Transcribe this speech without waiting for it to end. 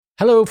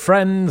Hello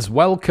friends,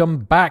 welcome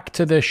back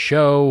to the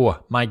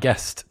show. My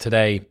guest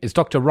today is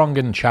Dr.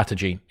 Rangan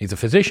Chatterjee. He's a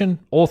physician,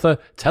 author,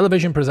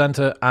 television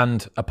presenter,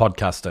 and a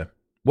podcaster.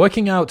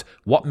 Working out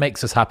what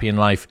makes us happy in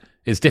life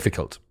is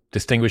difficult.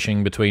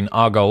 Distinguishing between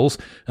our goals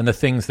and the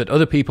things that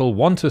other people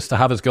want us to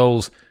have as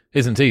goals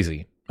isn't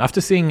easy. After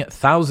seeing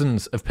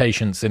thousands of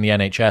patients in the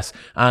NHS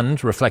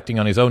and reflecting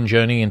on his own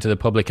journey into the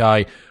public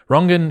eye,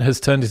 Rangan has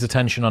turned his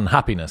attention on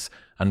happiness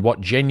and what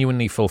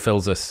genuinely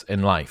fulfills us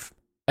in life.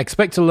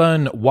 Expect to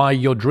learn why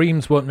your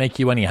dreams won't make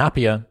you any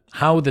happier,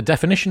 how the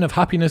definition of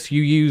happiness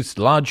you use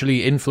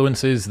largely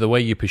influences the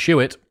way you pursue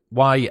it,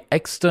 why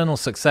external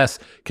success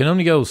can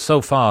only go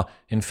so far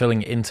in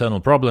filling internal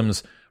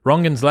problems,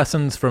 Rangan's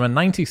lessons from a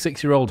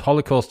 96-year-old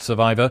Holocaust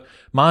survivor,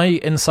 my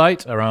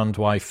insight around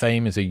why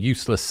fame is a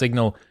useless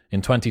signal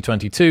in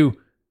 2022,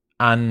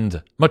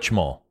 and much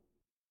more.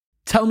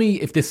 Tell me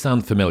if this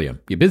sounds familiar.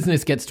 Your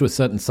business gets to a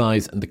certain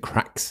size and the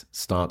cracks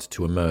start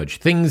to emerge.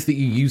 Things that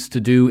you used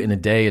to do in a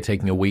day are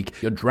taking a week.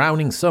 You're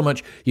drowning so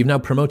much, you've now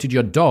promoted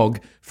your dog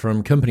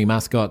from company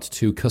mascot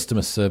to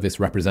customer service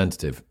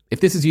representative.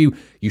 If this is you,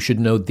 you should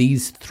know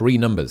these three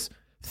numbers: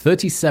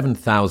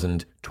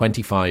 37,000,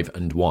 25,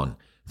 and 1.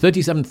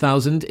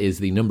 37,000 is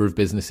the number of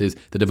businesses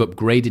that have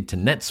upgraded to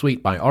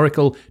NetSuite by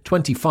Oracle.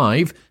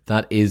 25,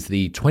 that is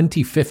the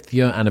 25th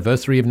year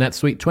anniversary of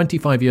NetSuite.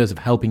 25 years of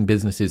helping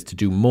businesses to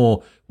do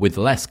more with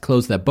less,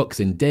 close their books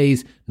in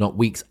days, not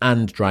weeks,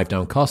 and drive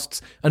down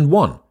costs. And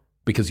 1,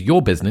 because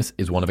your business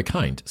is one of a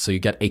kind. So you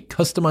get a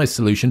customized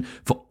solution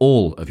for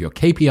all of your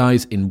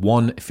KPIs in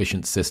one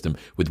efficient system.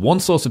 With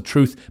one source of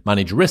truth,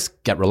 manage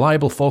risk, get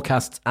reliable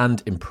forecasts,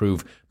 and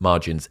improve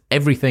margins.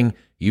 Everything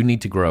you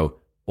need to grow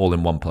all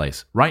in one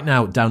place. Right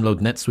now, download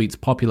NetSuite's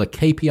popular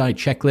KPI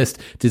checklist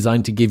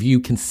designed to give you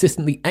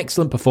consistently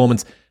excellent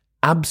performance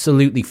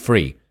absolutely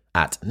free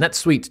at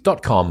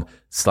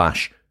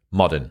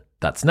netsuite.com/modern.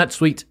 That's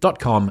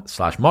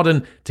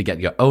netsuite.com/modern to get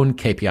your own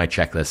KPI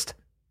checklist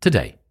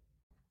today.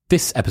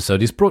 This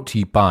episode is brought to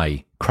you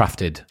by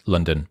Crafted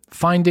London.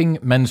 Finding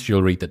men's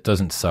jewellery that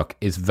doesn't suck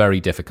is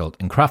very difficult,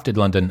 and Crafted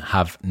London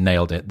have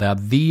nailed it. They are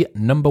the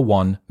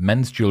 #1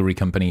 men's jewellery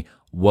company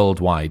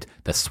worldwide.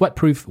 They're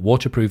sweatproof,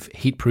 waterproof,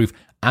 heatproof,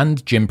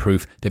 and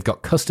gym-proof. They've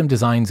got custom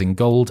designs in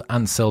gold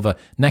and silver,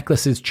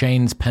 necklaces,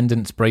 chains,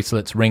 pendants,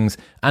 bracelets, rings,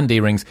 and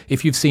earrings.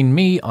 If you've seen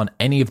me on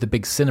any of the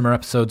big cinema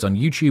episodes on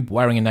YouTube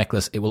wearing a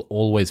necklace, it will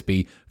always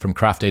be from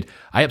Crafted.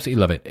 I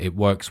absolutely love it. It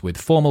works with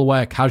formal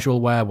wear,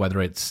 casual wear,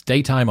 whether it's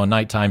daytime or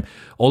nighttime.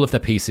 All of their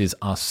pieces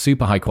are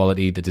super high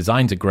quality. The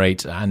designs are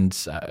great, and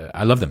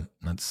I love them.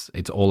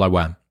 It's all I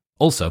wear.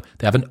 Also,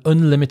 they have an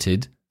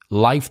unlimited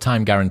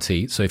lifetime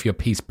guarantee, so if your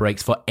piece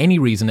breaks for any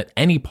reason at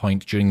any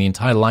point during the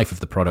entire life of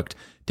the product,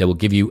 they will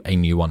give you a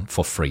new one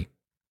for free.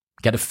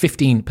 Get a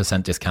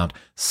 15% discount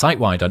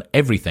site-wide on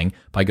everything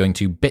by going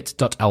to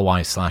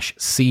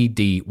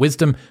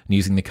bit.ly/cdwisdom and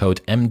using the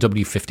code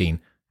MW15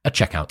 at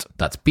checkout.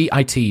 That's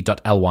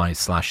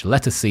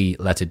bit.ly/C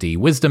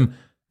wisdom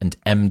and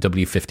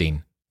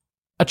MW15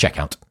 at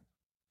checkout.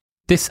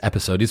 This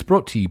episode is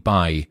brought to you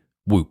by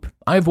Whoop.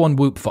 I've worn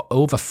Whoop for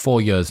over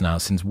 4 years now,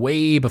 since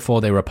way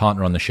before they were a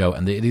partner on the show,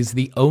 and it is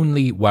the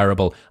only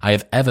wearable I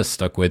have ever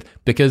stuck with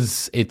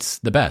because it's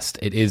the best.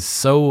 It is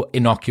so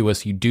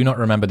innocuous, you do not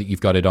remember that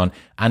you've got it on,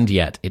 and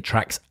yet it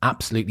tracks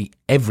absolutely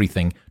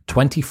everything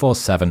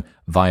 24/7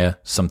 via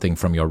something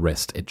from your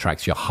wrist. It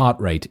tracks your heart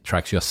rate, it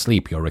tracks your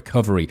sleep, your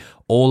recovery,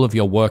 all of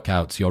your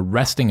workouts, your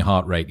resting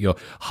heart rate, your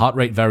heart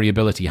rate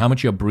variability, how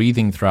much you're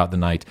breathing throughout the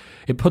night.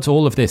 It puts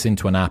all of this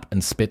into an app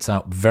and spits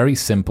out very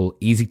simple,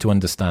 easy to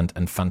understand,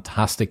 and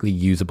fantastically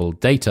usable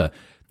data.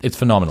 It's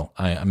phenomenal.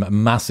 I am a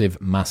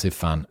massive, massive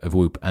fan of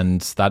Whoop,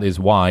 and that is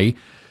why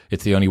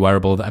it's the only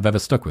wearable that I've ever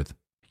stuck with.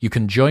 You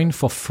can join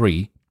for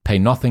free, pay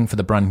nothing for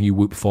the brand new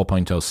Whoop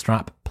 4.0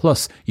 strap,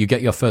 plus you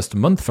get your first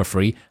month for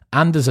free,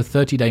 and there's a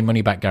 30-day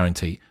money-back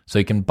guarantee. So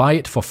you can buy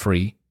it for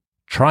free,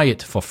 try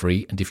it for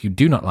free, and if you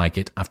do not like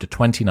it, after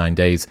 29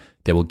 days,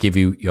 they will give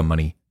you your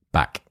money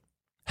back.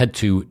 Head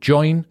to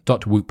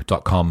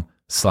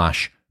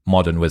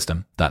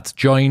join.whoop.com/modernwisdom. That's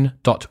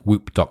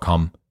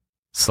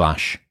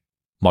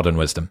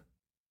join.whoop.com/modernwisdom.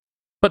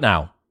 But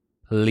now,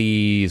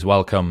 please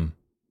welcome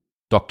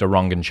Dr.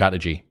 Rangan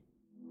Chatterjee.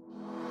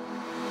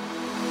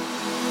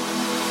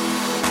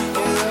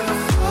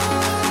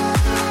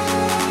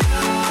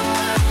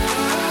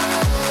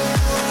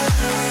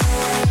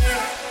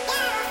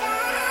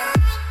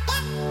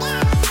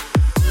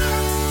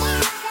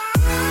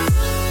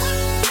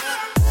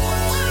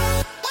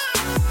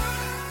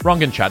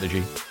 Rangan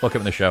Chatterjee, welcome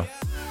to the show.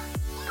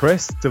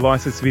 Chris,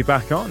 delighted to be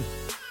back on.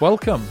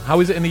 Welcome. How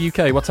is it in the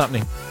UK? What's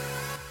happening?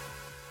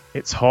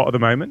 It's hot at the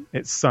moment.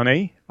 It's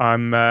sunny.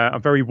 I'm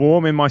very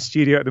warm in my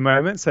studio at the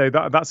moment, so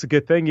that's a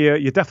good thing. You're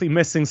definitely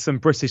missing some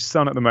British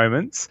sun at the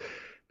moment,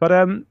 but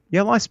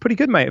yeah, life's pretty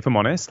good, mate. If I'm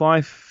honest,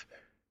 life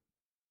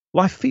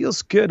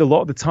feels good a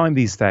lot of the time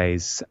these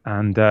days,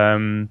 and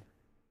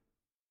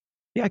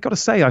yeah, I got to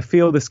say, I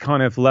feel this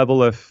kind of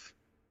level of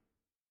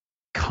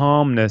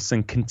calmness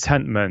and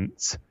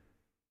contentment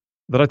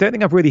that I don't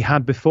think I've really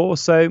had before.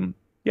 So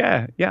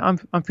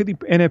I'm feeling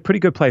in a pretty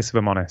good place, if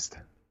I'm honest.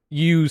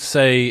 You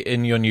say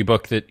in your new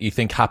book that you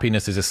think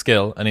happiness is a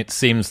skill, and it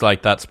seems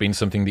like that's been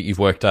something that you've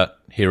worked at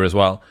here as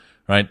well,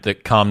 right?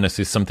 That calmness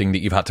is something that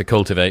you've had to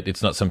cultivate.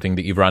 It's not something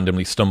that you've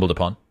randomly stumbled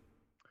upon.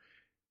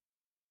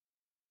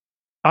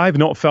 I've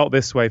not felt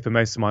this way for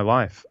most of my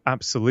life.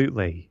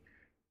 Absolutely.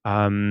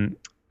 I don't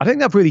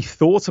think I've really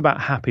thought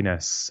about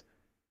happiness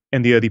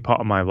in the early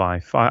part of my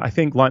life. I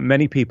think, like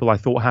many people, I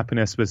thought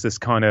happiness was this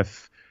kind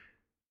of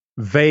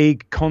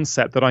vague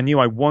concept that I knew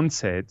I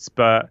wanted,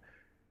 but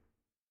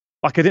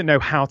like I didn't know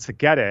how to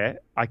get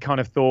it. I kind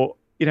of thought,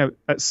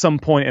 at some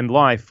point in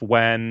life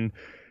when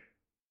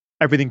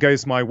everything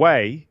goes my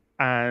way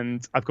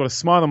and I've got a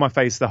smile on my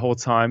face the whole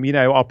time,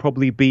 I'll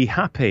probably be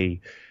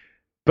happy.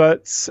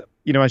 But,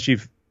 as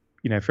you've,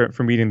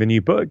 from reading the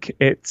new book,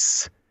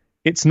 it's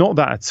not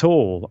that at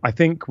all. I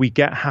think we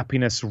get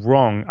happiness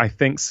wrong. I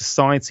think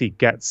society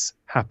gets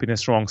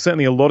happiness wrong.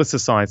 Certainly a lot of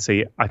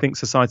society. I think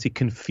society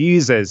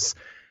confuses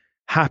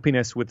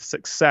happiness with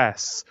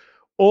success.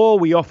 Or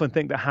we often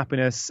think that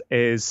happiness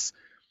it's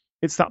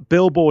that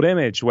billboard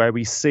image where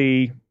we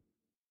see,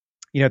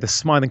 the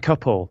smiling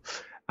couple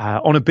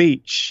on a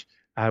beach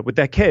with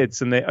their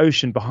kids and the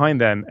ocean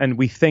behind them. And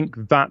we think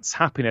that's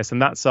happiness.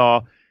 And that's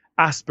our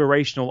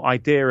aspirational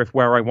idea of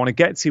where I want to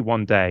get to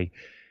one day.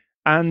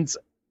 And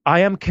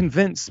I am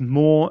convinced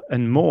more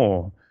and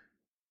more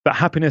that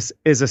happiness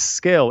is a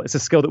skill. It's a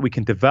skill that we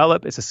can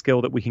develop. It's a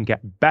skill that we can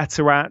get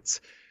better at.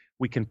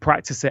 We can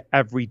practice it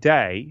every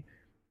day.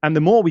 And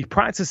the more we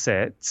practice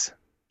it,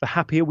 the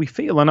happier we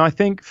feel. And I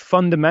think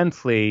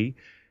fundamentally,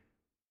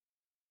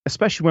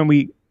 especially when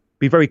we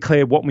be very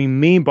clear what we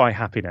mean by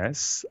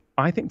happiness,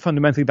 I think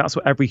fundamentally that's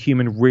what every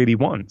human really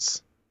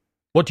wants.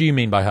 What do you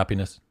mean by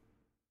happiness?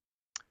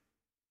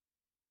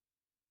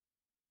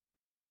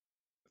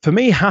 For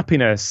me,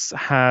 happiness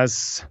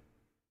has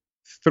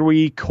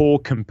three core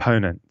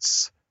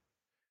components: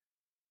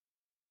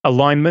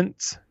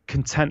 alignment,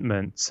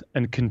 contentment,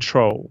 and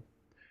control.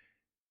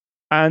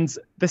 And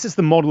this is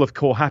the model of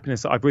core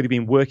happiness that I've really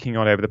been working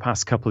on over the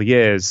past couple of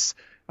years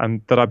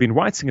and that I've been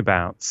writing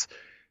about.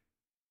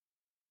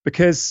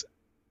 Because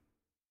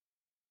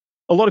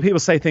a lot of people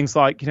say things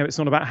like, it's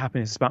not about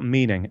happiness, it's about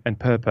meaning and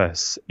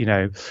purpose.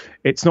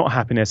 It's not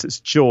happiness, it's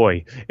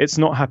joy. It's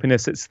not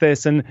happiness, it's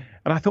this. And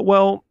I thought,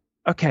 well,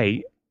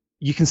 okay,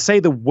 you can say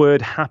the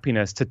word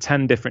happiness to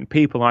 10 different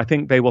people, and I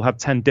think they will have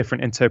 10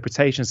 different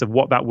interpretations of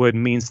what that word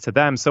means to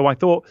them. So I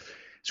thought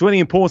it's really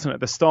important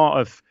at the start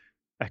of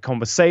a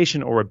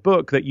conversation or a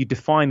book that you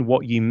define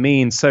what you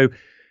mean. So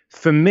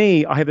for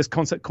me, I have this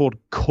concept called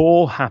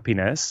core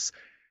happiness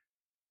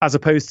as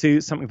opposed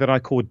to something that I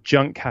call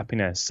junk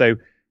happiness. So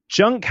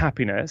junk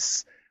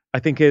happiness, I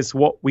think, is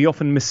what we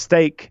often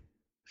mistake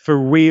for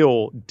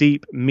real,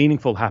 deep,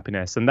 meaningful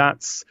happiness. And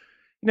that's,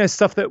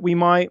 stuff that we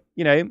might,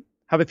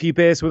 have a few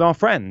beers with our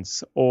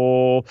friends,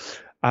 or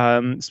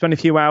spend a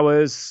few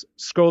hours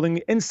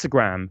scrolling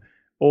Instagram,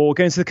 or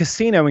going to the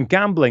casino and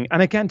gambling.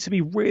 And again, to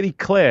be really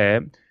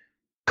clear,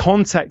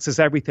 context is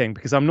everything,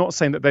 because I'm not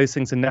saying that those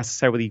things are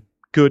necessarily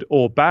good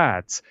or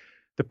bad.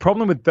 The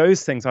problem with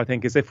those things, I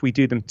think, is if we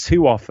do them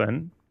too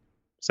often,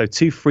 so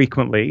too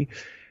frequently,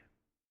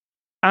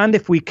 and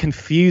if we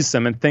confuse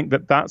them and think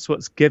that that's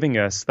what's giving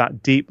us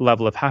that deep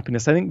level of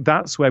happiness, I think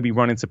that's where we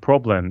run into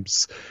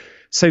problems.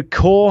 So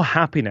core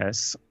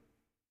happiness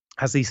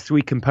has these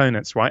three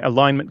components, right?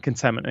 Alignment,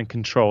 contentment, and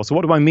control. So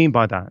what do I mean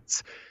by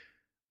that?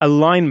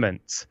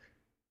 Alignment.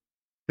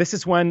 This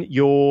is when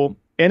your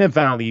inner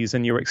values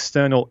and your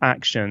external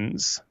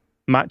actions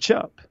match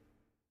up.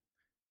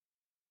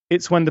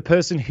 It's when the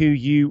person who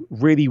you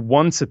really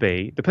want to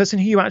be, the person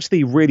who you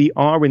actually really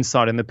are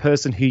inside, and the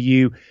person who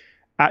you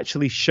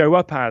actually show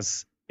up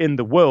as in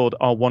the world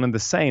are one and the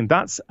same.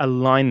 That's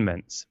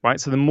alignment, right?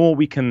 So the more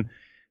we can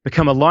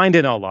become aligned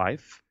in our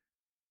life,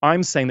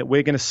 I'm saying that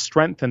we're going to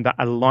strengthen that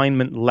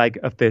alignment leg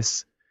of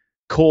this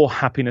core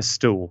happiness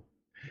stool.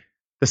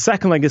 The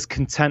second leg is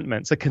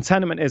contentment. So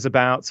contentment is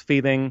about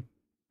feeling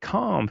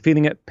calm,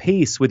 feeling at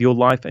peace with your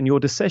life and your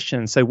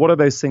decisions. So what are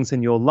those things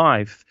in your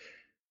life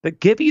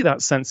that give you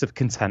that sense of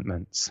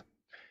contentment?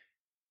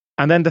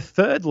 And then the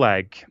third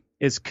leg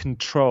is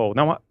control.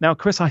 Now,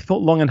 Chris, I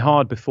thought long and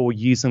hard before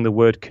using the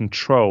word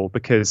control,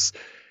 because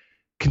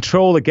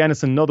control, again,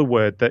 is another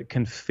word that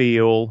can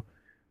feel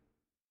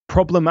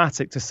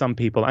problematic to some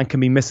people and can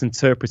be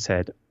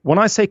misinterpreted. When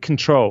I say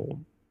control,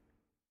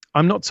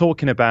 I'm not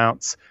talking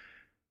about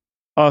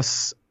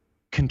us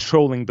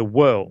controlling the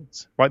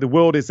world, right? The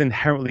world is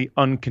inherently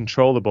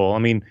uncontrollable. I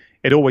mean,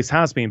 it always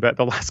has been, but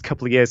the last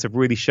couple of years have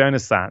really shown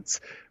us that,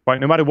 right?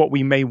 No matter what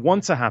we may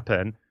want to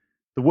happen,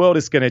 the world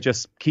is going to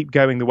just keep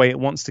going the way it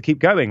wants to keep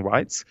going,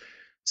 right?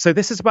 So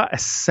this is about a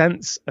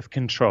sense of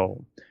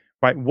control,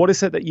 right? What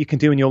is it that you can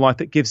do in your life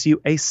that gives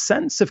you a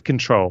sense of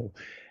control?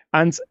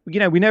 And,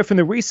 we know from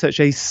the research,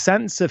 a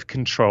sense of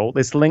control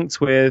is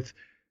linked with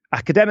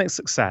academic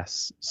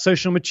success,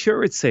 social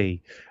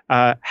maturity,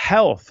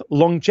 health,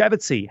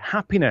 longevity,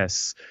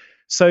 happiness.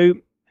 So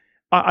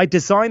I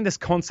designed this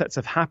concept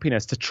of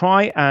happiness to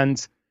try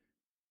and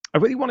I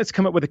really wanted to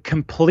come up with a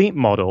complete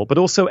model, but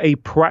also a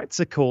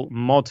practical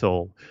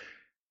model,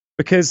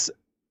 because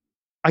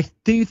I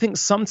do think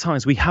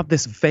sometimes we have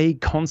this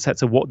vague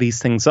concept of what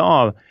these things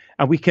are,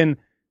 and we can,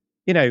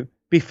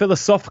 be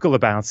philosophical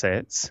about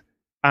it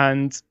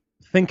and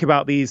think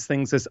about these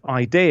things as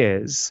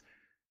ideas.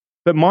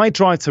 But my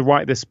drive to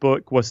write this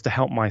book was to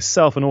help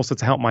myself and also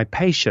to help my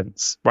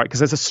patients, right? Because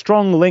there's a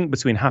strong link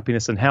between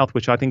happiness and health,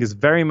 which I think is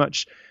very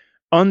much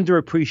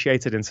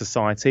underappreciated in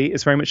society.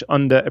 It's very much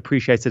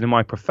underappreciated in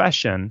my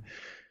profession.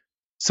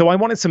 So I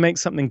wanted to make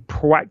something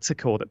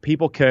practical that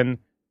people can,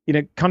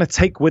 kind of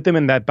take with them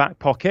in their back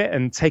pocket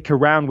and take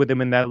around with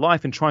them in their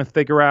life and try and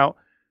figure out,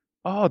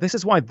 this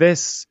is why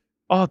this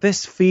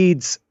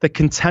feeds the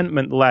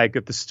contentment leg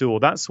of the stool.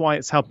 That's why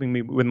it's helping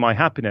me with my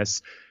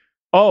happiness.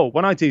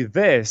 When I do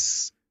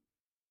this,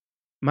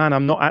 man,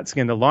 I'm not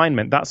acting in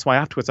alignment. That's why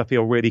afterwards I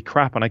feel really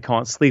crap and I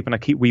can't sleep, and I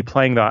keep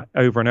replaying that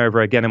over and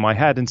over again in my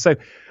head. And so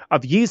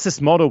I've used this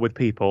model with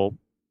people,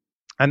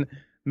 and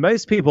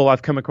most people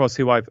I've come across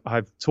who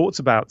I've talked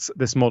about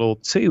this model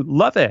to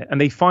love it,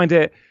 and they find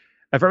it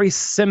a very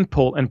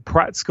simple and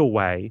practical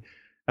way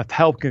of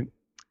helping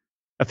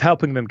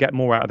them get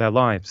more out of their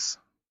lives.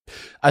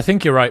 I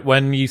think you're right.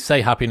 When you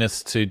say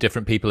happiness to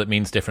different people, it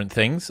means different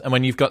things. And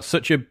when you've got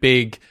such a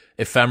big,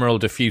 ephemeral,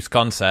 diffuse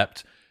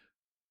concept,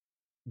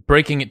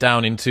 breaking it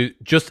down into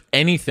just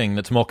anything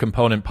that's more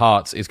component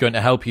parts is going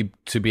to help you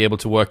to be able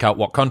to work out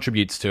what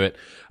contributes to it.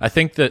 I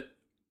think that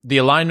the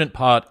alignment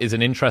part is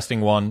an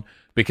interesting one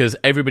because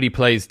everybody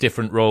plays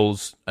different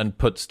roles and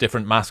puts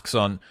different masks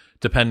on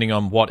depending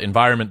on what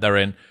environment they're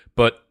in.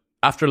 But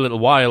after a little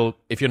while,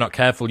 if you're not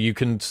careful, you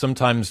can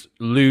sometimes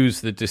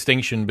lose the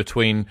distinction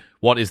between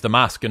what is the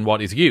mask and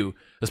what is you,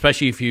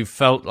 especially if you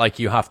felt like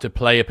you have to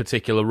play a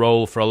particular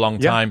role for a long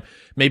time.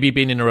 Maybe you've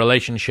been in a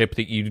relationship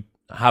that you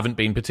haven't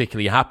been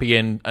particularly happy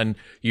in, and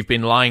you've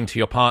been lying to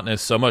your partners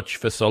so much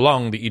for so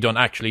long that you don't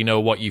actually know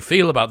what you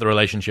feel about the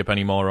relationship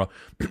anymore. Or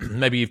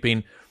maybe you've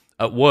been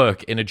at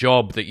work in a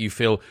job that you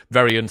feel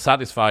very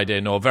unsatisfied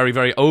in, or very,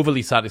 very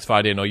overly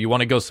satisfied in, or you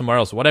want to go somewhere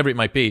else, whatever it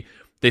might be.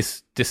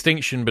 This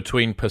distinction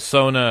between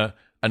persona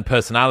and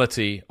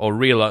personality, or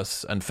real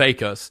us and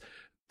fake us,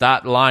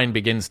 that line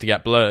begins to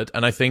get blurred.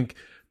 And I think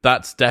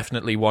that's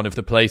definitely one of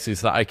the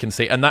places that I can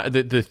see. And that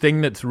the thing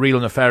that's real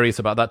nefarious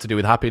about that to do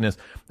with happiness,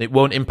 it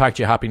won't impact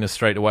your happiness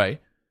straight away.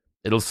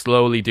 It'll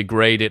slowly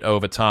degrade it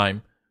over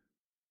time.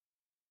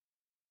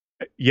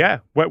 Yeah,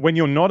 when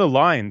you're not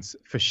aligned,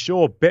 for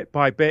sure, bit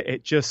by bit,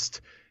 it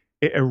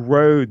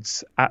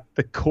erodes at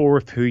the core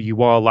of who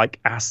you are like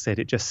acid.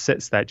 It just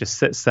sits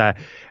there.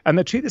 And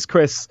the truth is,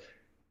 Chris,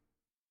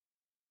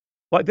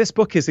 like, this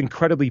book is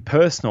incredibly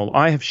personal.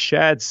 I have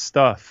shared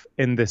stuff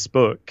in this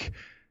book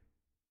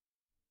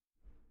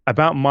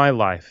about my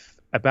life,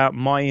 about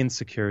my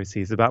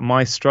insecurities, about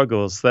my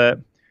struggles that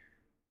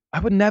I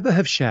would never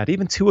have shared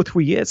even 2 or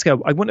 3 years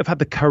ago. I wouldn't have had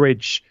the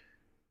courage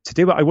to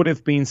do it. I would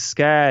have been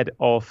scared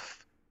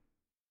of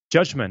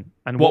judgment.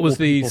 And what was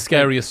the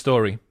scariest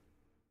story?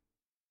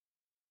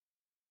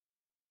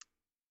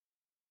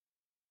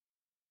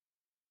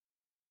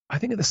 I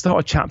think at the start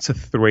of chapter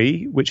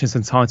 3, which is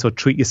entitled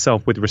 "Treat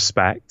Yourself with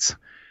Respect,"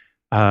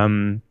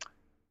 I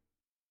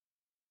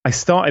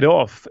started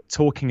off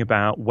talking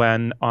about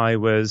when I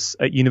was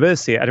at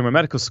university at Edinburgh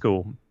Medical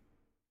School,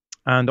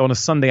 and on a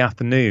Sunday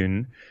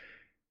afternoon,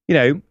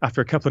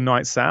 after a couple of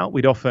nights out,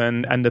 we'd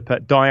often end up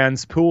at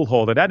Diane's pool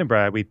hall in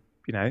Edinburgh. We'd,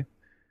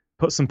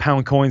 put some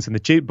pound coins in the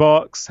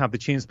jukebox, have the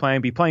tunes playing,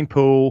 be playing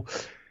pool.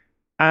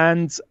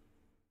 And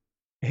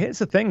here's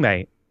the thing,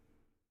 mate.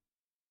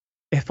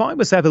 If I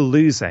was ever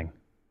losing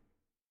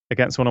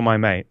against one of my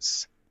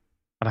mates,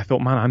 and I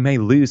thought, man, I may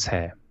lose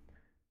here,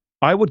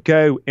 I would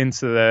go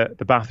into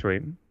the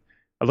bathroom,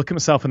 I'd look at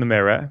myself in the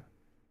mirror,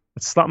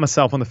 I'd slap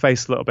myself on the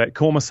face a little bit,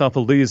 call myself a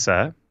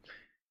loser,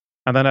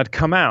 and then I'd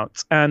come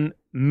out. And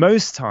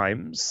most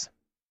times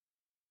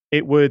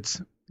it would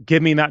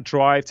give me that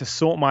drive to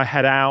sort my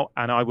head out,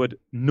 and I would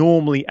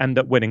normally end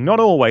up winning. Not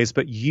always,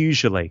 but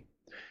usually.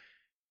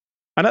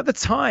 And at the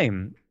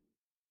time,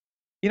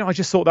 I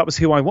just thought that was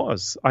who I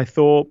was. I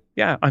thought,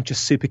 yeah, I'm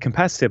just super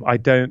competitive. I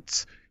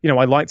don't,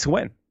 I like to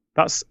win.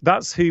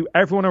 That's who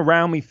everyone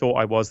around me thought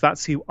I was.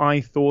 That's who I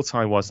thought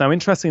I was. Now,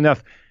 interestingly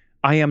enough,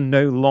 I am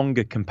no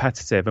longer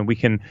competitive, and we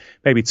can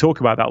maybe talk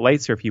about that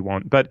later if you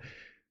want. But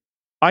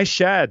I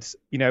shared,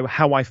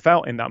 how I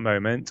felt in that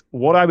moment,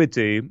 what I would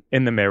do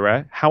in the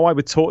mirror, how I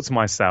would talk to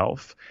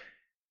myself.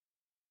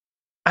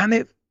 And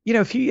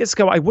a few years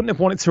ago, I wouldn't have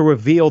wanted to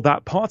reveal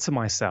that part of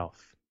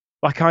myself.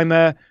 Like, I'm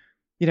a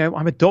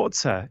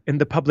doctor in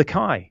the public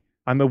eye.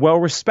 I'm a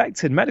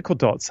well-respected medical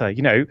doctor.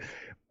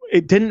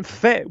 It didn't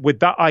fit with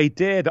that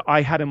idea that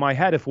I had in my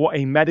head of what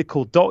a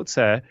medical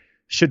doctor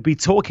should be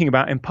talking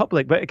about in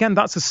public. But again,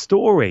 that's a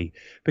story,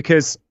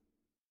 because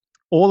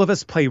all of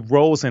us play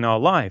roles in our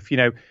life.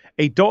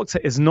 A doctor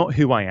is not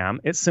who I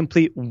am. It's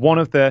simply one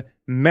of the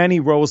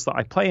many roles that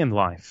I play in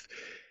life.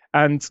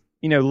 And,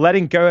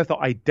 letting go of that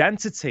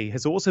identity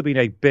has also been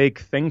a big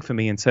thing for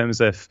me in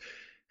terms of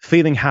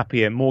feeling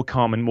happier, more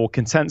calm, and more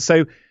content.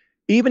 So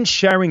even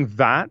sharing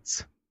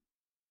that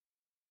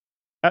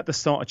at the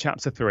start of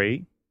chapter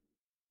 3.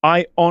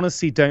 I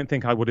honestly don't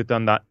think I would have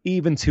done that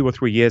even 2 or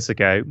 3 years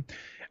ago.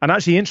 And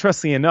actually,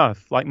 interestingly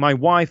enough, like my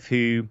wife,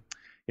 who,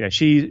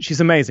 she's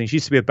amazing. She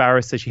used to be a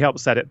barrister. She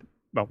helps edit.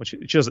 Well, she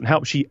doesn't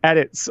help. She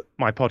edits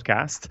my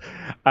podcast.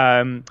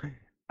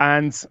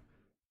 And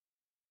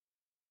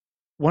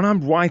when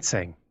I'm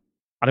writing,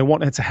 and I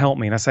want her to help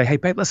me, and I say, "Hey,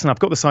 babe, listen, I've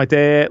got this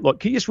idea. Look,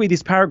 can you just read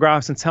these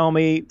paragraphs and tell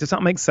me, does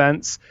that make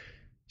sense?"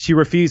 She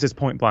refuses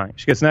point blank.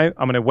 She goes, "No,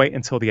 I'm going to wait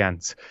until the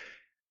end."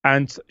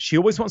 And she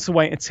always wants to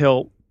wait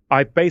until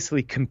I've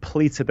basically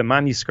completed the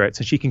manuscript,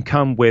 so she can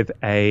come with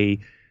a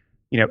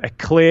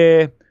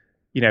clear,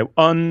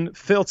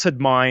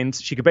 unfiltered mind.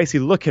 She could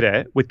basically look at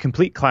it with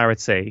complete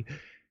clarity.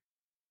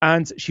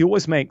 And she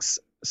always makes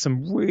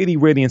some really,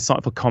 really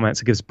insightful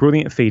comments. It gives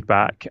brilliant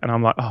feedback. And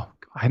I'm like, oh,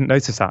 I hadn't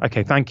noticed that.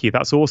 Okay, thank you.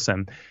 That's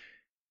awesome.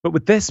 But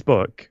with this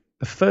book,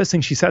 the first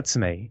thing she said to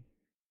me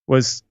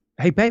was,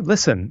 "Hey, babe,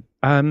 listen,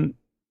 are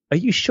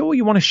you sure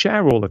you want to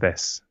share all of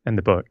this in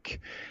the book?"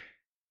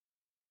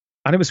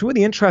 And it was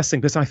really interesting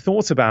because I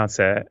thought about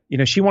it.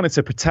 She wanted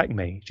to protect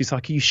me. She's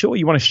like, "Are you sure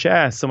you want to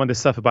share some of this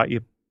stuff about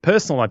your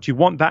personal life? Do you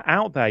want that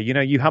out there?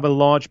 You have a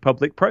large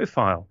public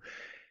profile."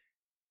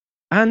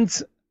 And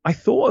I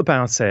thought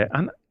about it.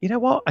 And you know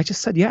what? I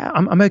just said, yeah,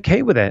 I'm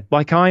okay with it.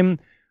 Like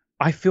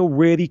I feel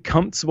really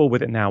comfortable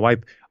with it now.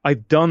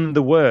 I've done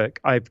the work.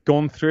 I've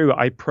gone through it.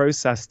 I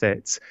processed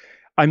it.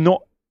 I'm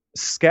not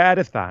scared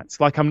of that.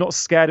 Like I'm not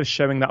scared of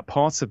showing that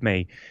part of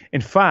me.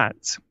 In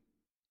fact,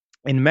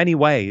 in many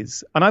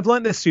ways, and I've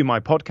learned this through my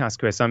podcast,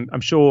 Chris,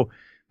 I'm sure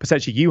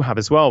potentially you have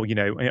as well,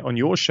 on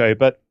your show,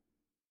 but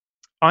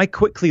I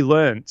quickly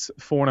learned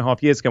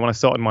 4.5 years ago when I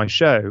started my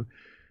show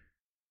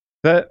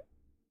that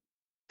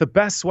the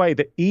best way,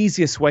 the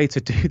easiest way to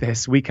do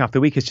this week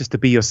after week is just to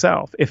be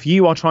yourself. If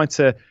you are trying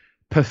to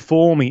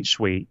perform each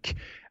week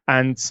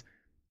and,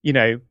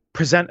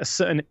 present a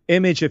certain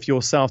image of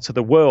yourself to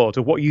the world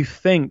or what you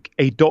think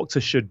a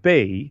doctor should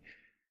be,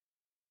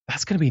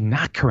 that's going to be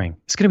knackering.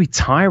 It's going to be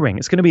tiring.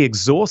 It's going to be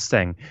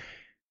exhausting.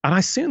 And I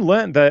soon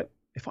learned that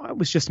if I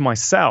was just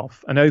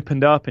myself and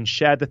opened up and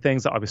shared the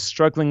things that I was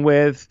struggling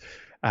with,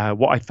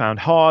 what I found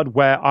hard,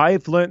 where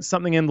I've learned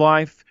something in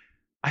life,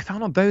 I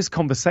found on those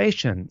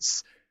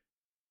conversations,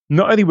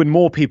 not only would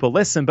more people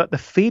listen, but the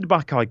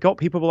feedback I got,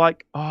 people were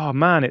like, "Oh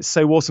man, it's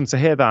so awesome to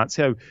hear that.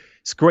 So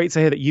it's great to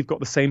hear that you've got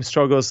the same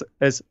struggles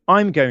as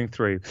I'm going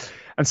through."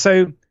 And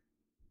so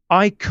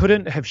I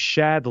couldn't have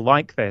shared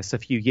like this a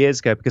few years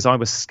ago because I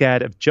was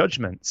scared of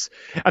judgments.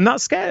 And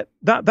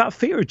that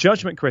fear of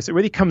judgment, Chris, it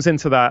really comes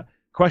into that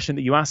question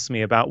that you asked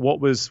me about what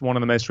was one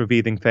of the most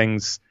revealing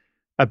things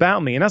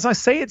about me. And as I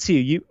say it to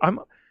you, I'm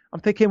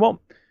thinking,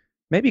 well,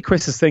 maybe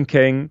Chris is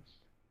thinking,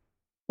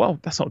 well,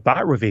 that's not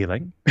that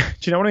revealing. Do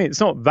you know what I mean? It's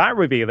not that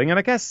revealing. And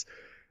I guess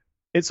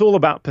it's all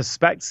about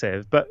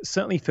perspective, but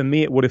certainly for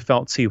me, it would have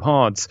felt too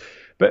hard.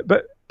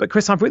 But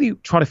Chris, I've really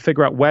tried to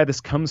figure out where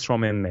this comes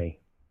from in me.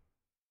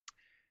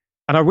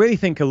 And I really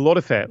think a lot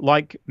of it,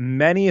 like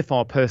many of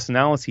our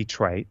personality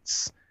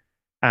traits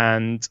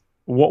and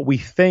what we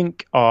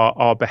think are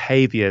our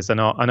behaviors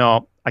and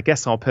our I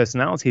guess our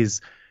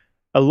personalities,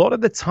 a lot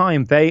of the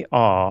time they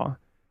are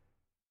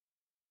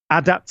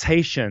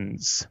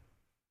adaptations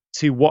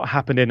to what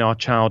happened in our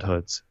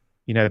childhood.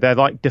 They're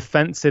like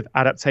defensive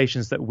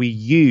adaptations that we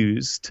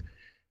used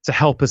to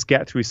help us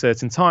get through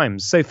certain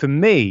times. So for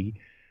me,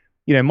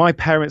 my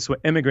parents were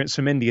immigrants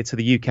from India to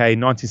the UK in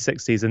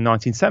 1960s and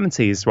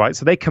 1970s, right?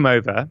 So they come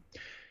over.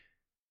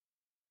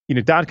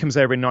 Dad comes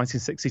over in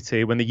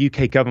 1962 when the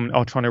UK government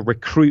are trying to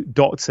recruit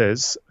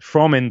doctors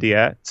from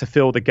India to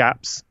fill the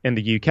gaps in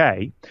the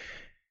UK.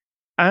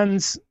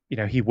 And,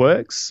 he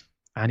works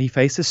and he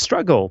faces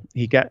struggle.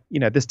 He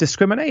there's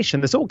discrimination.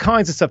 There's all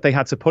kinds of stuff they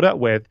had to put up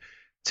with.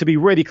 To be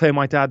really clear,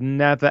 my dad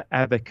never,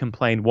 ever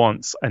complained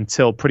once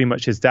until pretty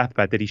much his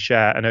deathbed did he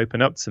share and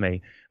open up to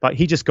me. Like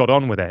he just got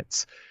on with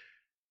it.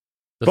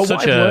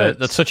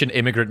 That's such an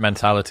immigrant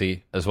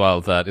mentality as well,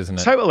 that, isn't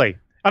it? Totally.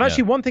 And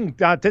actually, one thing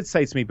Dad did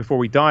say to me before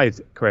we died,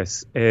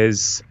 Chris,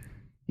 is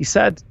he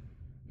said,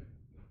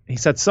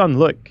 "Son,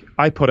 look,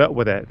 I put up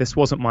with it. This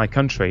wasn't my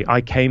country.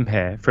 I came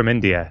here from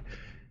India.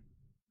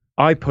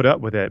 I put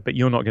up with it, but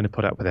you're not going to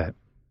put up with it."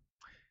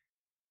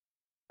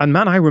 And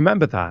man, I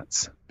remember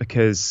that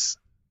because,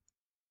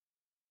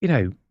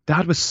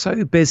 Dad was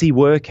so busy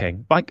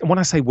working. Like when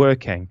I say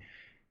working,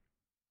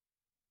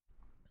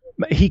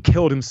 he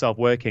killed himself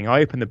working.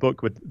 I opened the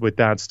book with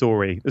Dad's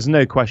story. There's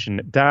no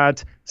question.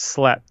 Dad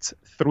slept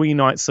 3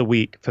 nights a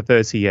week for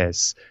 30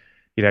 years.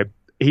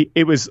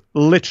 It was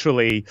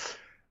literally,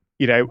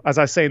 as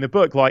I say in the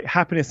book, like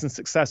happiness and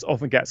success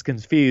often gets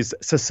confused.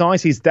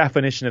 Society's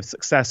definition of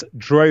success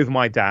drove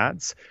my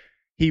dad's.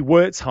 He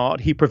worked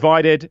hard. He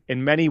provided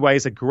in many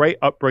ways a great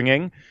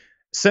upbringing.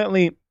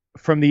 Certainly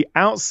from the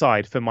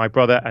outside for my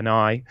brother and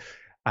I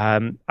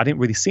didn't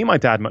really see my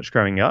dad much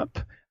growing up.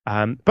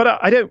 But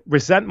I don't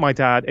resent my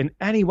dad in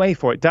any way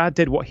for it. Dad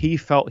did what he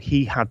felt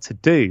he had to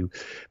do.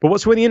 But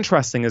what's really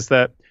interesting is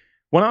that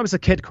when I was a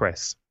kid,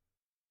 Chris,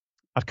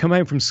 I'd come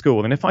home from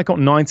school, and if I got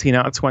 19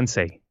 out of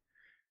 20,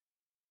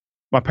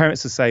 my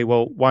parents would say,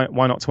 well, why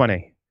not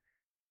 20?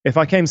 If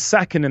I came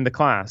second in the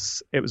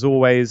class, it was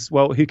always,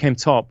 well, who came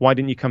top? Why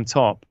didn't you come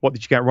top? What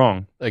did you get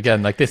wrong?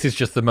 Again, like this is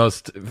just the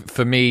most,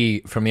 for me,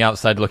 from the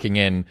outside looking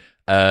in,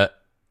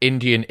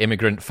 Indian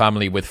immigrant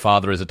family with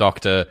father as a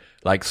doctor,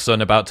 like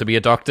son about to be a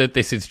doctor.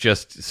 This is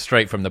just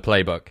straight from the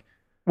playbook.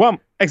 Well,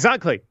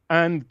 exactly.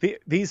 And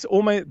these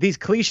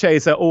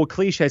cliches are all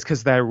cliches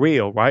because they're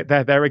real, right?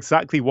 They're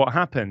exactly what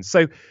happens.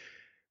 So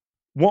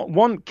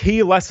one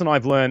key lesson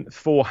I've learned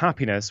for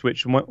happiness,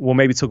 which we'll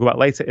maybe talk about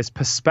later, is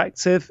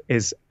perspective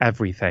is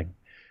everything.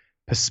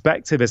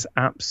 Perspective is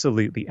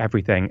absolutely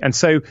everything. And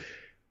so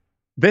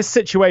this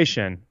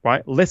situation,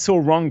 right?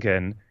 Little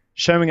Rangan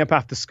showing up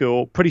after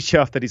school, pretty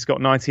chuffed that he's got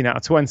 19 out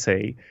of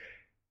 20.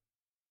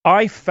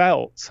 I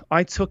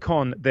took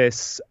on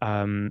this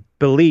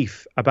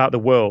belief about the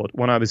world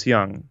when I was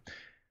young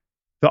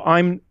that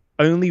I'm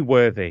only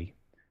worthy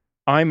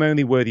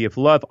of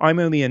love. I'm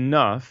only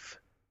enough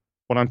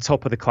when I'm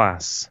top of the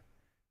class,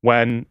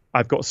 when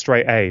I've got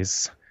straight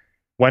A's,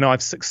 when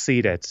I've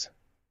succeeded,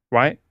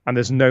 right? And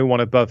there's no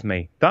one above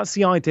me. That's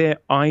the idea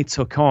I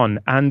took on.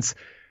 And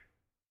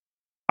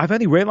I've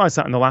only realized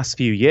that in the last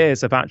few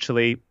years. I've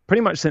actually,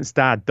 pretty much since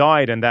Dad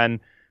died, and then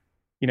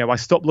I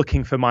stopped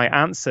looking for my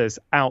answers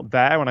out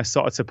there and I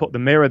started to put the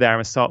mirror there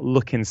and start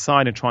look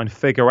inside and try and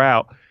figure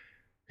out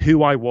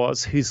who I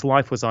was, whose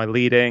life was I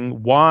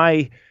leading,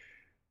 why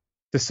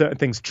do certain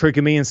things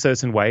trigger me in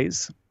certain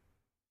ways.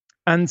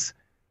 And,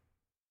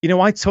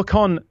 I took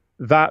on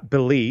that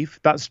belief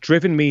that's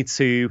driven me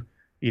to,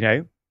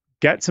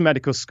 get to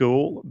medical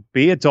school,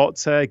 be a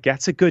doctor,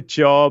 get a good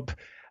job,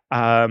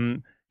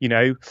 by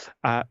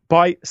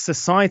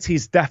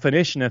society's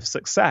definition of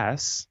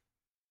success.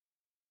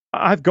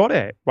 I've got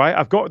it, right?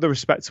 I've got the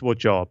respectable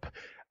job.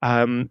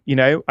 I've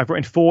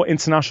written 4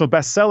 international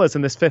bestsellers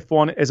and this 5th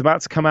one is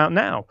about to come out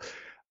now.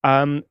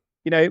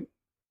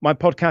 My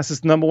podcast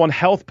is the #1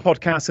 health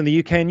podcast in the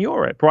UK and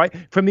Europe, right?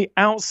 From the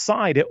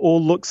outside, it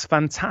all looks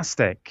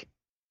fantastic,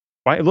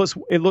 right?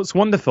 It looks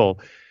wonderful.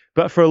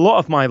 But for a lot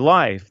of my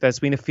life, there's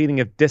been a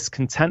feeling of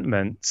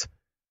discontentment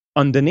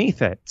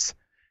underneath it,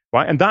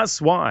 right? And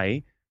that's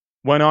why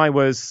when I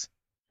was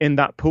in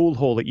that pool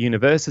hall at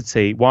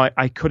university, why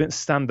I couldn't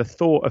stand the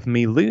thought of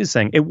me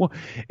losing.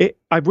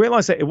 I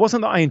realized that it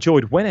wasn't that I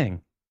enjoyed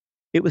winning.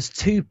 It was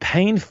too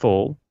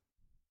painful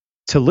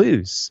to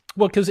lose.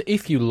 Well, because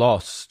if you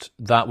lost,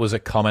 that was a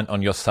comment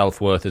on your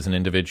self-worth as an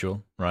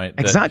individual, right?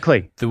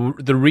 Exactly.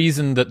 The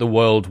reason that the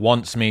world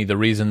wants me, the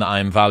reason that I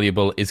am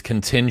valuable is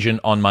contingent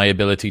on my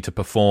ability to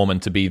perform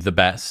and to be the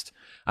best.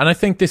 And I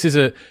think this is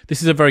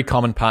a very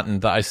common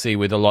pattern that I see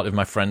with a lot of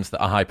my friends that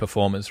are high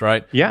performers,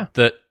 right? Yeah.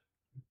 That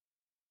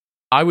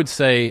I would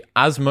say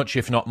as much,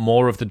 if not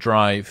more, of the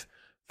drive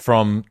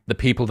from the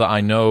people that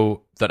I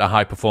know that are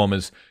high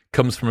performers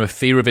comes from a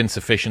fear of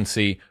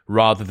insufficiency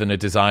rather than a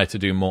desire to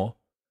do more,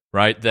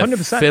 right? They're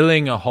 100%.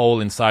 filling a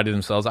hole inside of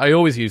themselves. I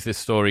always use this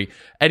story.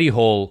 Eddie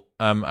Hall,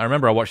 I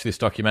remember I watched this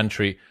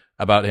documentary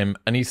about him,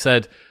 and he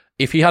said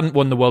if he hadn't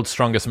won the World's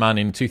Strongest Man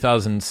in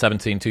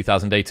 2017,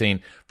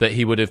 2018, that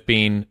he would have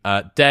been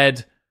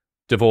dead,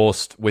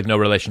 divorced, with no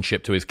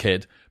relationship to his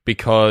kid,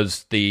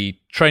 because the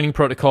training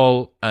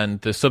protocol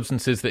and the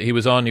substances that he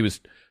was on, he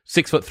was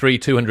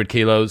 6'3", 200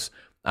 kilos,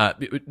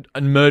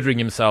 and murdering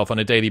himself on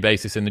a daily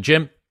basis in the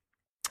gym.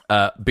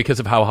 Because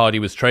of how hard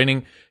he was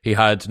training, he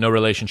had no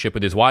relationship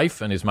with his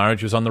wife, and his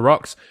marriage was on the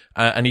rocks,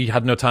 and he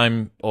had no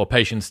time or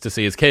patience to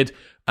see his kid,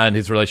 and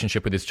his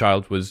relationship with his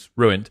child was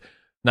ruined.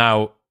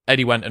 Now,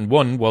 Eddie went and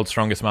won World's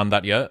Strongest Man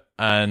that year,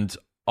 and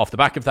off the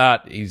back of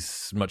that,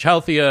 he's much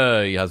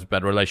healthier, he has a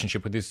better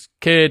relationship with his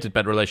kid, a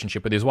better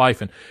relationship with his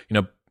wife, and,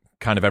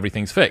 kind of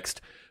everything's fixed.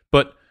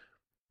 But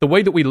the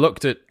way that we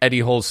looked at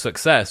Eddie Hall's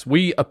success,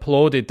 we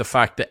applauded the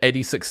fact that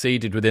Eddie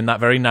succeeded within that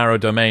very narrow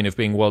domain of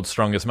being World's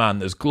Strongest Man.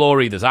 There's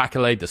glory, there's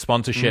accolade, there's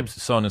sponsorships,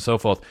 so on and so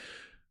forth.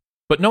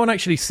 But no one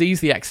actually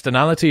sees the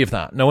externality of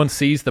that. No one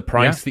sees the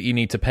price that you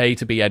need to pay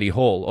to be Eddie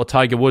Hall. Or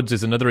Tiger Woods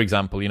is another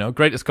example,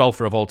 greatest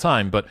golfer of all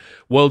time, but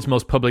world's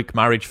most public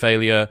marriage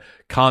failure,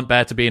 can't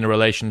bear to be in a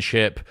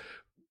relationship,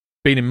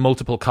 been in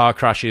multiple car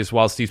crashes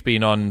whilst he's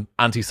been on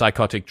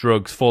antipsychotic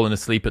drugs, fallen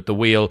asleep at the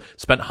wheel,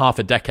 spent half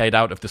a decade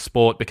out of the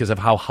sport because of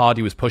how hard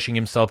he was pushing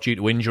himself due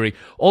to injury,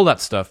 all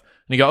that stuff.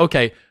 And you go,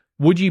 okay,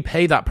 would you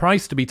pay that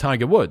price to be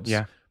Tiger Woods?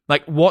 Yeah.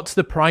 Like, what's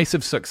the price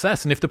of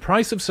success? And if the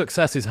price of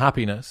success is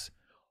happiness,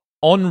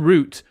 en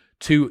route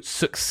to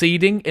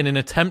succeeding in an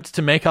attempt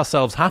to make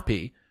ourselves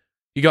happy,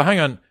 you go, hang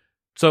on,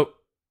 so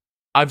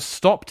I've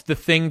stopped the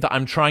thing that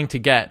I'm trying to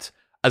get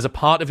as a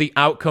part of the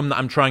outcome that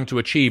I'm trying to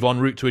achieve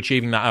en route to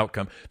achieving that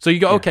outcome. So you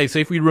go, okay, so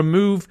if we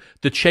remove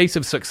the chase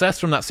of success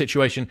from that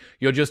situation,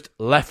 you're just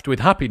left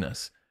with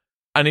happiness.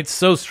 And it's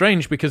so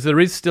strange because there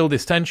is still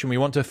this tension. We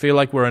want to feel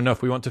like we're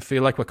enough. We want to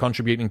feel like we're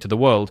contributing to the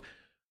world.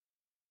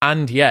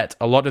 And yet,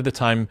 a lot of the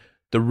time,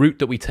 the route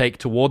that we take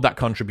toward that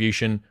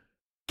contribution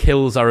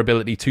kills our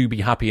ability to be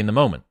happy in the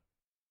moment.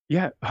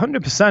 Yeah,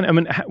 100%. I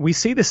mean, we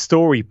see this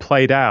story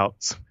played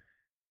out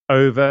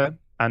over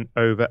and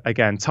over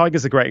again.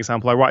 Tiger's a great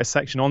example. I write a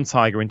section on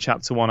Tiger in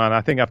chapter 1, and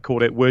I think I've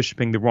called it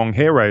Worshipping the Wrong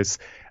Heroes.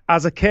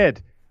 As a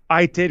kid,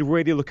 I did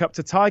really look up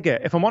to Tiger.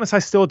 If I'm honest, I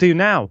still do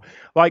now.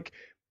 Like,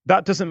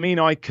 that doesn't mean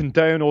I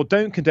condone or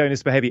don't condone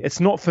his behavior. It's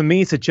not for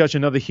me to judge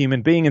another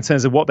human being in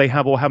terms of what they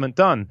have or haven't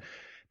done.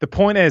 The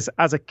point is,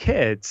 as a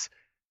kid,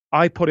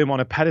 I put him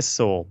on a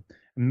pedestal,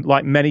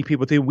 like many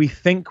people do. We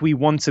think we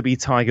want to be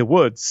Tiger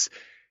Woods,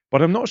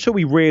 but I'm not sure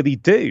we really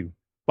do.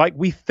 Like,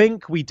 we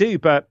think we do,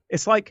 but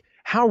it's like,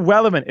 how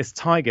relevant is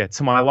Tiger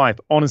to my life,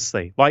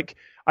 honestly? Like,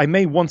 I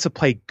may want to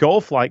play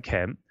golf like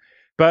him,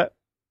 but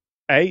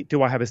A,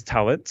 do I have his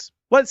talent?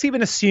 Let's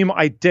even assume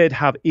I did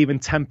have even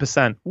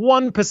 10%,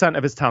 1%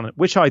 of his talent,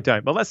 which I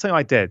don't, but let's say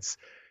I did.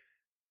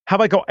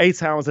 Have I got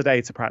 8 hours a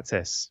day to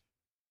practice?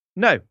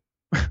 No.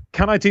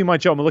 Can I do my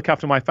job and look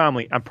after my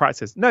family and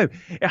practice? No,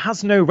 it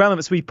has no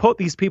relevance. We put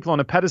these people on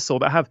a pedestal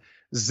that have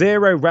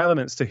zero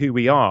relevance to who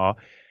we are,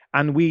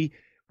 and we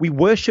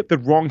worship the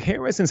wrong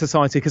heroes in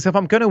society. Because if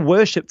I'm going to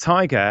worship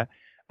Tiger,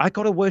 I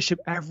got to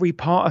worship every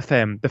part of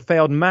him: the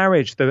failed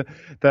marriage,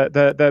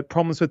 the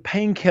problems with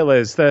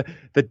painkillers,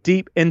 the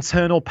deep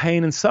internal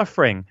pain and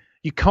suffering.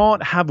 You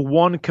can't have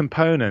one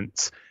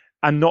component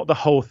and not the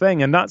whole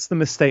thing, and that's the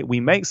mistake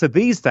we make. So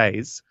these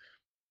days,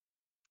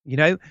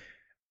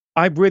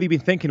 I've really been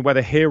thinking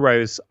whether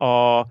heroes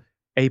are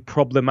a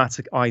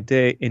problematic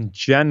idea in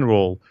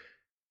general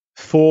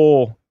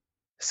for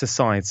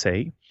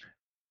society.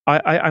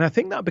 I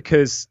think that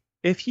because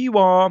if you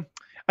are,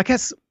 I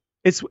guess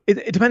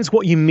it depends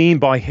what you mean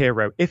by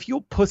hero. If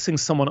you're putting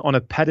someone on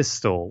a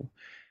pedestal,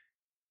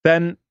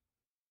 then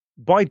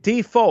by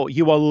default,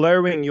 you are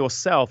lowering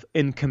yourself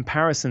in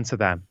comparison to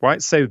them,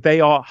 right? So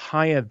they are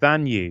higher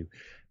than you.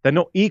 They're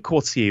not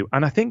equal to you.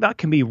 And I think that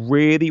can be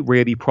really,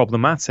 really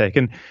problematic.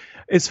 And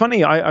it's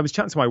funny, I was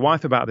chatting to my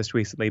wife about this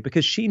recently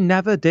because she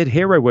never did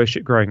hero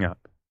worship growing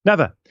up.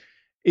 Never.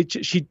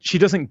 She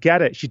doesn't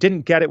get it. She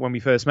didn't get it when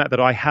we first met that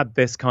I had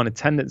this kind of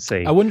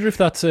tendency. I wonder if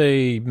that's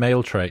a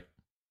male trait.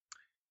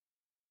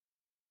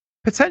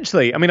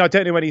 Potentially. I mean, I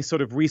don't know any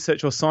sort of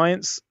research or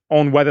science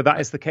on whether that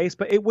is the case,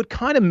 but it would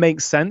kind of make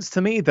sense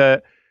to me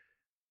that,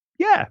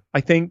 yeah,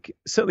 I think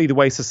certainly the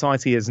way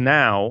society is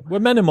now.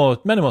 Well, men are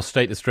more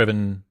status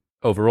driven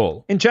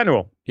overall. In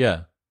general.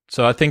 Yeah.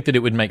 So I think that it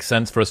would make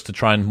sense for us to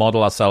try and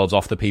model ourselves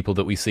off the people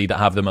that we see that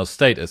have the most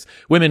status.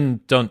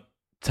 Women don't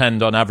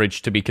tend on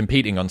average to be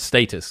competing on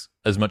status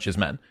as much as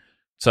men.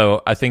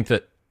 So I think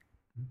that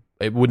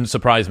it wouldn't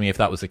surprise me if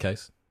that was the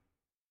case.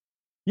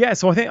 Yeah,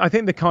 so I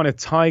think the kind of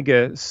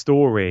Tiger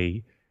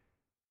story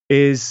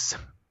is,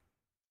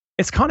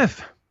 it's kind of,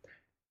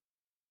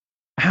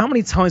 how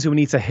many times do we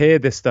need to hear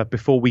this stuff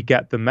before we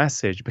get the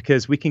message?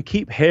 Because we can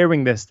keep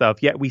hearing this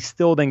stuff, yet we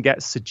still then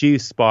get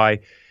seduced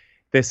by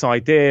this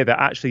idea that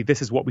actually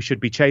this is what we should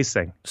be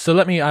chasing. So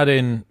let me add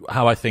in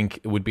how I think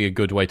it would be a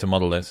good way to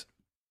model this.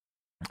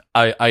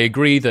 I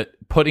agree that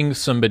putting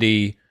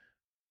somebody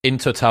in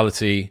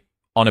totality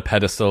on a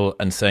pedestal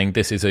and saying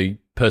this is a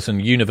person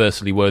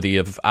universally worthy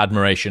of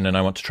admiration and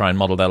I want to try and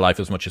model their life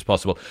as much as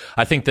possible.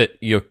 I think that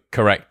you're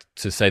correct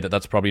to say that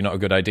that's probably not a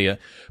good idea.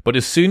 But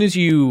as soon as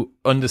you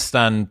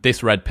understand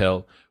this red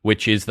pill,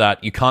 which is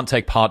that you can't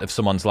take part of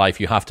someone's life,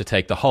 you have to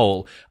take the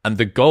whole. And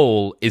the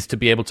goal is to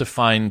be able to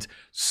find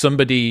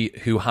somebody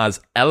who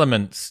has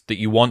elements that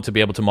you want to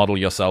be able to model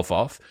yourself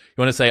off.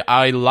 You want to say,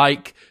 I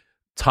like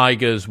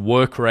Tiger's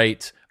work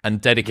rate and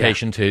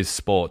dedication to his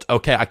sport.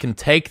 Okay, I can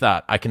take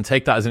that. I can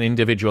take that as an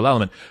individual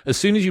element. As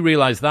soon as you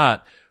realize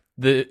that,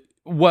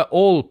 we're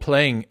all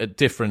playing at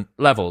different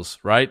levels,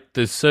 right?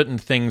 There's certain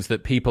things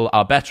that people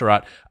are better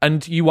at,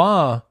 and you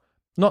are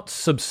not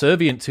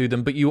subservient to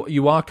them, but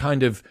you are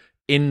kind of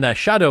in their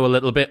shadow a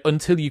little bit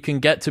until you can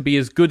get to be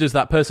as good as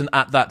that person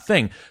at that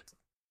thing.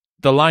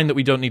 The line that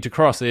we don't need to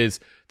cross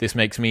is, this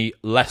makes me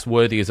less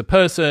worthy as a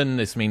person,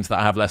 this means that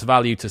I have less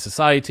value to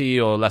society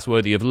or less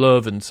worthy of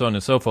love, and so on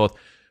and so forth.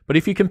 But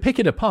if you can pick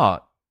it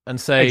apart and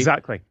say,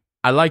 exactly,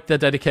 I like their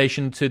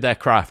dedication to their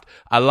craft.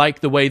 I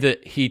like the way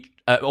that he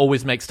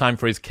always makes time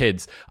for his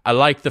kids. I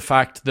like the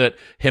fact that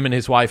him and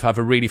his wife have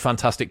a really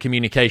fantastic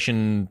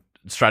communication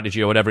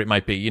strategy or whatever it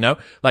might be,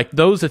 Like,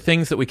 those are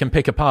things that we can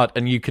pick apart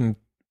and you can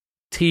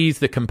tease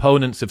the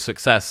components of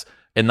success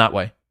in that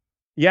way.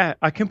 Yeah,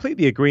 I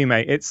completely agree,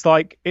 mate. It's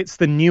like, it's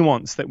the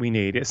nuance that we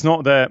need. It's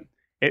not that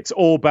it's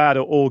all bad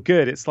or all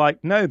good. It's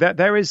like, no, that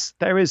there is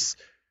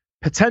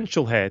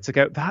potential here to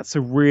go, that's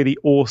a really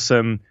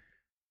awesome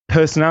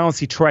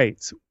personality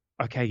trait.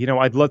 Okay,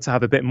 I'd love to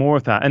have a bit more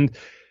of that. And,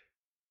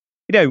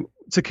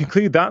 to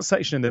conclude that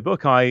section in the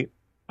book, I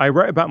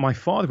wrote about my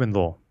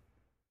father-in-law,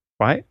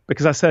 right?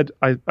 Because I said,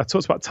 I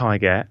talked about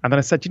Tiger, and then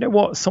I said, you know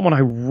what? Someone I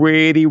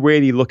really,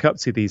 really look up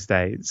to these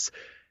days,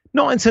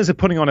 not in terms of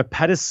putting on a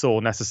pedestal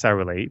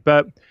necessarily,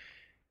 but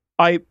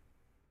I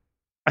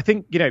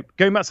think,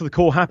 going back to the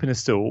core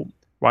happiness tool,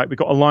 right? We've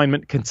got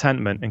alignment,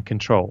 contentment, and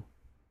control.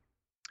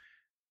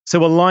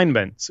 So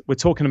alignment, we're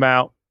talking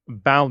about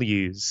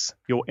values,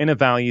 your inner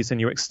values and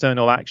your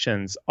external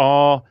actions.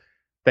 Are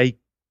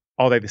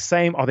Are they the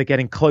same? Are they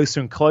getting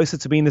closer and closer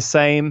to being the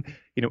same?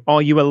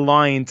 Are you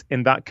aligned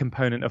in that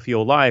component of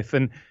your life?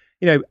 And,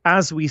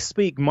 as we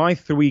speak, my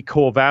 3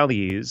 core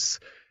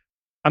values,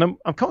 and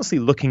I'm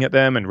constantly looking at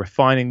them and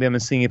refining them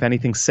and seeing if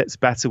anything sits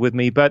better with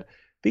me. But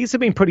these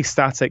have been pretty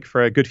static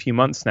for a good few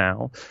months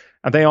now.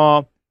 And they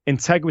are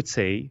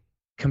integrity,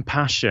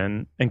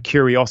 compassion, and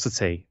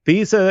curiosity.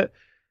 These are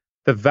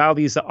the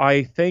values that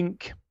I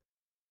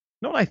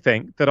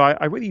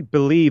really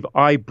believe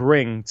I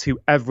bring to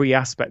every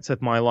aspect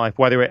of my life,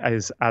 whether it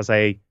is as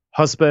a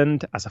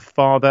husband, as a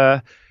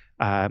father,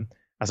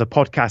 as a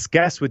podcast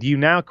guest with you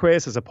now,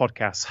 Chris, as a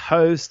podcast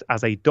host,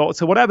 as a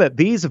doctor, whatever.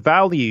 These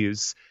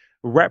values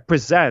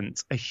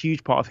represent a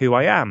huge part of who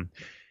I am.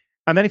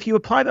 And then if you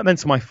apply that then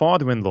to my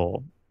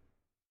father-in-law,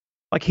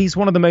 like, he's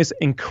one of the most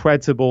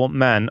incredible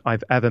men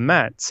I've ever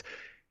met.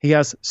 He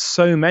has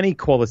so many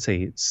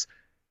qualities,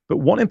 but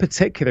one in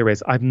particular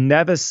is I've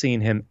never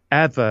seen him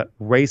ever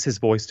raise his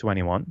voice to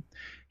anyone.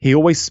 He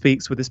always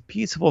speaks with this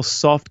beautiful,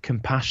 soft,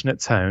 compassionate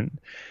tone.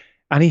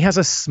 And he has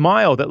a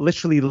smile that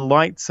literally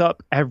lights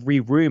up every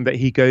room that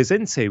he goes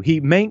into. He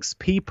makes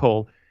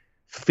people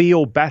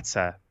feel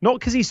better, not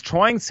because he's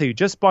trying to,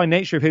 just by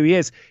nature of who he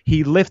is.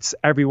 He lifts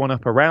everyone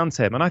up around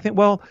him. And I think,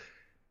 well,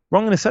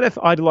 Rangan, instead of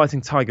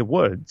idolizing Tiger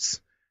Woods,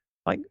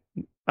 like,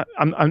 I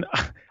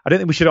don't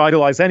think we should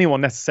idolize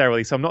anyone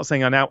necessarily. So I'm not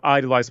saying I now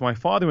idolize my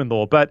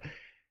father-in-law, but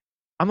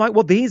I'm like,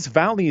 well, these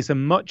values are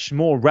much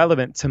more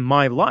relevant to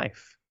my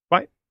life,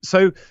 right?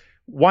 So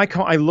why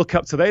can't I look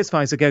up to those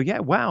values and go, yeah,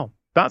 wow,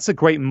 that's a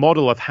great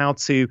model of how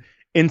to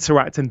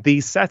interact in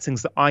these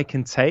settings that I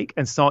can take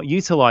and start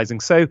utilizing.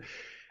 So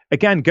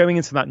again, going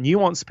into that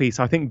nuance piece,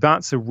 I think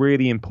that's a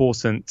really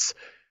important,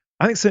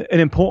 I think it's an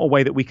important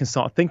way that we can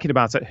start thinking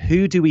about it.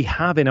 Who do we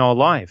have in our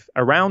life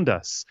around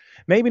us?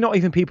 Maybe not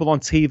even people on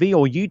TV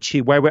or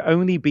YouTube, where we're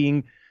only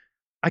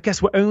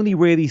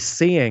really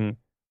seeing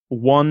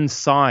one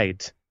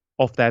side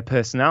of their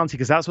personality,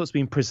 because that's what's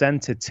been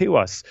presented to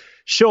us.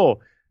 Sure,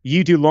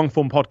 you do long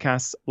form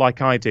podcasts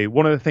like I do.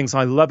 One of the things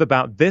I love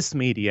about this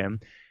medium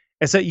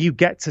is that you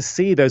get to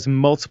see those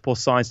multiple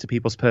sides to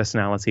people's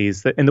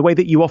personalities that in the way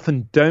that you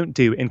often don't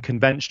do in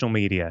conventional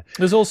media.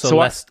 There's also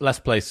less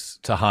place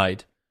to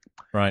hide,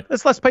 right?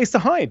 There's less place to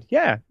hide.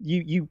 Yeah,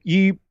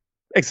 you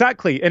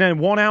exactly. In a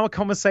 1 hour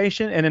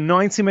conversation, in a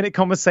 90-minute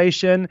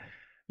conversation,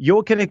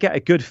 you're going to get a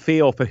good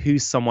feel for who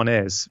someone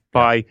is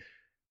by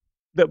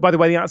the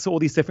way they answer all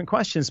these different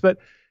questions. But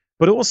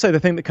also the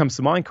thing that comes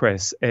to mind,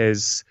 Chris,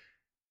 is,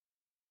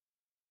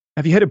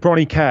 have you heard of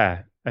Bronnie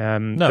Care?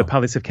 No. The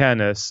palliative care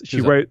nurse. She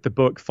wrote the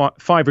book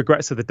Five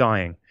Regrets of the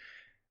Dying,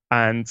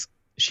 and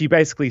she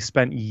basically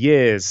spent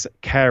years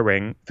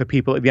caring for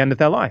people at the end of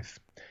their life.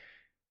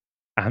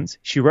 And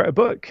she wrote a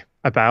book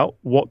about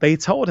what they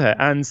told her,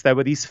 and there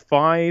were these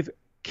 5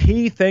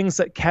 key things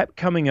that kept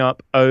coming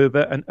up over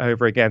and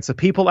over again. So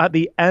people at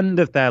the end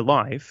of their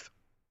life,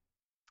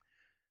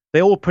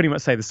 they all pretty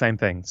much say the same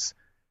things.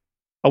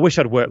 I wish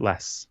I'd worked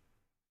less.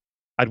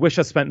 I'd wish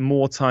I'd spent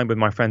more time with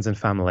my friends and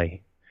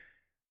family.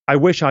 I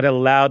wish I'd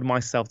allowed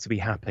myself to be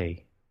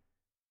happy.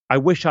 I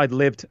wish I'd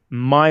lived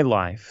my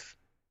life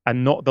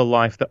and not the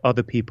life that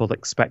other people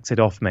expected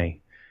of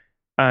me.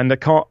 And I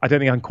don't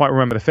think I can quite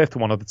remember the 5th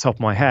one off the top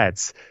of my head.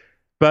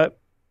 But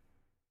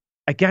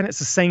again, it's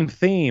the same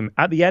theme.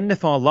 At the end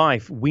of our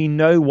life, we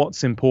know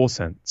what's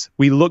important.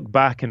 We look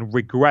back and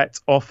regret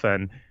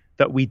often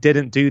that we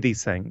didn't do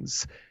these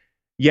things.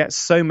 Yet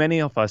so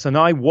many of us, and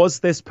I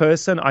was this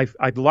person,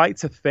 I'd like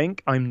to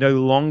think I'm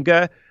no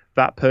longer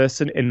that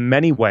person in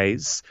many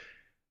ways.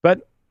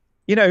 But,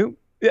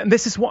 and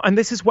this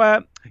is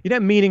where,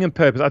 meaning and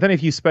purpose. I don't know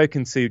if you've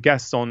spoken to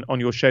guests on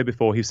your show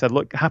before who said,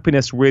 look,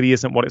 happiness really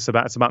isn't what it's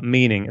about. It's about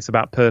meaning. It's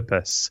about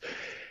purpose.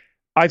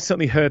 I've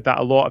certainly heard that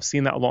a lot. I've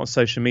seen that a lot on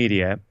social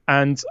media.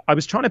 And I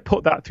was trying to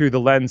put that through the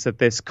lens of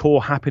this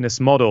core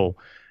happiness model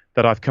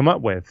that I've come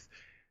up with.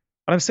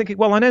 And I was thinking,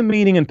 well, I know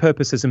meaning and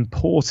purpose is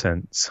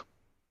important,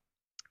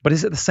 but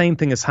is it the same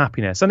thing as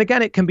happiness? And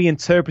again, it can be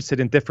interpreted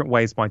in different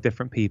ways by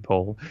different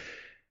people.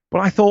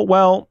 But I thought,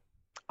 well,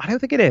 I don't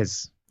think it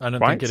is. I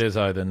don't think it is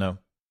either, no.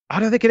 I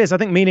don't think it is. I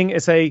think meaning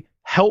is a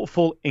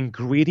helpful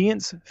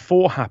ingredient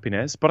for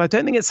happiness, but I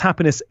don't think it's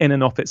happiness in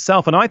and of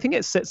itself. And I think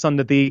it sits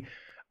under the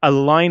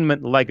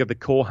alignment leg of the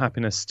core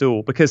happiness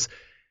stool, because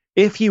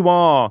if you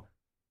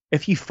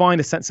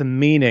find a sense of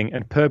meaning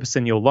and purpose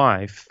in your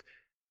life,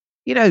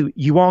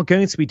 you are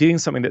going to be doing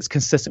something that's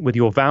consistent with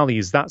your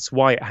values. That's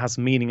why it has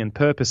meaning and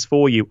purpose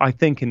for you, I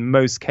think, in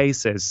most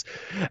cases.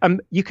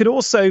 You could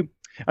also,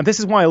 and this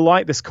is why I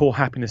like this core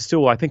happiness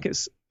tool, I think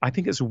it's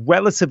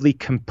relatively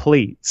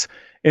complete.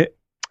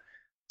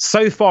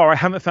 So far, I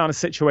haven't found a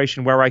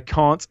situation where I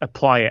can't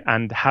apply it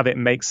and have it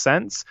make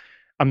sense.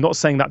 I'm not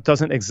saying that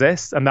doesn't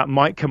exist, and that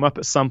might come up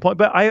at some point,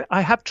 but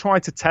I have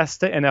tried to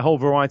test it in a whole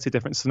variety of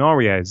different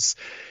scenarios.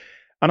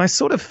 And I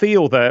sort of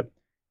feel that,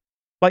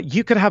 like,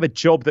 you could have a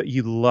job that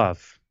you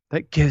love,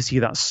 that gives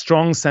you that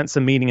strong sense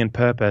of meaning and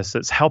purpose,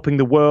 that's helping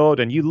the world,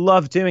 and you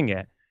love doing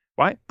it,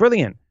 right?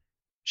 Brilliant.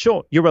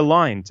 Sure, you're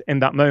aligned in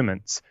that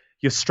moment.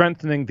 you're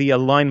strengthening the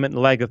alignment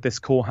leg of this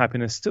core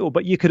happiness stool.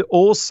 But you could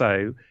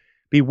also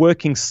be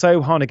working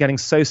so hard and getting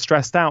so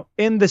stressed out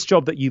in this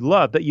job that you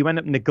love that you end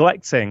up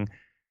neglecting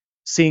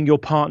seeing your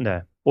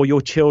partner or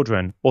your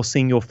children or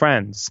seeing your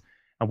friends.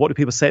 And what do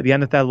people say at the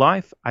end of their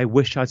life? I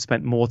wish I'd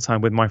spent more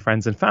time with my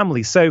friends and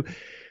family. So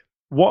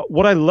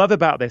what I love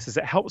about this is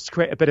it helps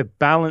create a bit of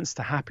balance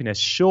to happiness.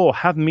 Sure,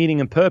 have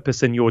meaning and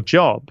purpose in your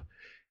job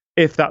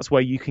if that's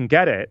where you can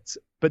get it,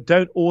 but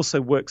don't also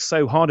work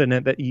so hard in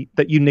it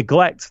that you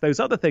neglect those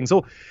other things.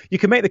 Or you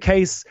can make the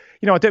case,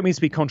 I don't mean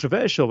to be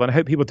controversial, and I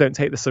hope people don't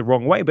take this the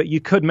wrong way, but you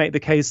could make the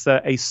case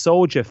that a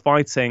soldier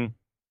fighting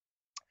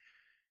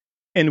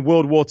in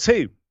World War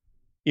II,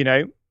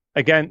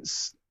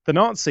 against the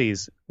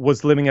Nazis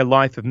was living a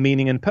life of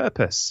meaning and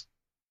purpose,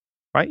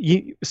 right?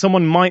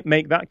 Someone might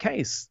make that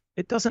case.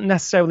 It doesn't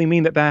necessarily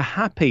mean that they're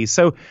happy.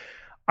 So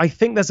I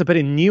think there's a bit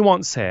of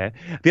nuance here.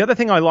 The other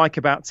thing I like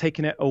about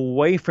taking it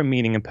away from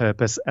meaning and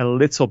purpose a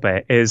little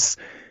bit is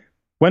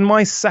when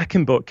my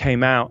second book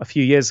came out a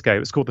few years ago, it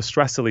was called The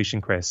Stress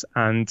Solution, Chris.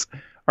 And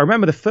I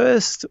remember the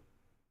first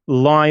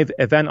live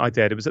event I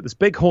did, it was at this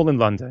big hall in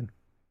London.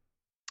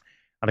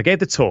 And I gave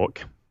the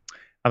talk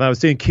and I was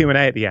doing Q&A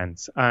at the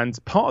end. And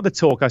part of the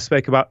talk, I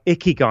spoke about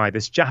Ikigai,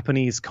 this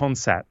Japanese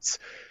concept,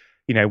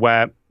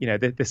 where,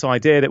 this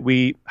idea that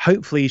we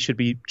hopefully should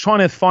be trying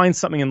to find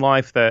something in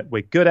life that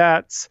we're good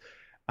at,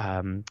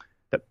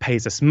 that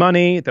pays us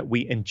money, that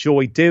we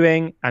enjoy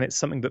doing, and it's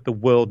something that the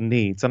world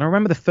needs. And I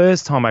remember the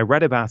first time I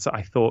read about it,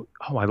 I thought,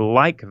 oh, I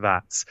like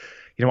that.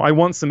 I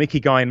want some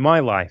Ikigai in my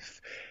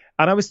life.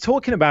 And I was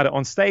talking about it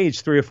on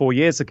stage 3 or 4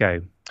 years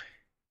ago.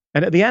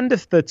 And at the end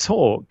of the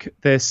talk,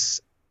 this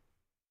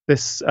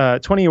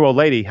 20-year-old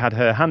lady had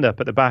her hand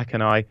up at the back,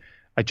 and I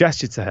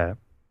gestured to her.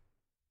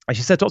 And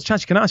she said, Dr.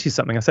 Chatterjee, can I ask you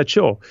something? I said,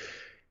 sure.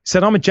 She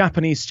said, I'm a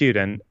Japanese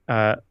student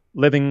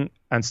living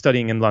and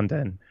studying in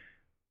London.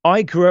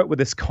 I grew up with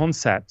this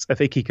concept of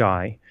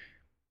Ikigai,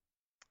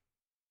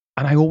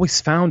 and I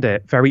always found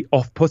it very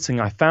off-putting.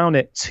 I found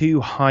it too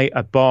high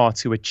a bar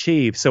to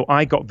achieve, so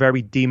I got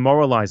very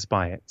demoralized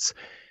by it.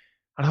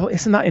 And I thought,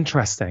 isn't that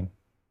interesting?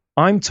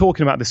 I'm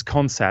talking about this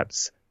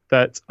concept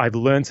that I've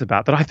learned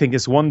about that I think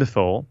is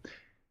wonderful.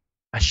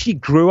 And she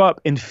grew up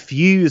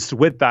infused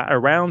with that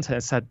around her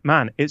and said,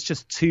 man, it's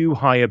just too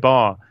high a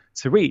bar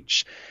to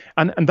reach.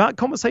 And that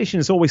conversation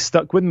has always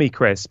stuck with me,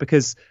 Chris,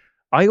 because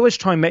I always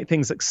try and make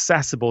things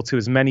accessible to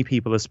as many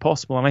people as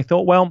possible. And I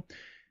thought, well,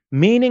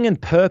 meaning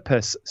and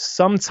purpose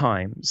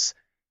sometimes,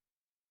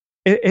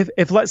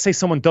 if let's say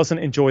someone doesn't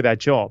enjoy their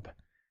job,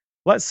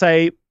 let's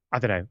say, I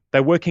don't know,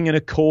 they're working in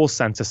a call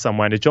center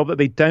somewhere in a job that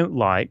they don't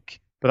like,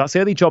 but that's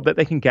the only job that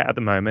they can get at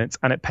the moment,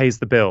 and it pays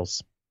the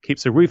bills,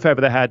 keeps a roof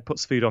over their head,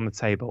 puts food on the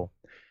table.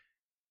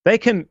 They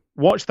can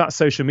watch that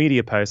social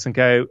media post and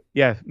go,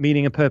 yeah,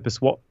 meaning and purpose,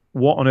 what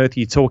on earth are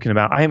you talking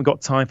about? I haven't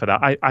got time for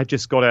that. I've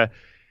just got to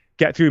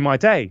get through my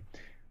day.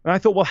 And I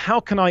thought, well, how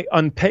can I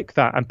unpick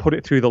that and put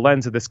it through the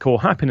lens of this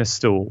core happiness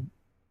stool?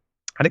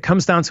 And it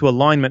comes down to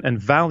alignment and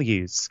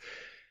values.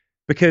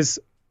 Because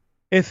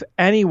if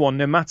anyone,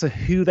 no matter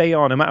who they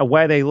are, no matter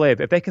where they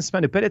live, if they can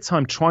spend a bit of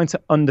time trying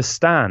to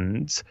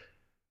understand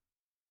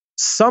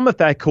some of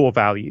their core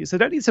values, they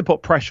don't need to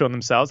put pressure on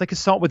themselves. They can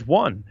start with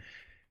one.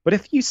 But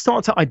if you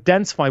start to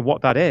identify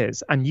what that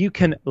is and you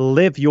can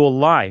live your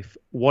life,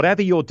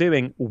 whatever you're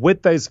doing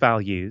with those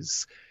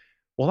values,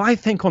 well, I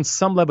think on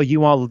some level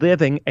you are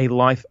living a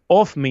life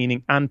of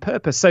meaning and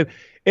purpose. So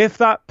if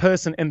that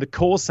person in the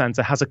call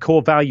center has a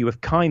core value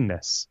of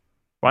kindness,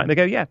 right? And they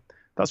go, yeah,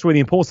 that's really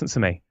important to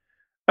me.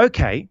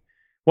 Okay,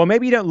 well,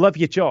 maybe you don't love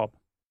your job,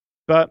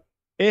 but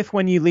if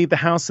when you leave the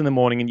house in the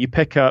morning and you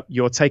pick up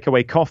your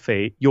takeaway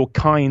coffee, you're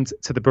kind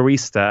to the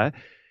barista,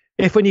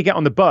 if when you get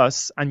on the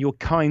bus and you're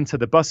kind to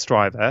the bus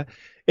driver,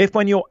 if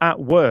when you're at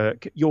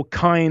work, you're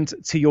kind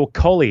to your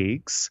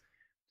colleagues,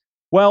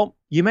 well,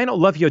 you may not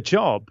love your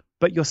job,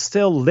 but you're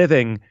still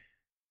living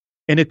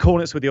in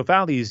accordance with your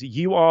values.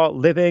 You are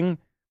living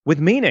with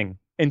meaning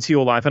into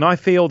your life. And I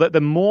feel that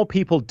the more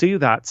people do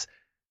that,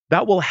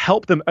 that will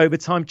help them over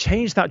time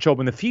change that job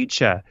in the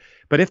future.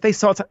 But if they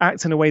start to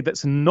act in a way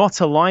that's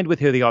not aligned with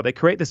who they are, they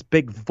create this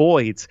big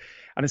void.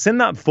 And it's in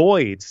that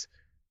void,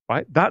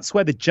 right? That's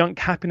where the junk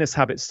happiness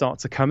habits start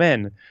to come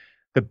in.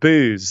 The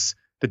booze,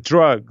 the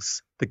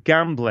drugs, the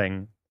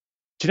gambling.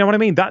 Do you know what I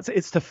mean?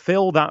 It's to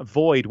fill that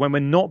void when we're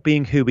not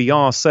being who we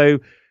are. So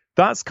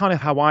that's kind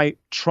of how I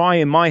try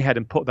in my head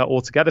and put that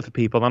all together for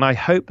people. And I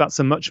hope that's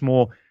a much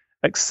more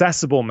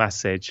accessible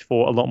message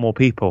for a lot more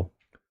people.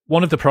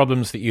 One of the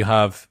problems that you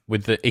have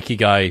with the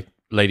Ikigai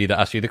lady that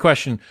asked you the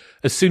question,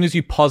 as soon as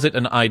you posit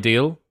an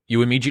ideal,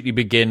 you immediately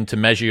begin to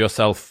measure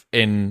yourself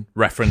in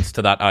reference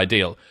to that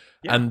ideal.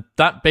 Yeah. And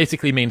that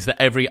basically means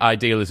that every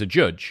ideal is a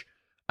judge.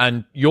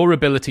 And your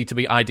ability to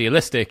be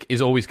idealistic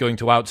is always going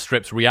to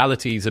outstrip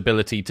reality's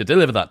ability to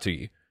deliver that to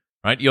you,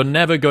 right? You're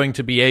never going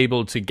to be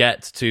able to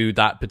get to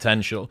that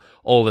potential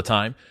all the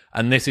time.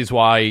 And this is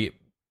why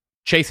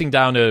chasing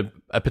down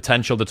a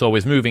potential that's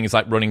always moving is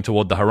like running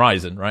toward the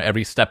horizon, right?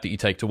 Every step that you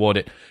take toward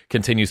it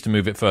continues to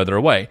move it further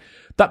away.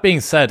 That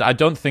being said, I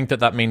don't think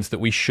that means that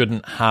we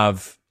shouldn't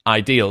have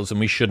ideals and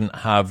we shouldn't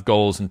have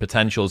goals and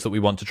potentials that we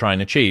want to try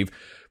and achieve.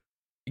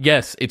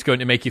 Yes, it's going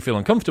to make you feel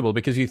uncomfortable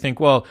because you think,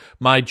 well,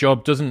 my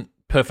job doesn't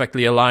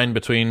perfectly align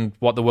between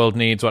what the world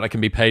needs, what I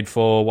can be paid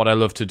for, what I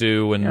love to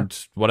do, and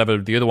whatever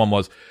the other one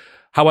was.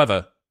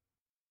 However,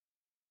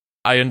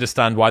 I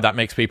understand why that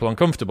makes people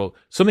uncomfortable.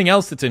 Something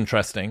else that's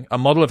interesting, a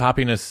model of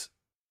happiness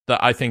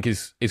that I think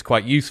is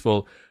quite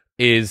useful,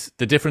 is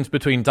the difference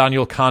between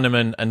Daniel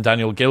Kahneman and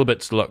Daniel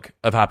Gilbert's look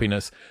of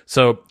happiness.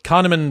 So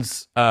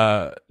Kahneman's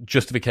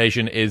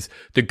justification is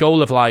the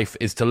goal of life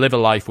is to live a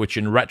life which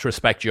in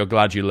retrospect you're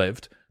glad you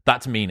lived.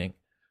 That's meaning.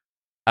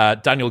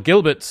 Daniel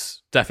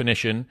Gilbert's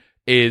definition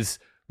is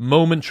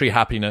momentary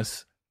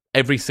happiness.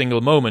 Every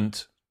single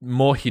moment,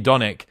 more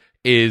hedonic,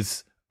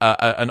 is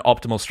an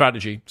optimal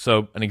strategy.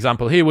 So an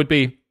example here would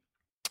be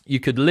you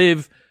could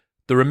live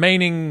the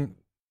remaining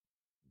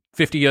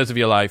 50 years of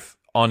your life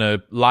on a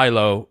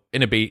lilo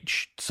in a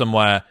beach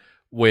somewhere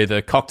with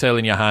a cocktail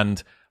in your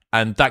hand,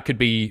 and that could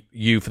be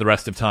you for the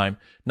rest of time.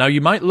 Now, you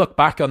might look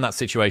back on that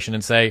situation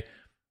and say,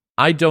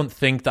 I don't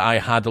think that I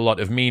had a lot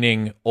of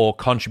meaning or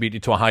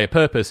contributed to a higher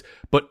purpose,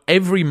 but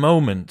every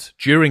moment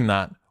during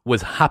that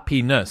was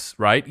happiness,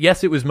 right?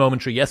 Yes, it was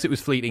momentary. Yes, it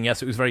was fleeting.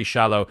 Yes, it was very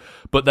shallow,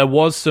 but there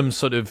was some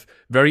sort of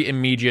very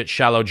immediate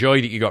shallow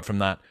joy that you got from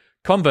that.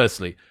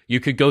 Conversely, you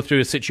could go through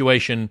a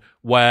situation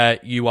where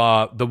you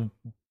are the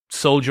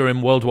soldier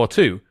in World War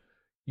II.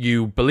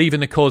 You believe in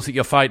the cause that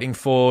you're fighting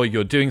for.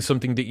 You're doing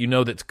something that you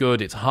know that's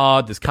good. It's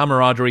hard. There's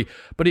camaraderie,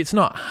 but it's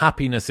not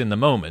happiness in the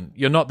moment.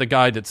 You're not the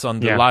guy that's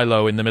on the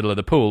lilo in the middle of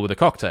the pool with a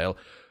cocktail.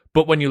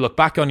 But when you look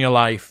back on your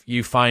life,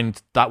 you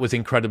find that was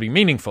incredibly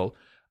meaningful.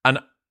 And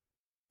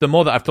the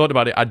more that I've thought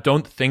about it, I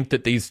don't think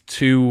that these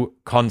two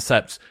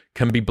concepts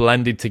can be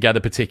blended together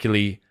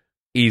particularly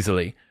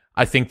easily.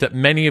 I think that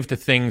many of the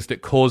things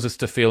that cause us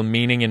to feel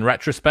meaning in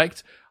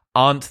retrospect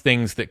aren't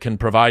things that can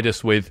provide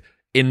us with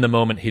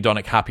in-the-moment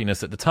hedonic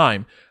happiness at the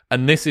time.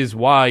 And this is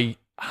why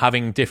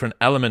having different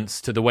elements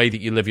to the way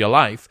that you live your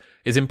life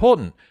is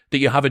important. That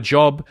you have a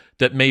job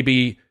that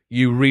maybe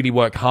you really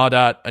work hard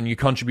at and you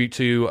contribute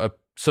to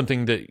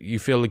something that you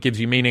feel that gives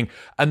you meaning,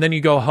 and then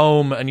you go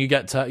home and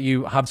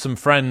you have some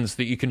friends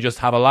that you can just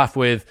have a laugh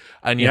with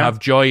and you have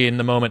joy in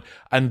the moment.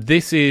 And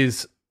this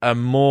is a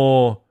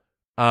more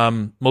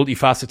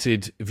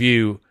multifaceted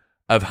view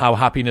of how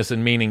happiness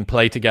and meaning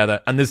play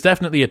together, and there's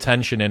definitely a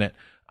tension in it.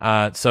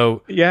 I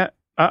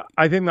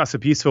think that's a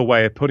beautiful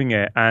way of putting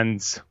it,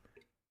 and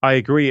I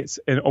agree. It's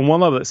on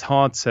one level, it's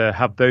hard to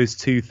have those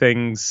two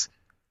things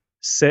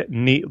sit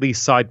neatly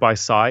side by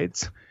side.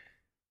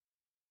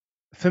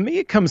 For me,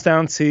 it comes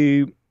down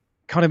to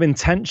kind of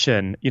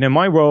intention. You know,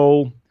 my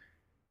role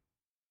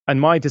and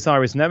my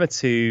desire is never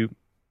to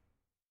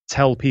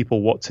tell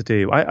people what to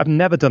do. I've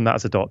never done that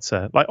as a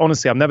doctor. Like,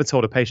 honestly, I've never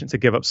told a patient to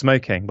give up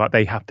smoking, like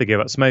they have to give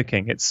up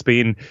smoking. It's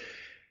been,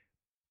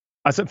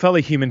 as a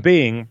fellow human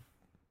being,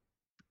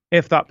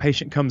 if that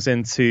patient comes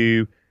in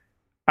to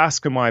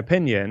ask for my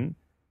opinion,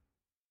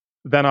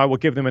 then I will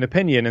give them an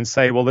opinion and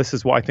say, well, this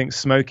is what I think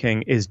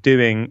smoking is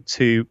doing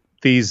to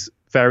these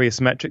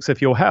various metrics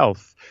of your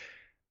health.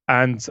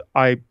 And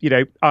I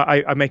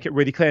make it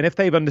really clear. And if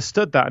they've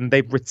understood that and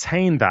they've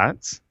retained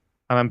that,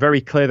 and I'm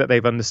very clear that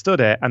they've understood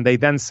it, and they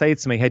then say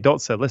to me, hey,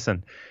 doctor,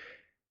 listen,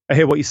 I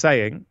hear what you're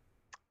saying,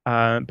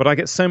 but I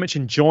get so much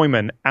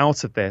enjoyment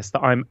out of this that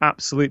I'm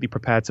absolutely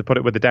prepared to put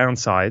it with the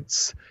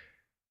downsides.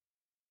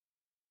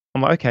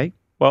 I'm like, okay,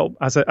 well,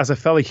 as a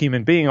fellow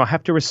human being, I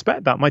have to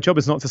respect that. My job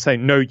is not to say,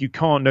 no, you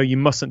can't, no, you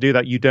mustn't do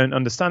that, you don't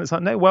understand. It's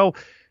like, no, well,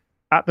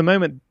 at the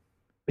moment,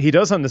 he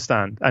does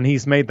understand, and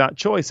he's made that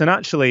choice. And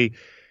actually,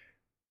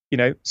 you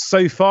know,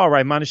 so far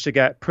I managed to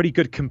get pretty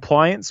good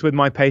compliance with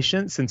my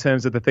patients in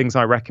terms of the things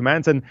I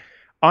recommend. And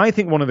I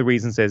think one of the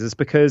reasons is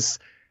because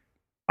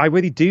I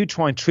really do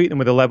try and treat them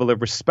with a level of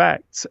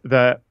respect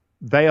that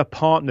they are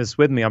partners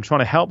with me. I'm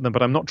trying to help them,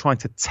 but I'm not trying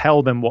to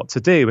tell them what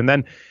to do. And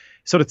then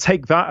sort of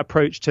take that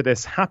approach to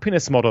this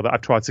happiness model that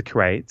I've tried to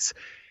create.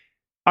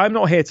 I'm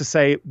not here to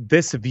say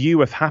this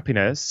view of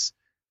happiness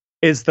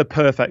is the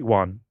perfect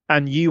one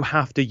and you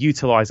have to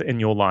utilize it in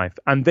your life.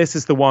 And this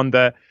is the one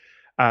that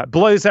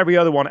blows every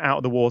other one out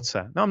of the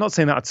water. No, I'm not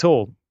saying that at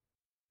all.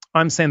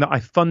 I'm saying that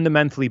I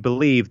fundamentally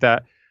believe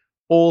that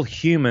all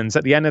humans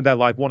at the end of their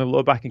life want to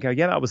look back and go,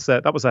 yeah, that was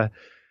a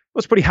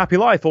pretty happy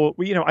life. Or,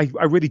 you know,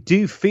 I really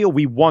do feel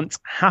we want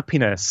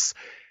happiness.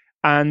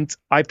 And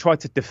I've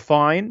tried to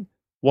define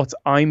what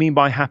I mean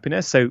by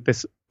happiness. So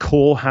this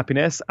core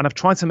happiness, and I've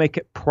tried to make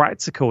it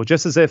practical,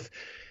 just as if,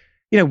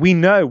 you know,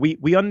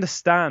 we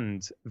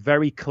understand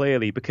very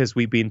clearly because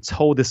we've been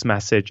told this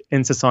message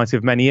in society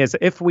for many years.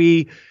 If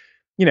we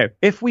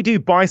do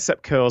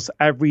bicep curls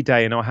every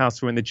day in our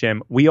house or in the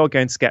gym, we are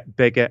going to get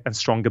bigger and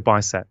stronger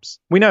biceps.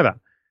 We know that,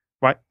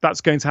 right?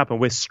 That's going to happen.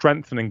 We're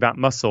strengthening that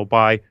muscle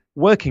by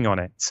working on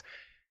it.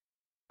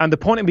 And the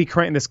point of me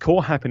creating this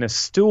core happiness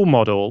stool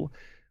model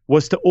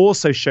was to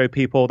also show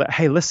people that,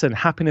 hey, listen,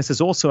 happiness is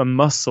also a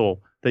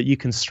muscle that you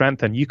can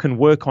strengthen. You can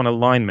work on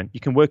alignment. You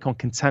can work on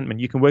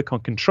contentment. You can work on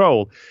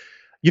control.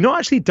 You're not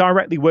actually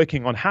directly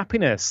working on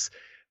happiness.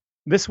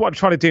 This is what I'm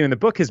trying to do in the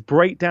book, is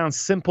break down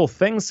simple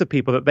things to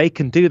people that they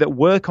can do that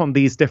work on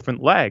these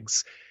different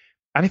legs.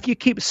 And if you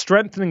keep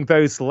strengthening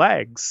those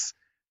legs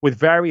with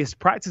various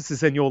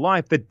practices in your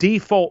life, the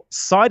default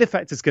side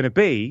effect is going to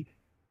be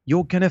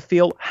you're going to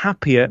feel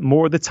happier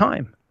more of the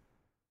time.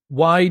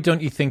 Why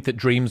don't you think that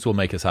dreams will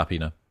make us happy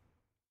now?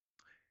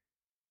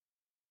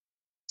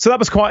 So that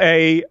was quite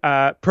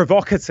a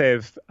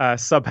provocative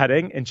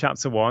subheading in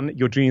chapter 1.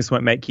 Your dreams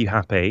won't make you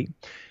happy.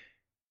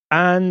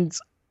 And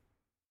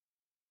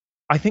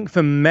I think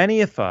for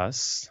many of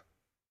us,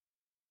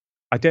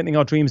 I don't think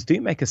our dreams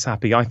do make us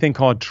happy. I think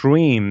our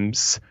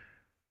dreams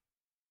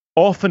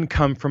often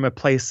come from a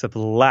place of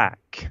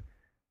lack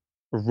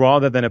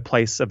rather than a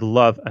place of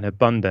love and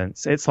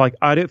abundance. It's like,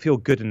 I don't feel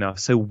good enough.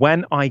 So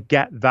when I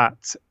get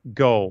that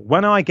goal,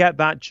 when I get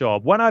that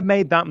job, when I've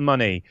made that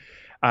money,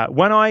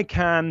 when I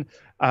can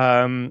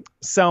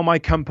sell my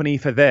company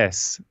for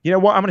this, you know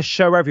what? I'm going to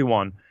show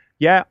everyone.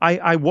 Yeah,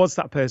 I was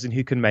that person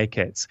who can make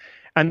it.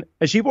 And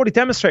as you've already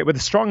demonstrated with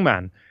the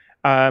strongman,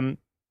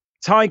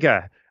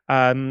 Tiger,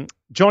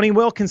 Johnny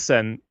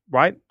Wilkinson,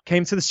 right,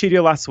 came to the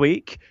studio last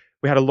week.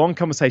 We had a long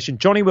conversation.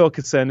 Johnny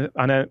Wilkinson,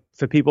 I know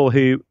for people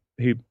who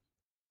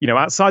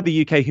outside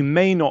the UK who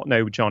may not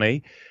know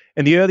Johnny,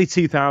 in the early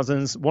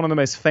 2000s, one of the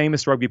most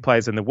famous rugby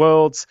players in the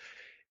world.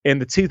 In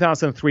the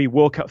 2003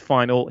 World Cup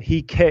final,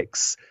 he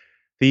kicks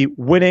the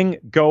winning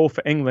goal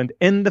for England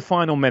in the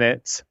final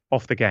minute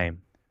of the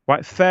game,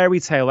 right?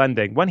 Fairy tale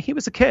ending. When he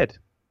was a kid,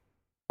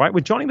 right?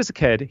 When Johnny was a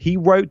kid, he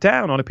wrote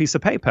down on a piece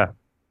of paper,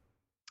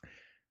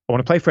 I want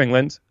to play for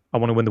England. I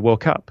want to win the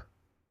World Cup,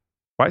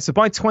 right? So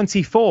by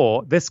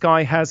 24, this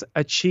guy has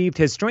achieved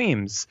his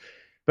dreams.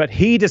 But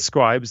he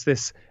describes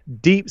this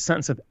deep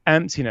sense of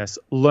emptiness,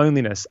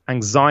 loneliness,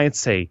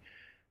 anxiety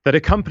that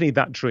accompanied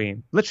that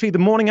dream. Literally the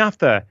morning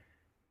after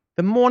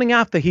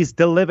he's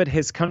delivered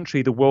his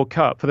country the World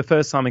Cup for the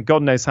first time in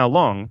God knows how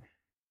long,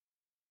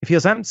 it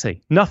feels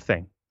empty,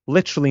 nothing,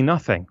 literally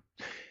nothing.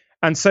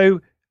 And so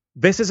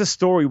this is a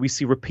story we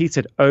see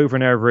repeated over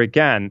and over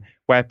again,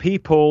 where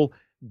people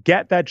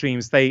get their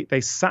dreams, they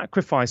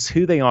sacrifice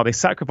who they are, they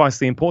sacrifice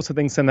the important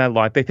things in their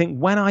life. They think,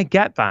 when I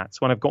get that,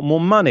 when I've got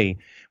more money,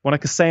 when I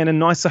can stay in a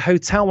nicer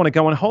hotel, when I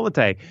go on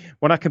holiday,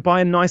 when I can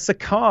buy a nicer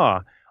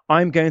car,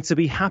 I'm going to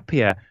be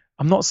happier.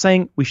 I'm not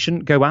saying we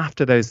shouldn't go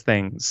after those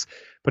things,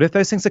 but if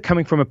those things are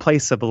coming from a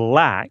place of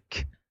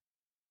lack,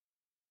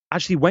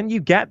 actually, when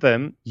you get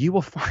them, you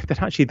will find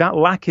that actually that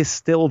lack is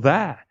still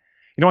there.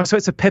 You know, I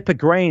spoke to Pippa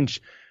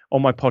Grange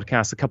on my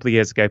podcast a couple of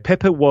years ago.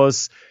 Pippa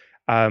was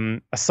a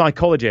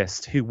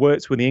psychologist who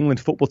worked with the England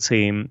football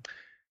team,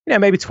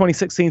 maybe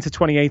 2016 to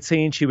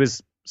 2018. She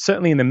was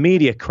certainly in the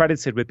media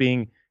credited with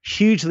being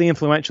hugely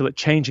influential at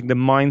changing the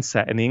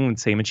mindset in the England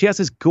team. And she has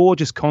this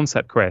gorgeous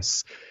concept,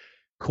 Chris,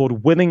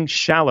 called winning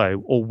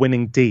shallow or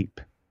winning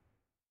deep.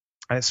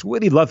 And it's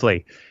really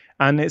lovely.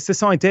 And it's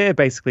this idea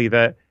basically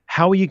that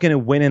how are you going to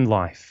win in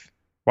life,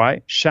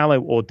 right? Shallow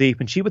or deep.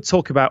 And she would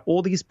talk about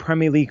all these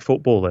Premier League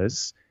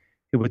footballers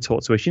who would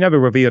talk to her. She never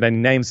revealed any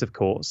names, of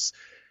course.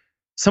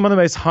 Some of the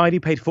most highly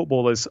paid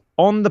footballers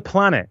on the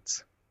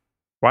planet,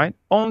 right?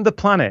 On the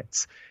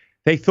planet.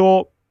 They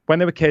thought when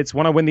they were kids,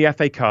 when I win the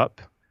FA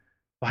Cup,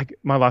 like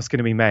my life's going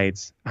to be made.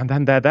 And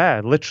then they're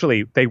there.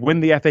 Literally, they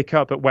win the FA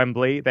Cup at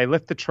Wembley. They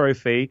lift the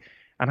trophy.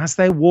 And as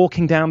they're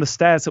walking down the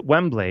stairs at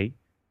Wembley,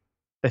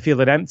 they feel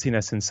an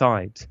emptiness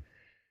inside.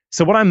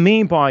 So what I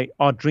mean by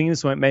our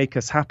dreams won't make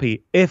us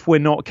happy if we're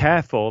not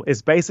careful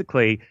is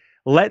basically,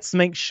 let's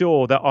make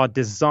sure that our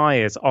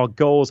desires, our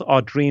goals,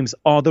 our dreams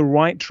are the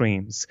right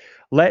dreams.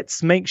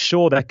 Let's make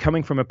sure they're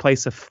coming from a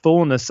place of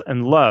fullness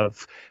and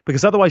love,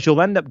 because otherwise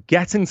you'll end up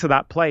getting to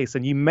that place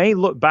and you may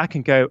look back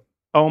and go,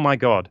 oh my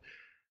God,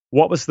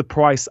 what was the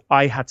price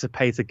I had to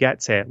pay to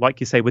get here? Like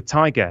you say with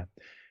Tiger.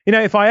 You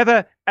know, if I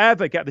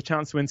ever get the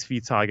chance to interview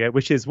Tiger,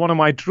 which is one of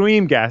my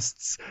dream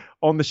guests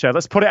on the show,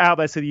 let's put it out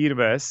there to the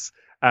universe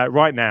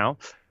right now.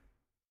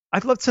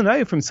 I'd love to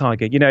know from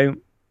Tiger,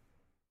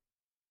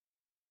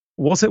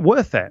 was it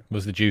worth it?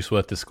 Was the juice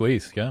worth the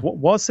squeeze? Yeah.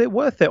 Was it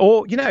worth it?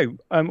 Or,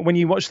 when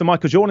you watch the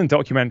Michael Jordan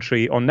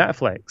documentary on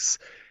Netflix,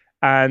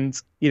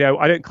 and,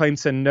 I don't claim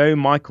to know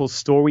Michael's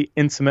story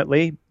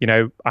intimately.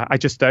 I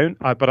just don't.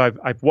 But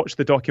I've watched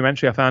the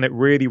documentary. I found it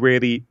really,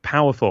 really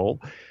powerful.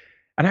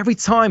 And every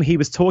time he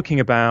was talking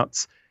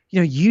about,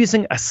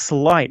 using a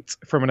slight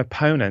from an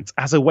opponent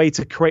as a way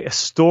to create a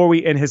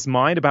story in his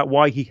mind about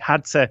why he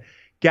had to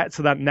get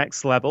to that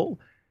next level,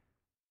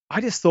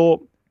 I just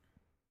thought,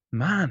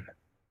 man,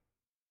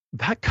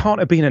 that can't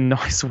have been a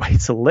nice way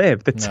to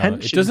live. The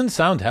tension. It doesn't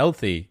sound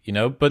healthy,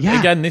 But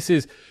again, this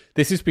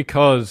is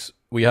because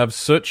we have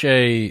such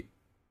a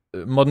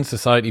modern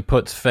society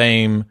puts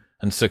fame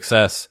and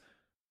success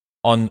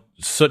on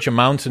such a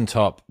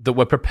mountaintop that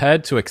we're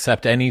prepared to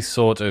accept any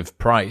sort of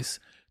price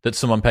that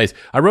someone pays.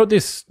 I wrote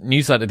this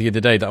newsletter the other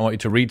day that I wanted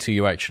to read to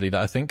you, actually,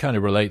 that I think kind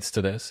of relates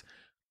to this.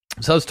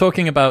 So I was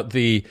talking about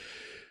the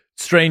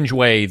strange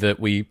way that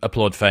we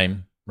applaud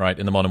fame, right,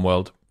 in the modern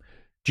world.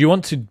 Do you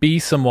want to be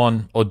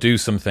someone or do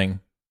something?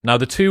 Now,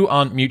 the two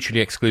aren't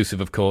mutually exclusive,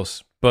 of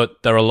course,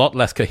 but they're a lot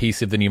less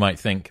cohesive than you might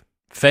think.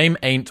 Fame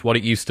ain't what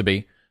it used to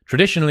be.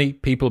 Traditionally,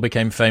 people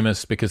became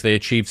famous because they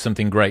achieved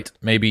something great,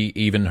 maybe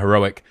even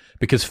heroic,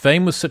 because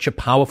fame was such a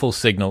powerful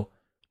signal,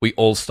 we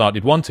all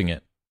started wanting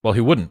it. Well,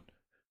 who wouldn't?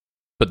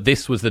 But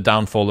this was the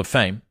downfall of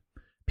fame.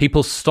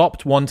 People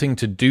stopped wanting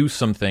to do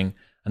something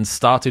and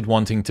started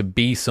wanting to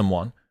be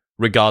someone,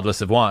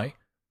 regardless of why.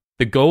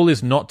 The goal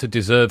is not to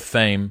deserve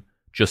fame,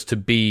 just to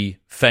be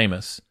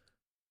famous.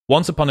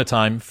 Once upon a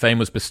time, fame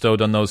was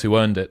bestowed on those who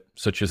earned it,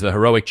 such as the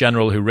heroic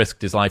general who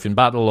risked his life in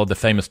battle or the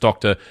famous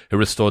doctor who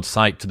restored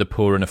sight to the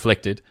poor and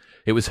afflicted.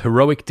 It was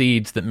heroic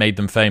deeds that made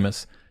them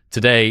famous.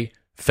 Today,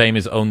 fame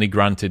is only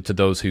granted to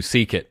those who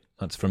seek it.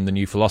 That's from The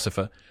New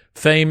Philosopher.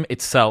 Fame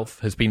itself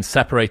has been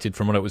separated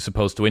from what it was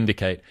supposed to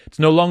indicate. It's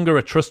no longer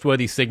a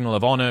trustworthy signal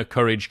of honor,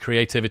 courage,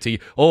 creativity,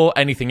 or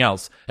anything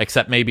else,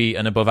 except maybe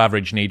an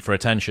above-average need for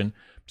attention.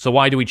 So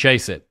why do we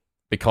chase it?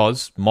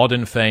 Because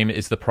modern fame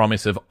is the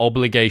promise of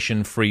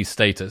obligation-free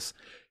status.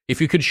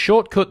 If you could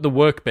shortcut the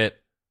work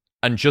bit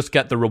and just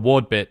get the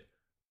reward bit,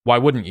 why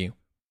wouldn't you?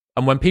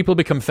 And when people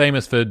become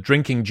famous for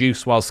drinking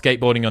juice while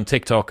skateboarding on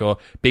TikTok or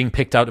being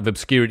picked out of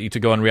obscurity to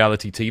go on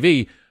reality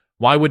TV,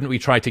 why wouldn't we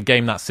try to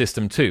game that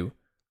system too?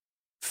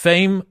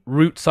 Fame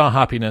roots our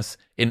happiness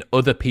in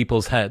other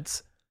people's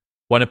heads.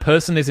 When a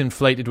person is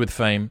inflated with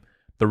fame,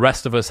 the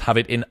rest of us have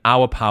it in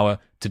our power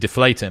to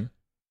deflate him.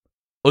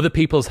 Other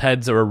people's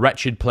heads are a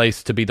wretched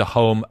place to be the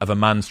home of a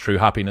man's true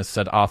happiness,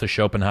 said Arthur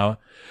Schopenhauer.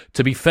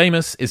 To be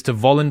famous is to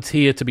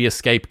volunteer to be a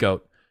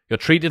scapegoat. You're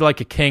treated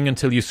like a king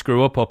until you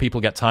screw up or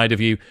people get tired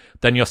of you.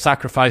 Then you're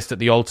sacrificed at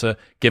the altar,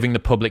 giving the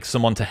public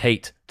someone to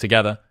hate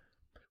together.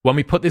 When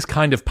we put this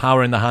kind of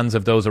power in the hands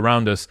of those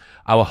around us,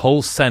 our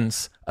whole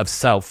sense of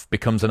self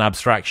becomes an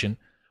abstraction.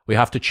 We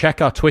have to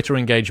check our Twitter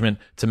engagement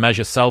to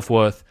measure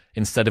self-worth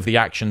instead of the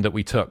action that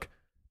we took.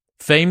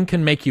 Fame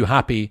can make you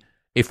happy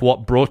if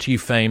what brought you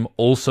fame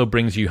also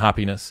brings you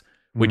happiness,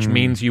 which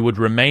means you would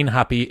remain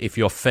happy if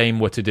your fame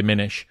were to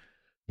diminish.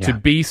 Yeah. To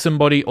be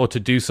somebody or to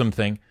do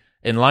something,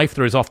 in life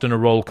there is often a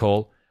roll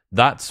call.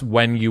 That's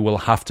when you will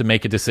have to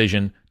make a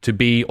decision to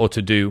be or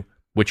to do.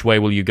 Which way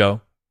will you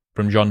go?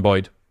 From John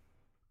Boyd.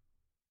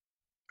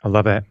 I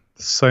love it.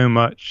 So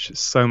much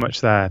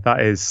there.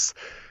 There's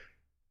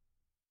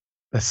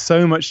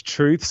so much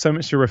truth, so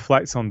much to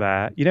reflect on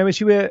there. You know, as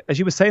you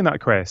were saying that,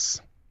 Chris,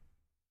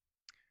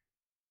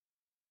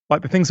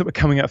 like the things that were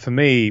coming up for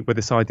me with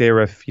this idea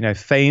of, you know,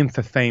 fame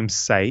for fame's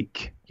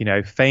sake, you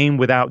know, fame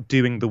without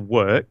doing the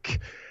work,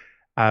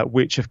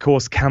 which of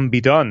course can be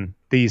done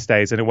these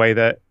days in a way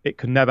that it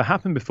could never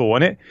happen before.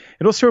 And it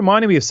also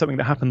reminded me of something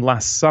that happened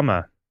last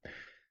summer.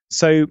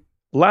 So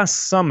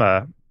last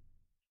summer,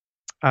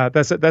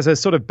 there's a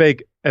sort of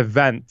big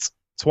event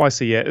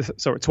twice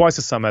a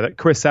summer that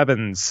Chris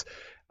Evans,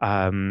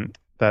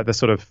 the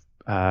sort of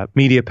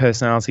media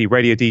personality,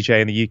 radio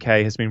DJ in the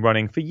UK, has been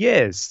running for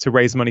years to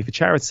raise money for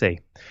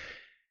charity.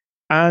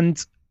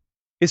 And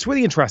it's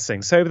really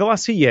interesting. So over the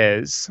last few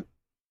years,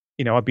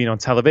 you know, I've been on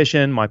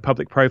television. My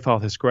public profile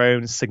has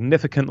grown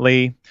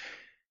significantly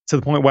to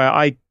the point where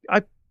I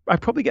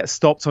probably get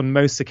stopped on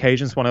most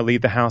occasions when I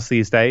leave the house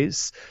these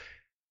days.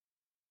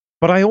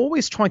 But I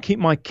always try and keep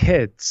my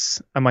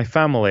kids and my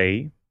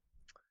family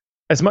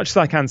as much as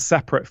I can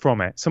separate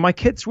from it. So my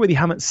kids really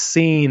haven't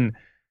seen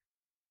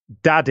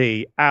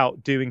daddy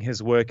out doing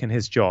his work and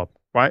his job,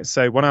 right?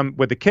 So when I'm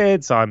with the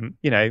kids, I'm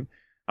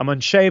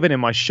unshaven in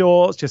my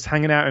shorts, just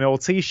hanging out in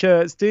old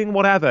t-shirts, doing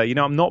whatever. You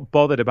know, I'm not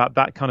bothered about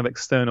that kind of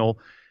external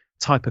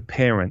type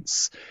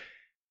appearance.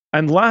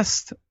 And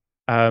last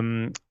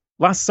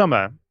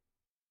summer,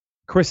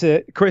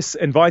 Chris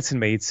invited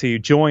me to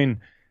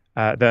join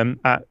them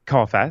at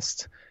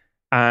Carfest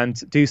and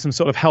do some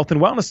sort of health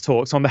and wellness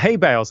talks on the hay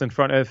bales in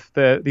front of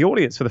the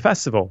audience for the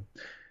festival.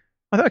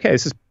 I thought, okay,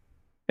 this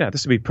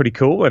would be pretty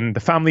cool. And the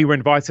family were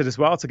invited as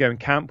well to go and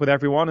camp with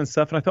everyone and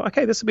stuff. And I thought,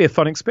 okay, this would be a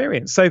fun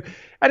experience. So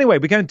anyway,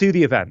 we're going to do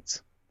the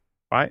event,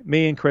 right?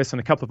 Me and Chris and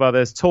a couple of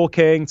others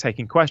talking,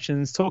 taking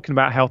questions, talking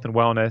about health and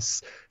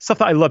wellness, stuff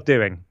that I love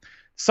doing.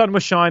 Sun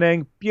was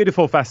shining,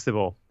 beautiful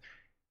festival.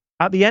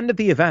 At the end of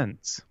the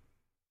event,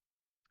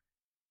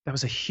 there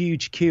was a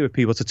huge queue of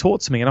people to talk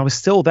to me. And I was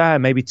still there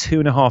maybe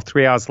 2.5,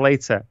 3 hours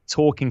later,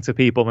 talking to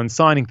people and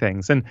signing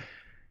things. And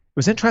it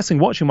was interesting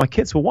watching. My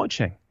kids were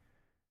watching.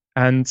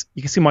 And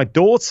you can see my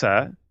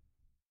daughter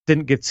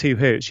didn't give two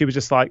hoots. She was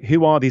just like,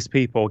 who are these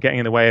people getting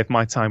in the way of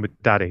my time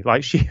with daddy?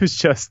 Like she was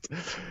just,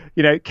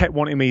 you know, kept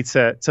wanting me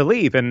to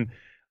leave. And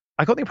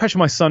I got the impression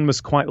my son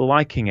was quite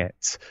liking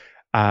it.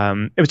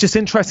 It was just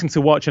interesting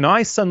to watch. And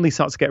I suddenly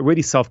started to get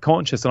really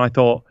self-conscious. And I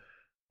thought,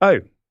 oh,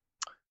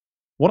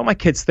 what are my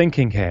kids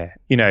thinking here?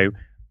 You know,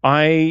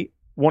 I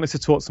wanted to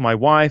talk to my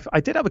wife.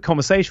 I did have a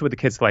conversation with the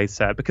kids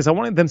later because I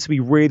wanted them to be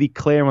really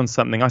clear on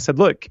something. I said,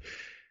 look,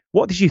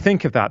 what did you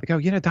think of that? They go,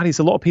 you know, Daddy, there's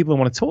a lot of people who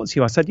want to talk to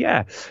you. I said,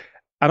 yeah.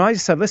 And I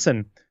just said,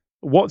 listen,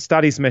 what's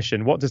Daddy's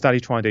mission? What does Daddy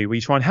try and do? Will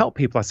you try and help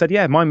people? I said,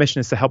 yeah, my mission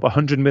is to help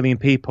 100 million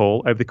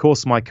people over the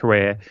course of my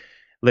career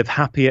live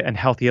happier and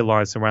healthier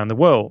lives around the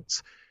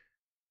world.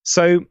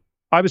 So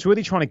I was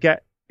really trying to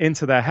get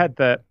into their head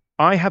that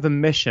I have a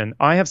mission.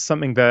 I have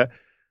something that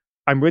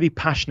I'm really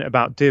passionate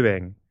about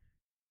doing.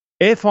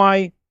 If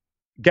I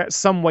get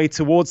some way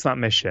towards that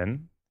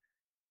mission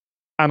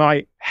and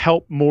I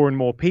help more and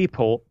more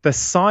people, the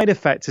side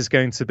effect is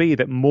going to be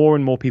that more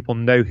and more people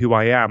know who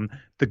I am.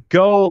 The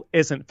goal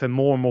isn't for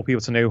more and more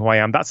people to know who I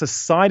am. That's a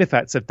side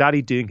effect of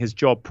Daddy doing his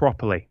job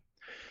properly.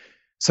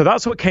 So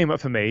that's what came up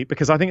for me,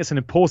 because I think it's an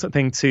important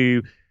thing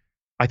to,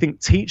 I think,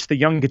 teach the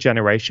younger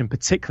generation,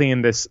 particularly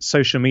in this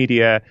social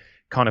media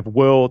kind of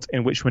world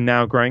in which we're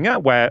now growing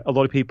up, where a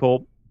lot of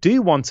people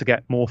do want to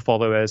get more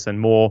followers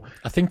and more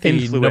I think the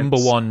influence. number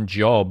one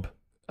job,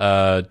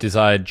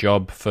 desired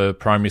job for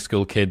primary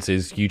school kids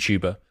is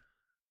YouTuber.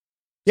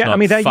 It's not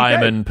there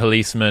fireman, you go.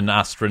 policeman,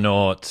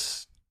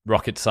 astronaut,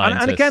 rocket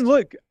scientist.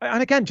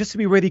 And again, just to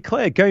be really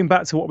clear, going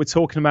back to what we're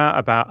talking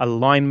about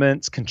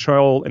alignment,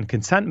 control, and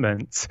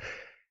contentment,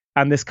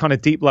 and this kind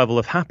of deep level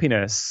of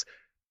happiness,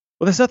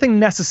 well, there's nothing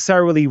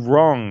necessarily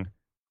wrong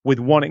with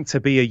wanting to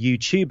be a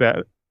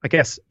YouTuber. I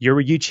guess you're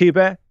a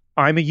YouTuber.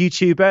 I'm a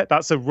YouTuber.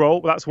 That's a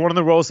role. That's one of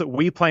the roles that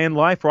we play in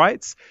life,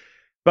 right?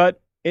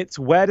 But it's,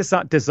 where does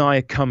that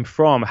desire come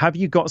from? Have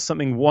you got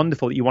something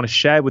wonderful that you want to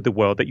share with the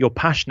world that you're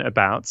passionate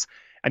about,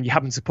 and you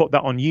happen to put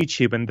that on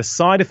YouTube, and the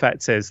side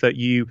effect is that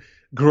you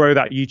grow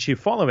that YouTube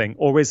following?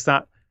 Or is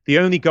that the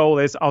only goal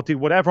is, I'll do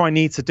whatever I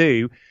need to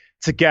do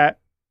to get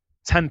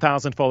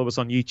 10,000 followers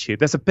on YouTube?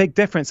 There's a big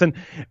difference. And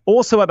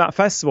also at that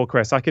festival,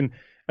 Chris,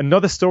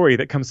 another story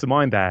that comes to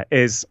mind there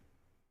is,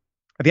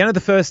 at the end of the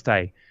first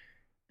day,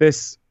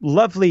 this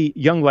lovely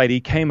young lady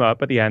came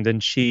up at the end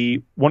and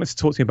she wanted to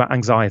talk to me about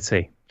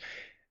anxiety.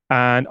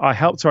 And I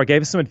helped her. I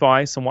gave her some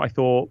advice on what I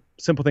thought,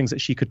 simple things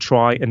that she could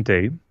try and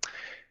do.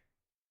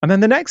 And then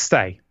the next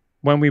day,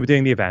 when we were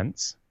doing the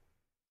event,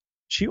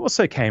 she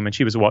also came and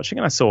she was watching,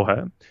 and I saw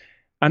her.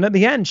 And at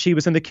the end, she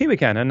was in the queue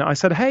again. And I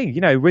said, hey,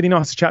 really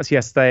nice to chat to you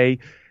yesterday.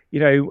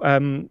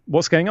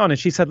 What's going on? And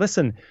she said,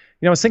 listen,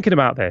 I was thinking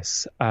about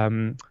this.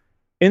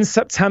 In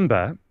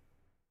September,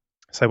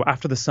 so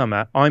after the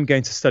summer, I'm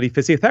going to study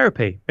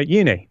physiotherapy at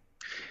uni.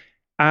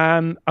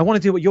 I want to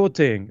do what you're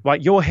doing.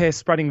 Like, you're here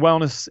spreading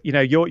wellness.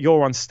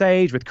 You're on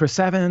stage with Chris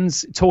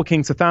Evans,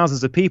 talking to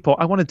thousands of people.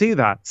 I want to do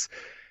that.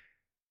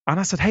 And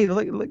I said, hey,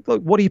 look,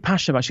 what are you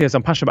passionate about? She goes,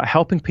 I'm passionate about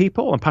helping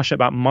people. I'm passionate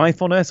about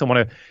mindfulness. I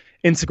want to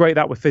integrate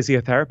that with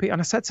physiotherapy.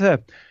 And I said to her,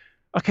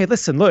 okay,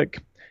 listen, look,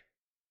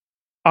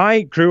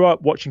 I grew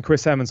up watching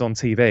Chris Evans on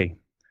TV.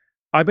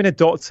 I've been a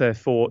doctor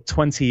for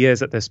 20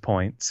 years at this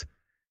point.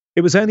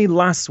 It was only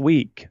last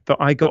week that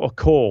I got a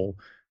call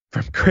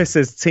from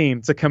Chris's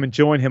team to come and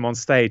join him on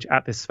stage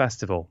at this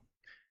festival,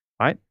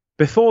 right?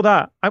 Before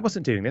that, I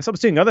wasn't doing this. I was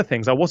doing other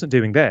things. I wasn't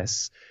doing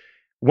this.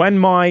 When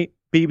my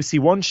BBC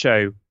One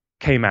show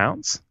came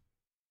out,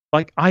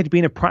 like, I'd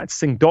been a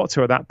practicing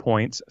doctor at that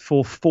point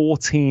for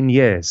 14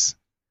 years,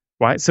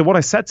 right? So what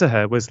I said to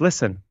her was,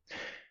 listen,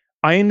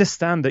 I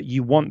understand that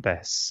you want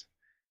this,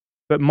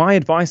 but my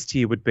advice to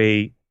you would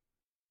be,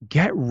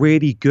 get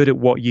really good at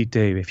what you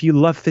do. If you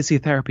love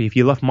physiotherapy, if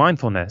you love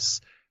mindfulness,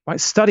 right,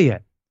 study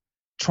it.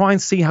 Try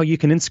and see how you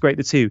can integrate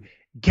the two.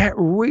 Get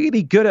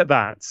really good at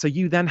that so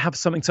you then have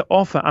something to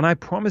offer. And I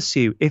promise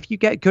you, if you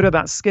get good at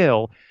that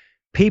skill,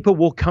 people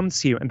will come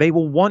to you and they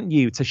will want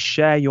you to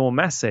share your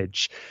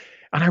message.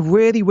 And I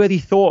really, really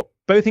thought,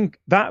 both in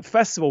that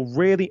festival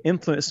really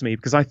influenced me,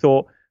 because I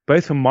thought,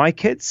 both for my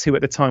kids, who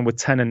at the time were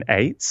 10 and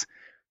 8,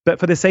 but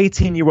for this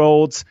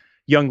 18-year-old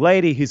young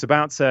lady who's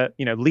about to,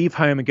 leave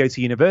home and go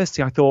to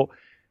university, I thought,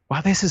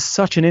 wow, this is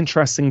such an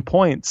interesting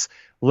point.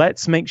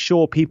 Let's make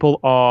sure people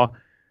are,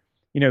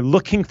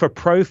 looking for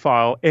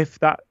profile if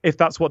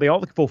that's what they are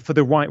looking for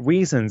the right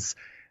reasons.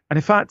 And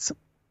in fact,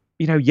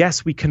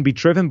 yes, we can be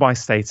driven by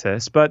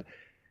status, but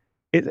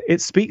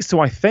it speaks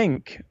to, I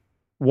think,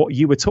 what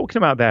you were talking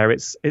about there.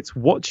 It's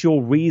what's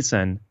your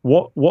reason?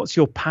 What's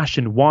your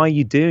passion? Why are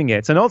you doing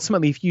it? And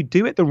ultimately, if you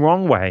do it the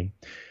wrong way,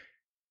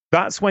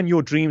 that's when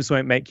your dreams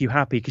won't make you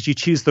happy, because you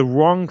choose the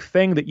wrong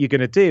thing that you're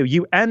going to do.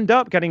 You end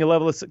up getting a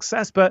level of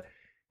success, but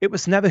it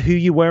was never who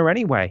you were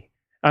anyway.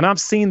 And I've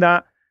seen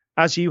that,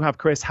 as you have,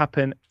 Chris,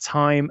 happen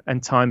time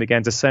and time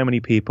again to so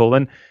many people.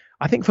 And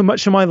I think for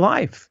much of my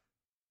life,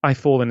 I've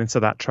fallen into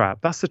that trap.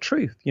 That's the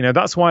truth.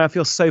 That's why I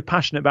feel so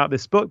passionate about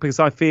this book, because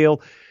I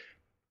feel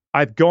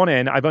I've gone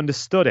in, I've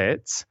understood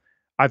it,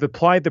 I've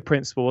applied the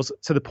principles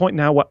to the point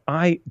now where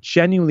I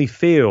genuinely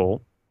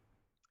feel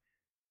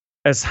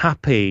as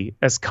happy,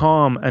 as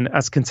calm, and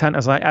as content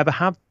as I ever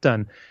have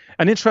done.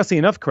 And interestingly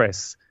enough,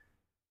 Chris,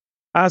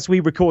 as we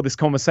record this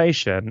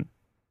conversation,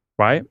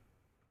 right,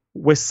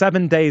 we're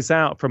 7 days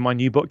out from my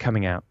new book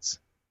coming out,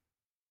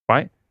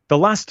 right? The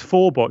last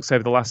 4 books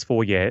over the last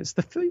 4 years,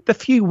 the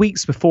few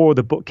weeks before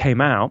the book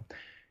came out,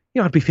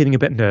 I'd be feeling a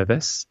bit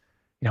nervous.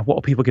 What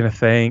are people going to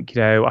think?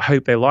 I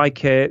hope they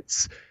like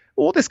it.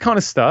 All this kind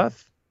of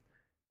stuff.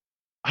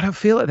 I don't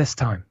feel it this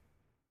time.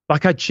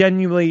 Like I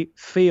genuinely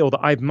feel that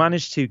I've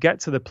managed to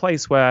get to the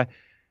place where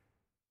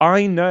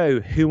I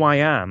know who I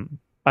am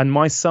and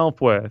my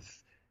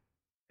self-worth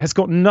has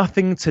got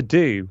nothing to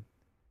do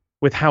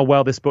with how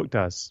well this book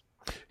does.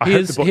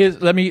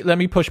 Let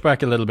me push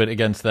back a little bit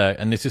against that,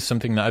 and this is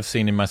something that I've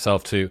seen in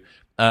myself too.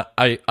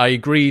 I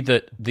agree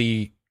that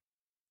the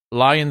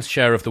lion's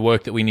share of the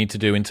work that we need to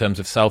do in terms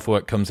of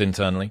self-work comes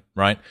internally,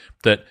 right?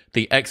 That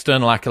the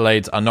external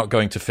accolades are not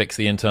going to fix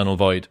the internal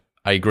void.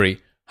 I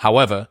agree.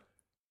 However,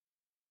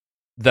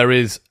 there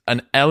is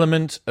an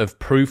element of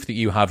proof that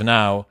you have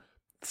now,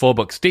 4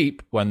 books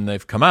deep, when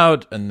they've come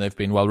out and they've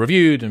been well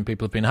reviewed and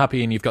people have been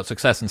happy and you've got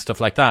success and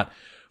stuff like that,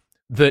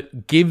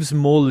 that gives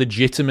more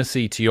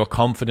legitimacy to your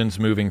confidence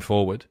moving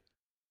forward.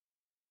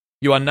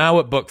 You are now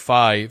at book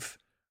 5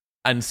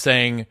 and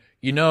saying,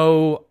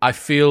 I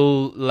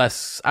feel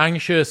less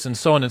anxious and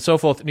so on and so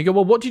forth. And you go,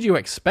 well, what did you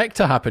expect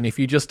to happen if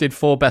you just did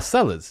 4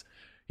 bestsellers?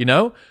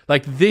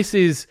 Like this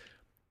is...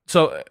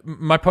 So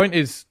my point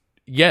is,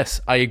 yes,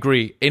 I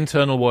agree.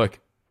 Internal work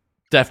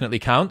definitely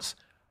counts.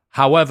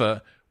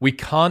 However, we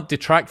can't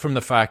detract from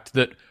the fact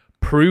that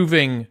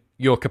proving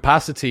your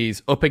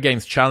capacities up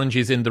against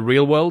challenges in the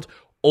real world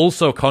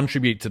also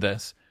contribute to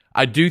this.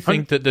 I do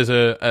think that there's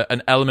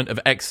an element of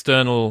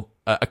external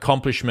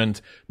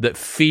accomplishment that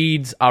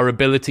feeds our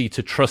ability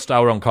to trust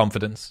our own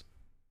confidence.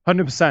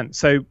 100%.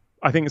 So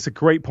I think it's a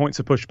great point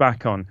to push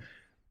back on.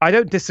 I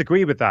don't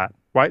disagree with that,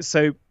 right?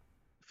 So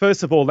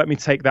first of all, let me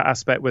take that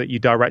aspect that you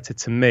directed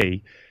to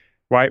me,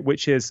 right?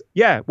 Which is,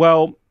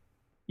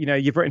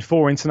 you've written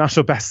 4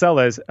 international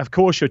bestsellers. Of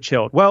course you're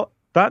chilled. Well,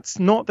 that's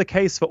not the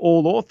case for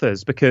all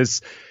authors,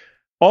 because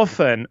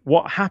often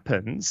what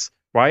happens,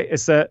 right,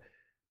 is that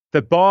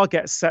the bar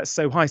gets set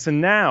so high. So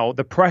now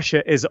the pressure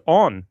is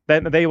on.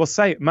 Then they will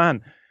say,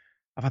 man,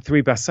 I've had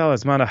 3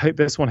 bestsellers. Man, I hope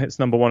this one hits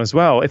number 1 as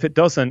well. If it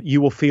doesn't, you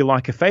will feel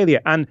like a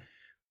failure. And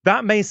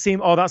that may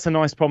seem, that's a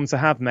nice problem to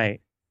have, mate.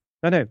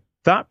 No.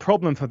 That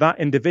problem for that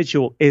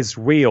individual is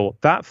real.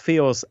 That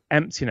feels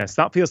emptiness.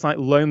 That feels like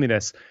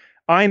loneliness.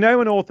 I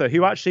know an author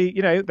who actually,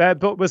 their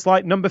book was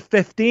like number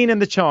 15 in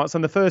the charts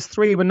and the first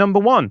 3 were number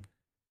 1,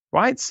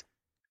 right?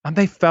 And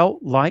they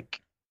felt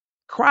like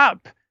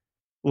crap.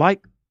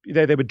 Like,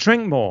 they would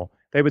drink more.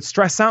 They would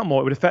stress out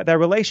more. It would affect their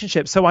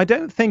relationship. So I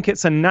don't think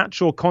it's a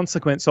natural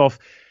consequence of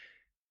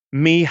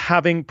me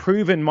having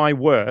proven my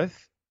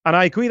worth. And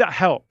I agree that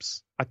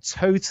helps. I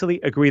totally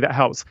agree that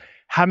helps.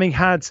 Having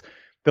had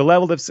the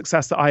level of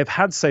success that I have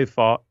had so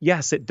far,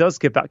 yes, it does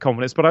give that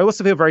confidence. But I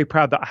also feel very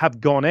proud that I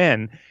have gone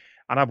in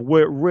and I've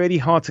worked really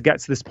hard to get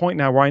to this point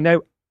now where I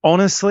know,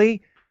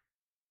 honestly,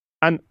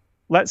 and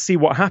let's see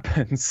what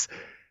happens.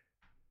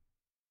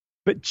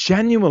 But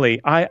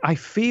genuinely, I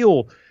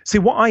feel, see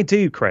what I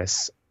do,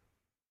 Chris,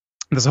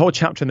 there's a whole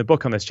chapter in the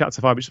book on this,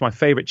 chapter 5, which is my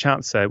favorite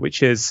chapter,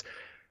 which is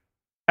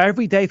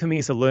every day for me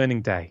is a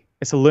learning day.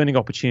 It's a learning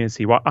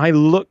opportunity where I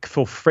look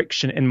for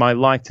friction in my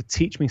life to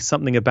teach me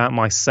something about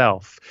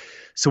myself.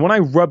 So when I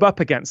rub up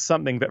against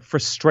something that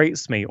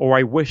frustrates me or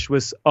I wish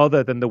was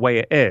other than the way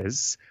it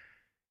is,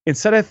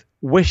 instead of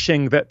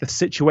wishing that the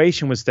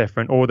situation was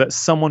different or that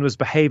someone was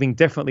behaving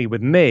differently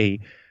with me,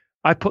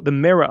 I put the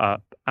mirror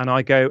up and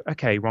I go,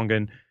 okay,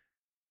 Rangan,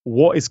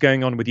 what is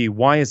going on with you?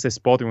 Why is this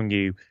bothering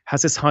you?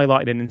 Has this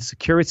highlighted an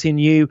insecurity in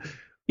you?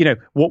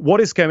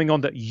 What is going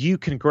on that you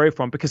can grow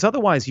from? Because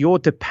otherwise you're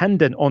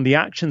dependent on the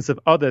actions of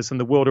others and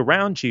the world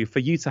around you for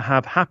you to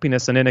have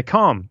happiness and inner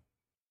calm.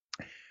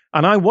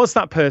 And I was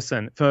that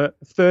person for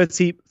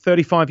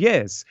 35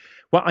 years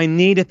where I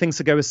needed things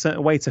to go a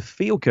certain way to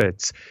feel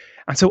good.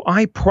 And so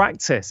I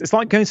practice. It's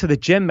like going to the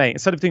gym, mate.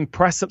 Instead of doing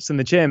press-ups in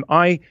the gym,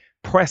 I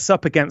press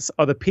up against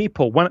other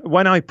people.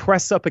 When I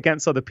press up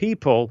against other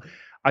people,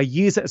 I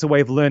use it as a way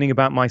of learning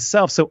about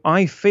myself. So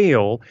I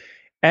feel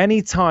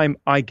anytime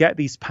I get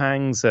these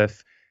pangs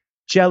of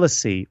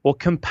jealousy or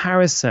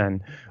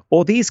comparison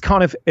or these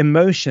kind of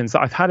emotions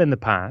that I've had in the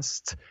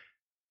past,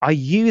 I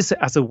use it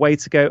as a way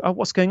to go, oh,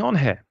 what's going on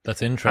here?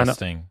 That's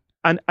interesting.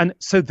 And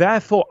so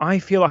therefore, I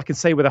feel I can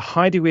say with a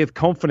high degree of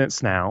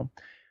confidence now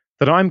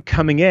that I'm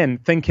coming in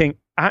thinking,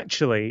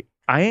 actually,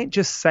 I ain't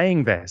just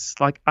saying this.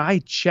 Like,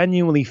 I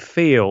genuinely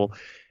feel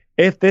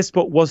if this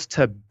book was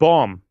to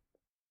bomb,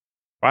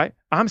 right,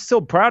 I'm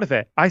still proud of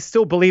it. I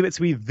still believe it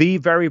to be the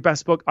very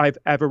best book I've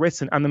ever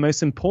written and the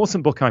most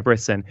important book I've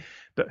written.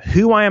 But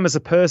who I am as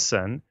a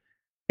person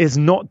is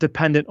not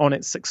dependent on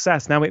its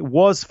success. Now, it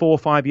was 4 or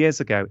 5 years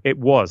ago. It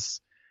was.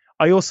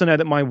 I also know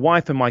that my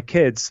wife and my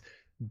kids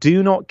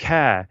do not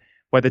care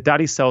whether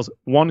daddy sells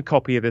 1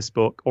 copy of this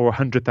book or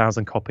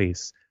 100,000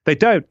 copies. They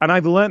don't. And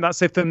I've learned that.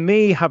 So for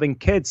me, having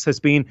kids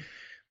has been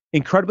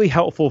incredibly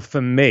helpful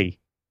for me.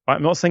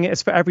 I'm not saying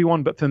it's for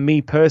everyone, but for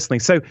me personally.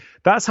 So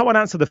that's how I'd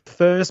answer the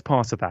first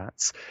part of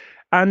that.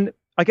 And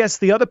I guess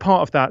the other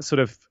part of that sort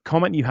of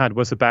comment you had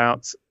was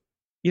about,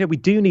 we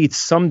do need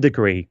some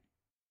degree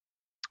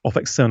of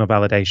external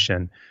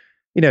validation,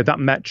 that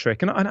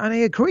metric. And I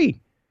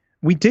agree.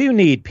 We do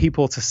need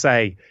people to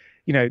say,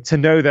 to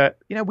know that,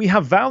 we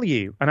have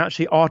value and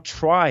actually our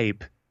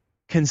tribe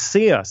can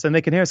see us and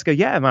they can hear us go,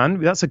 yeah, man,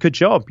 that's a good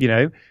job.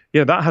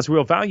 That has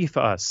real value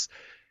for us.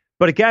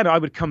 But again, I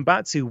would come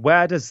back to,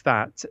 where does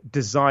that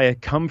desire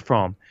come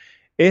from?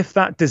 If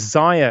that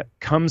desire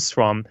comes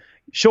from,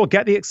 sure,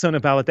 get the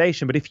external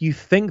validation, but if you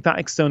think that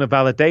external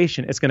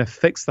validation is going to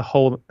fix the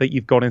hole that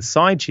you've got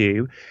inside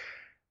you,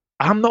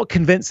 I'm not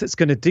convinced it's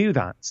going to do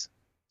that.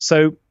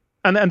 So,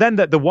 and then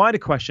the wider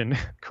question,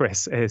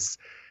 Chris, is,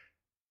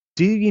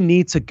 do you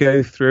need to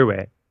go through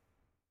it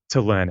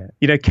to learn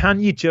it?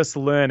 Can you just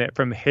learn it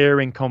from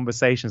hearing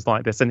conversations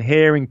like this and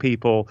hearing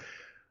people?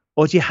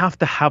 Or do you have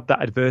to have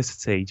that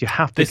adversity? Do you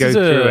have to go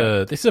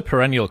through it? This is a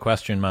perennial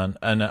question, man.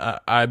 And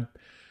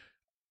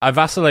I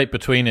vacillate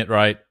between it,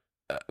 right?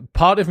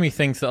 Part of me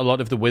thinks that a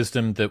lot of the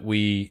wisdom that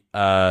we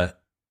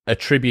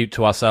attribute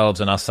to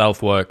ourselves and our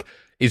self-work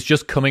is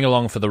just coming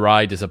along for the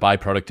ride as a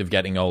byproduct of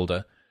getting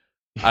older.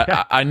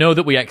 Yeah. I know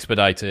that we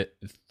expedite it.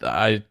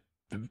 I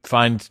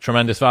find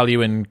tremendous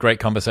value in great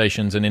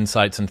conversations and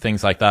insights and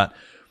things like that.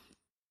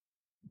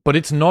 But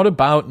it's not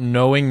about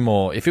knowing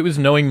more. If it was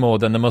knowing more,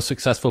 then the most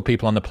successful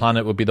people on the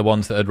planet would be the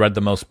ones that had read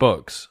the most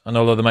books. And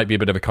although there might be a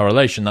bit of a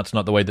correlation, that's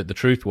not the way that the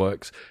truth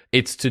works.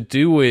 It's to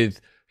do with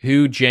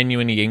who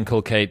genuinely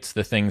inculcates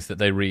the things that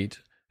they read,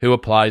 who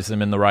applies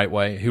them in the right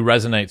way, who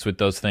resonates with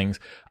those things,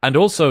 and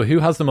also who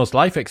has the most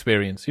life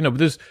experience.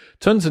 There's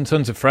tons and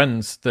tons of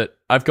friends that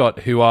I've got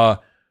who are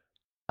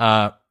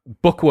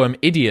bookworm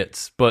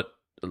idiots, but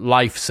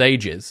life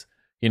sages.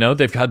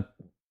 They've had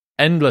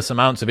endless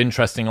amounts of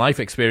interesting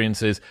life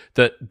experiences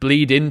that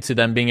bleed into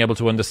them being able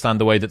to understand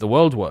the way that the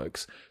world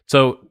works.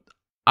 So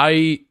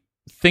I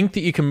think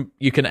that you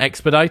can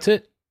expedite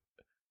it,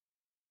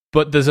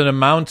 but there's an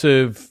amount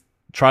of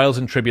trials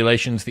and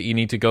tribulations that you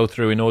need to go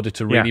through in order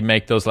to really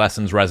make those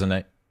lessons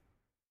resonate.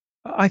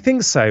 I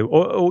think so.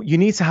 Or you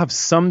need to have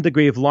some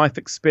degree of life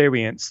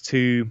experience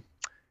to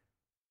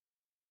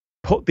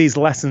put these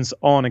lessons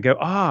on and go,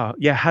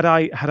 had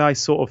I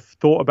sort of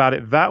thought about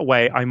it that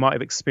way, I might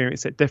have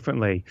experienced it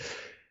differently.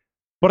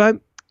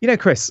 But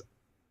Chris,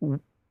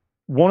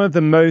 one of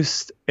the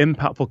most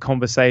impactful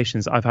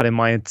conversations I've had in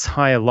my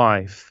entire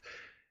life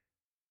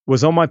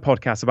was on my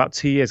podcast about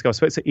 2 years ago. I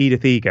spoke to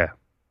Edith Eger.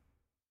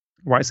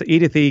 Right. So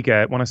Edith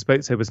Eger, when I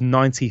spoke to her, was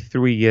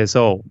 93 years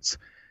old.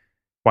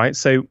 Right.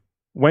 So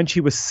when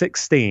she was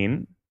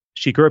 16,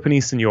 she grew up in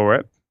Eastern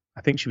Europe.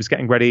 I think she was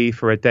getting ready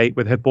for a date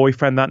with her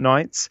boyfriend that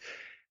night,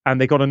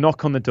 and they got a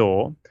knock on the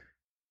door.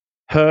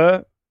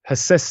 Her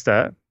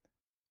sister,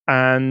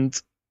 and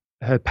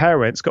her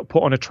parents got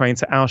put on a train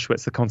to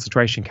Auschwitz, the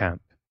concentration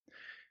camp.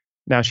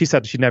 Now, she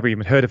said she'd never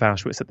even heard of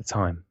Auschwitz at the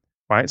time,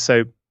 right?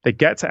 So they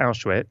get to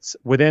Auschwitz.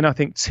 Within, I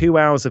think, 2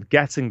 hours of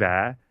getting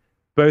there,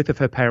 both of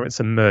her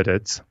parents are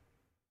murdered.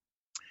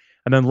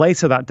 And then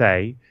later that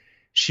day,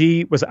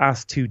 she was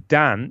asked to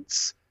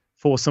dance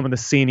for some of the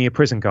senior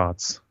prison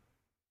guards.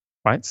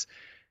 Right.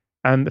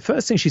 And the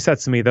first thing she said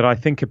to me that I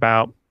think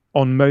about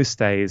on most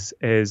days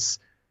is,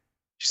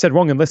 she said,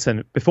 Rangan,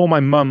 listen, before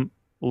my mum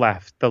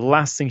left, the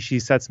last thing she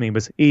said to me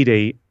was,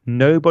 Edie,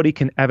 nobody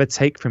can ever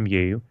take from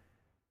you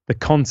the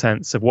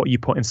contents of what you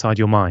put inside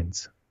your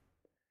mind.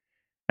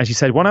 And she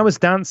said, when I was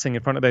dancing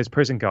in front of those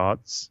prison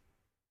guards,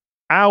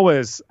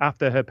 hours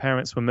after her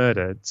parents were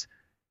murdered,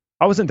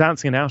 I wasn't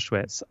dancing in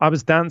Auschwitz. I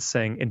was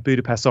dancing in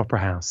Budapest Opera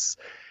House.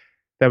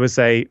 There was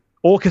a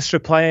orchestra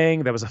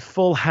playing, there was a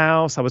full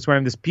house, I was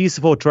wearing this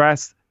beautiful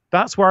dress.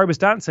 That's where I was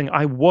dancing.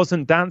 I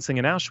wasn't dancing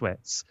in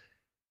Auschwitz.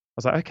 I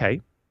was like,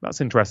 okay, that's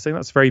interesting.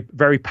 That's very,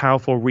 very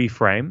powerful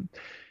reframe.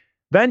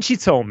 Then she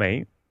told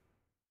me,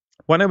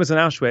 when I was in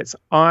Auschwitz,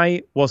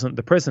 I wasn't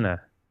the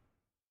prisoner.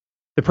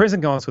 The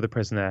prison guards were the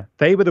prisoner.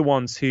 They were the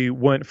ones who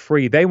weren't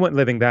free. They weren't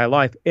living their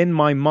life. In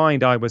my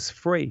mind, I was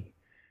free.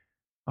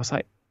 I was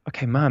like,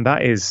 okay, man,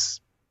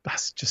 that's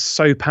just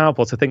so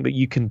powerful to think that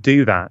you can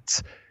do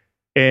that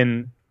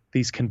in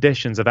these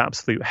conditions of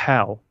absolute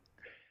hell.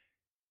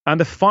 And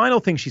the final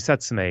thing she said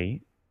to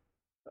me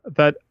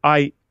that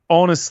I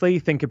honestly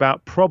think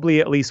about probably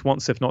at least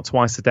once, if not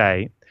twice a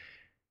day,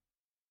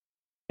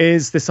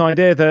 is this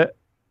idea that,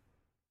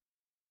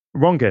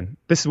 Rangan,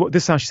 this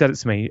is how she said it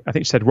to me. I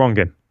think she said,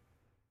 Rangan,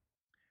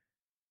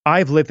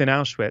 I've lived in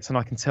Auschwitz, and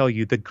I can tell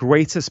you the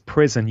greatest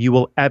prison you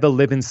will ever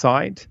live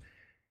inside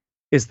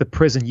is the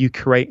prison you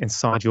create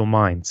inside your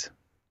mind.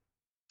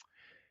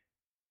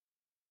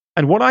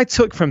 And what I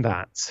took from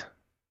that,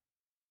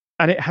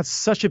 and it had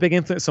such a big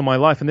influence on my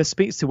life, and this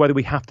speaks to whether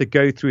we have to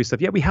go through stuff.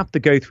 Yeah, we have to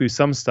go through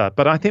some stuff,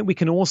 but I think we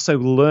can also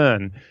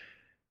learn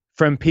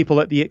from people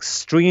at the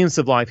extremes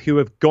of life who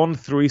have gone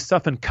through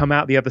stuff and come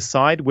out the other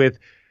side with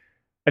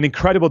an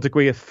incredible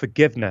degree of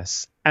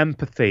forgiveness,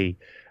 empathy,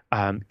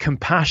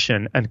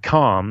 compassion, and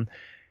calm.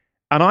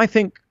 And I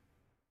think,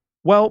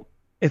 well,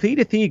 if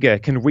Edith Eger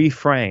can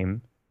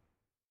reframe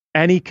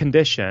any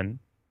condition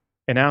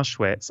in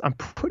Auschwitz, I'm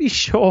pretty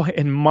sure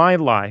in my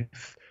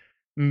life,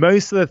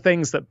 most of the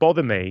things that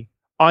bother me,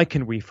 I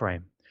can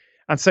reframe.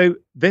 And so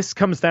this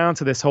comes down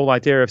to this whole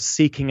idea of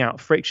seeking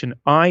out friction.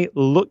 I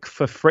look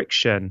for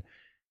friction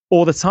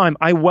all the time.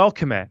 I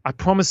welcome it. I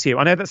promise you.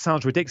 I know that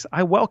sounds ridiculous.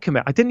 I welcome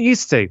it. I didn't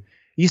used to.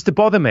 used to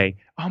bother me.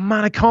 Oh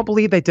man, I can't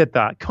believe they did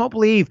that. Can't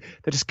believe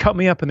they just cut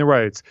me up in the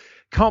roads.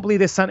 Can't believe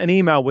they sent an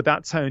email with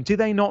that tone. Do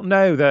they not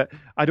know that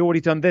I'd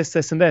already done this,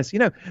 this, and this?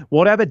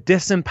 Whatever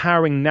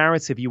disempowering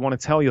narrative you want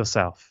to tell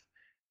yourself.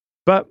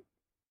 But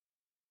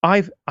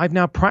I've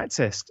now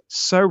practiced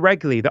so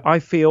regularly that I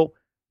feel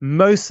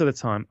most of the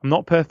time, I'm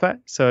not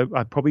perfect, so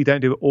I probably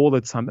don't do it all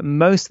the time, but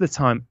most of the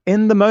time,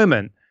 in the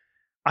moment,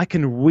 I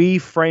can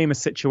reframe a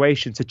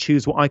situation to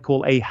choose what I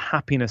call a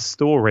happiness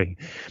story.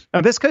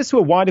 Now, this goes to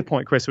a wider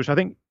point, Chris, which I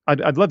think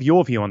I'd love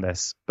your view on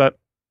this, but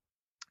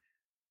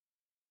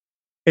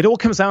it all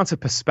comes down to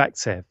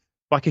perspective.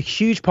 Like a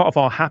huge part of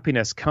our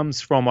happiness comes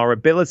from our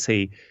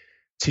ability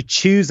to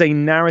choose a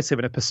narrative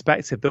and a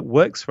perspective that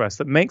works for us,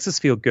 that makes us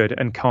feel good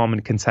and calm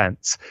and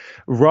content,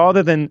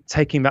 rather than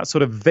taking that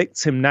sort of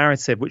victim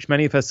narrative, which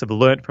many of us have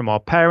learned from our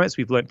parents,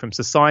 we've learned from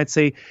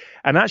society,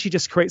 and actually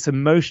just creates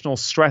emotional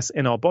stress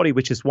in our body,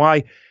 which is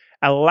why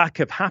a lack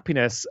of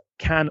happiness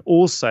can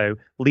also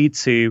lead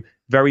to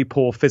very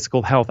poor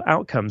physical health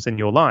outcomes in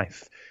your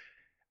life.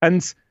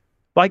 And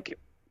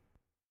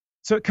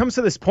so it comes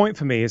to this point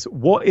for me is,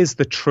 what is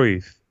the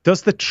truth?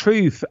 Does the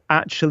truth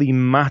actually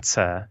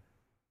matter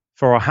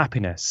for our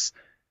happiness?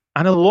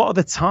 And a lot of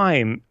the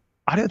time,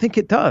 I don't think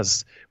it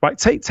does. Right?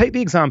 Take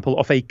the example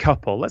of a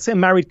couple. Let's say a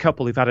married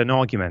couple who've had an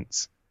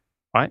argument.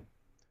 Right?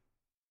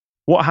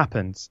 What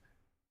happens?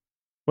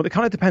 Well, it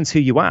kind of depends who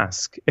you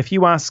ask. If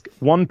you ask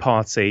one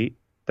party,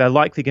 they're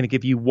likely going to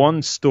give you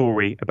one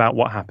story about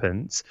what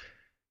happened.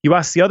 You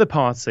ask the other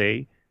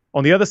party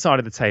on the other side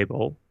of the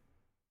table,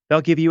 they'll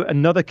give you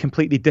another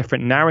completely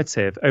different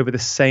narrative over the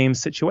same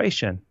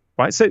situation.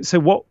 Right? So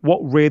what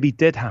really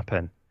did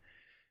happen?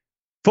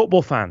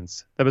 Football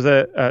fans, there was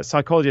a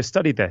psychologist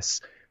studied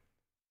this.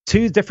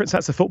 2 different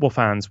sets of football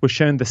fans were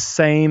shown the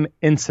same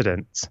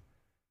incident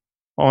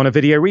on a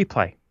video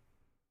replay.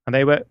 And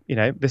they were,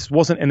 this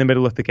wasn't in the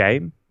middle of the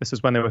game. This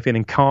was when they were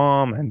feeling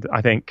calm and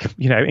I think,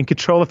 in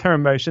control of their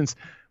emotions.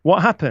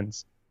 What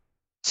happens?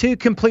 2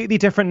 completely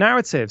different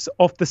narratives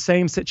of the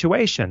same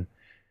situation.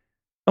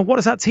 And what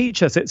does that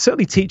teach us? It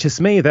certainly teaches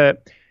me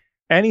that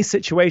any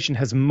situation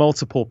has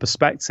multiple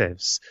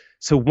perspectives.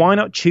 So why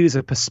not choose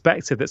a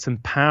perspective that's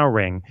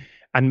empowering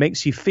and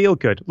makes you feel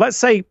good? Let's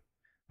say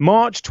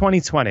March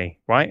 2020,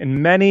 right?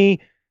 In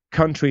many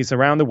countries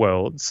around the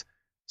world,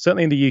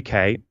 certainly in the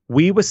UK,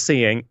 we were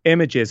seeing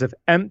images of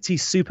empty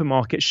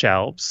supermarket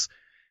shelves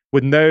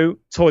with no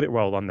toilet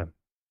roll on them,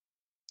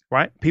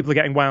 right? People are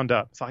getting wound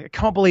up. It's like, I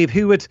can't believe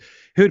who would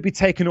be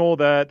taking all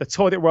the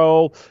toilet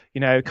roll.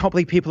 Can't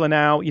believe people are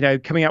now,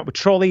 coming out with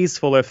trolleys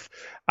full of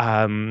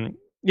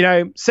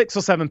 6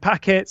 or 7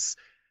 packets.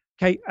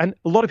 Okay. And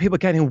a lot of people are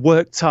getting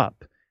worked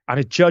up and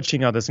are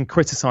judging others and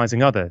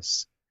criticizing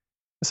others.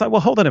 It's like,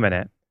 well, hold on a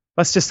minute.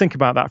 Let's just think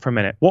about that for a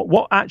minute.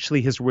 What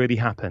actually has really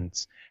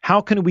happened?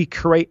 How can we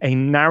create a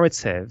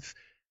narrative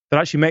that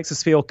actually makes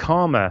us feel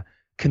calmer,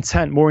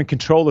 content, more in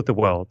control of the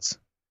world?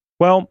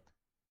 Well,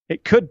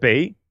 it could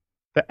be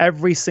that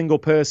every single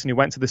person who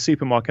went to the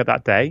supermarket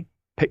that day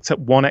picked up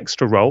 1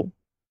 extra roll,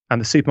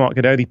 and the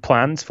supermarket only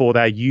planned for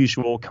their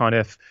usual kind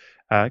of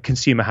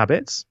consumer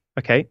habits.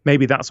 Okay,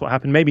 maybe that's what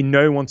happened. Maybe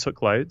no one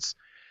took loads.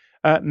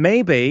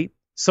 Maybe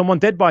someone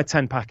did buy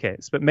 10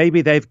 packets, but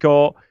maybe they've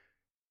got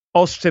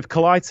ulcerative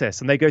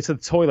colitis and they go to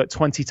the toilet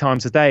 20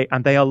 times a day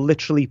and they are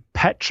literally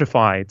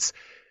petrified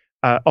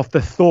of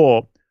the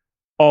thought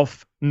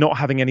of not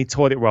having any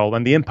toilet roll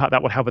and the impact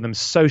that would have on them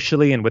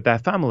socially and with their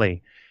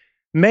family.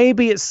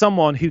 Maybe it's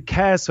someone who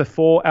cares for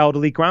 4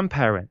 elderly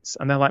grandparents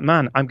and they're like,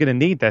 man, I'm going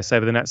to need this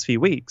over the next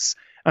few weeks.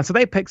 And so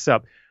they picked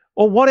up.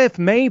 Or what if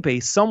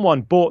maybe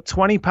someone bought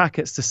 20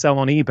 packets to sell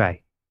on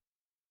eBay,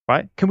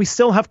 right? Can we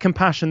still have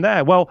compassion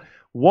there? Well,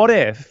 what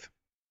if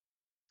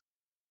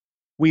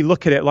we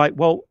look at it like,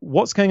 well,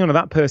 what's going on in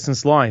that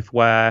person's life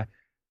where,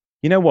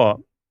 you know what,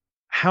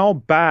 how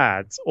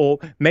bad, or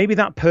maybe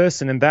that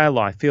person in their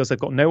life feels they've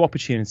got no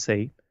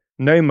opportunity,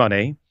 no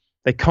money,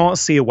 they can't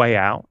see a way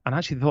out, and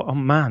actually thought, oh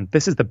man,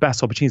 this is the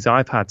best opportunity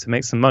I've had to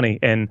make some money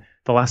in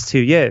the last 2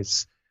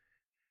 years.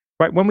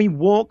 Right? When we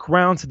walk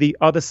round to the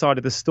other side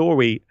of the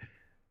story,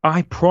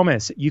 I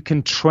promise you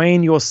can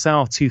train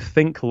yourself to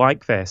think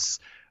like this.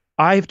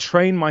 I've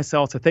trained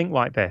myself to think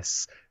like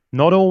this.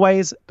 Not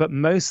always, but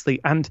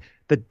mostly. And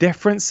the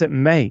difference it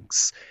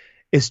makes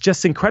is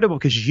just incredible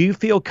because you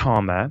feel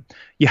calmer,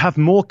 you have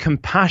more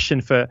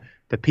compassion for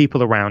the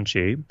people around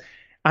you,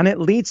 and it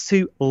leads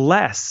to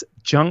less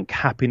junk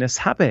happiness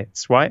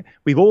habits, right?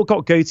 We've all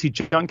got go-to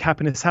junk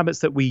happiness habits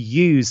that we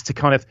use to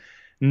kind of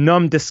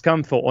numb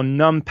discomfort or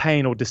numb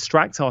pain or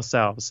distract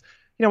ourselves.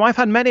 I've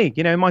had many,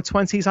 in my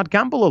 20s, I'd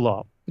gamble a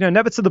lot,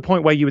 never to the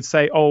point where you would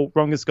say, oh,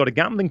 Rangan's got a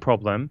gambling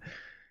problem.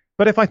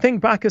 But if I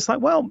think back, it's like,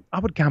 well, I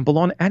would gamble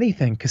on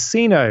anything,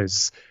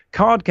 casinos,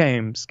 card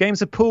games,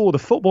 games of pool, the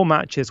football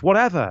matches,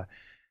 whatever.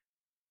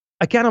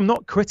 Again, I'm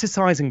not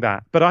criticizing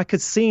that, but I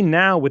could see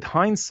now with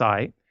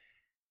hindsight,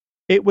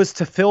 it was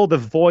to fill the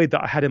void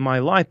that I had in my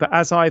life. But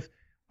as I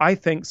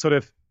think, sort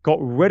of got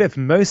rid of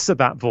most of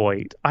that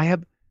void, I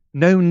have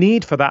no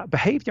need for that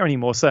behavior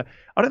anymore. So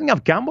I don't think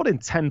I've gambled in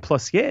 10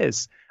 plus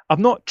years. I've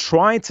not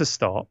tried to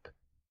stop.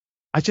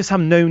 I just have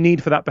no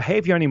need for that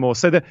behavior anymore.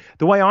 So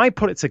the way I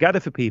put it together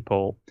for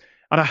people,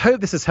 and I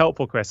hope this is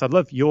helpful, Chris, I'd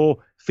love your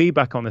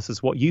feedback on this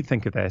as what you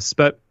think of this,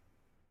 but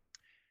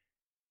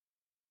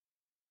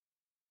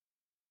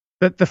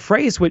the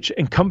phrase which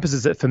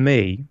encompasses it for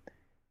me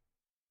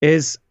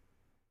is,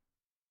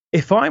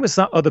 if I was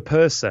that other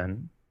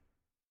person,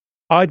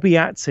 I'd be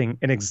acting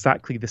in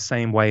exactly the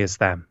same way as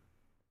them.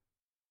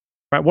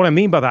 Right? What I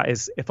mean by that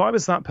is, if I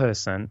was that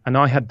person and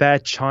I had their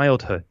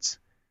childhood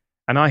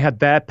and I had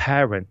their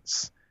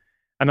parents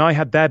and I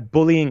had their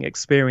bullying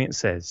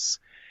experiences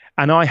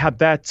and I had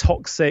their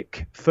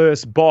toxic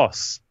first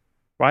boss,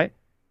 right?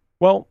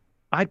 Well,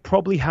 I'd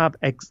probably have,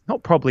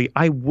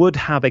 I would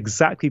have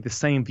exactly the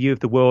same view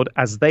of the world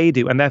as they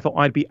do. And therefore,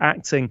 I'd be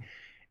acting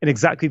in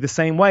exactly the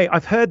same way.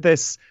 I've heard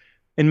this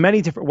in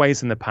many different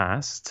ways in the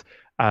past.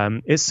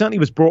 It certainly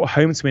was brought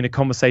home to me in a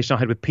conversation I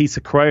had with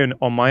Peter Crone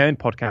on my own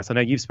podcast. I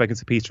know you've spoken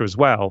to Peter as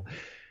well.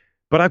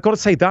 But I've got to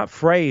say that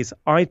phrase,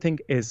 I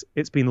think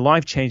it's been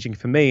life-changing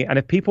for me. And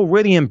if people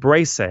really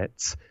embrace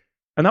it,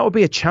 and that would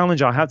be a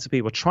challenge I had to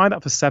people, try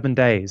that for 7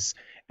 days.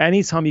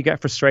 Anytime you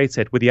get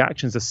frustrated with the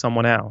actions of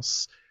someone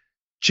else,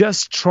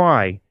 just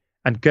try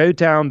and go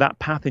down that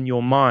path in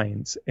your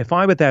mind. If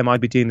I were them,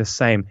 I'd be doing the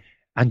same,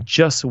 and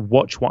just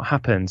watch what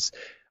happens.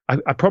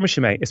 I promise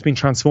you, mate, it's been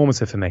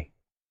transformative for me.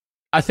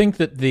 I think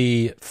that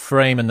the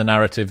frame and the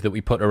narrative that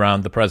we put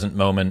around the present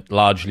moment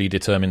largely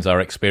determines our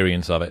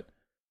experience of it,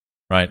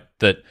 right?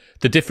 That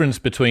the difference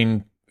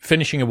between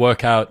finishing a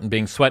workout and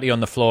being sweaty on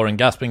the floor and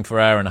gasping for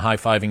air and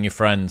high-fiving your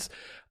friends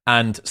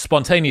and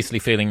spontaneously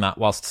feeling that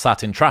whilst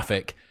sat in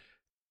traffic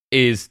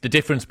is the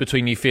difference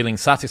between you feeling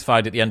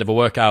satisfied at the end of a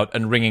workout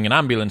and ringing an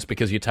ambulance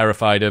because you're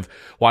terrified of,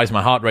 why is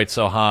my heart rate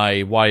so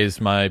high? Why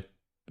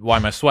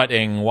am I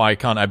sweating? Why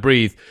can't I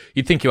breathe?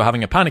 You'd think you're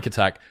having a panic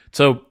attack.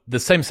 So the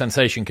same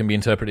sensation can be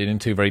interpreted in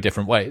two very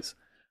different ways.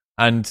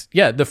 And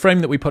yeah, the frame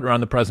that we put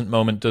around the present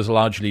moment does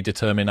largely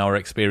determine our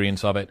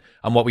experience of it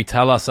and what we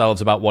tell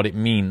ourselves about what it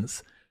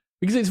means.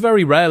 Because it's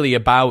very rarely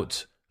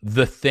about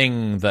the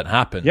thing that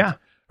happened. Yeah.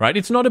 Right?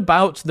 It's not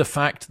about the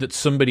fact that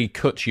somebody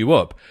cut you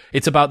up.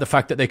 It's about the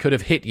fact that they could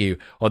have hit you,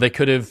 or they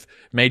could have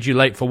made you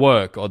late for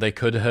work, or they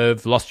could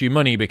have lost you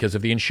money because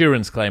of the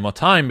insurance claim, or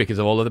time because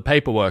of all of the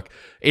paperwork.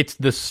 It's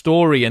the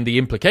story and the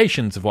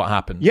implications of what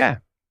happened. Yeah,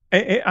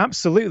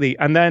 absolutely.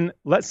 And then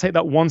let's take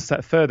that one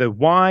step further.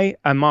 Why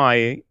am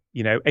I,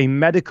 a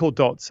medical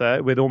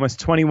doctor with almost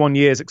 21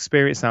 years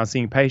experience now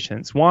seeing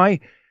patients? Why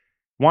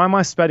am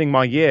I spending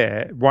my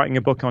year writing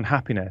a book on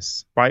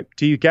happiness, right?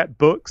 Do you get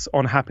books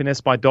on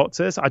happiness by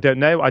doctors? I don't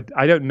know.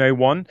 I don't know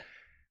one,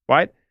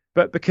 right?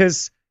 But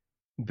because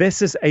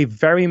this is a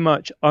very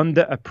much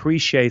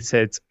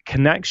underappreciated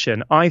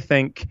connection, I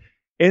think,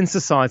 in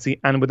society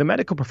and with the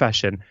medical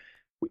profession.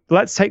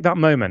 Let's take that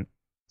moment.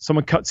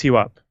 Someone cuts you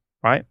up,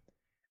 right?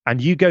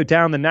 And you go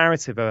down the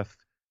narrative of,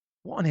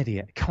 what an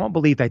idiot. I can't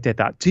believe they did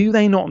that. Do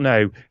they not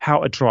know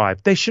how to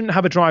drive? They shouldn't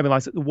have a driving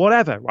license,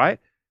 whatever, right?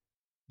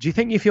 Do you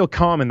think you feel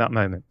calm in that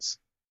moment?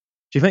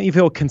 Do you think you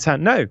feel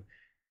content? No,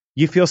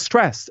 you feel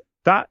stressed.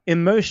 That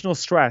emotional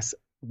stress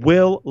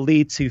will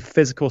lead to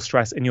physical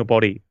stress in your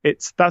body.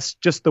 That's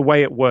just the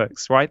way it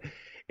works, right?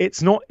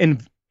 It's not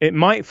it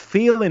might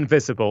feel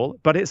invisible,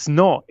 but it's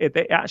not. It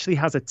actually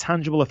has a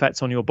tangible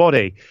effect on your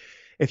body.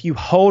 If you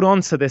hold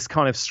on to this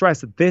kind of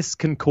stress, this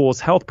can cause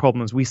health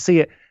problems. We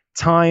see it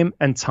time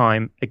and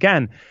time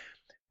again.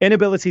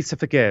 Inability to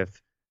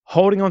forgive,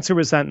 holding on to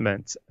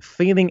resentment,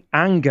 feeling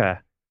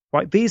anger.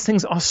 Right? These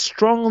things are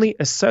strongly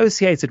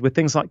associated with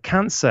things like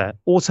cancer,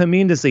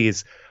 autoimmune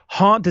disease,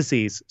 heart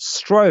disease,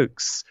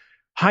 strokes,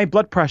 high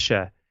blood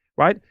pressure,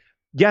 right?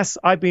 Yes,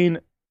 I've been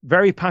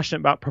very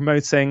passionate about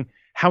promoting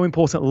how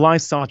important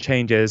lifestyle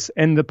changes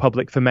in the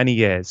public for many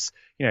years.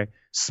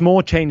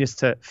 Small changes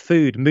to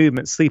food,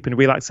 movement, sleep, and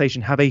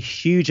relaxation have a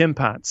huge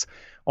impact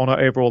on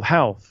our overall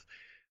health.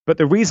 But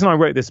the reason I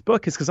wrote this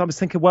book is because I was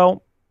thinking,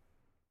 well,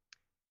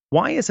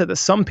 why is it that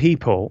some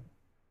people,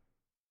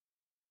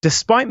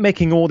 despite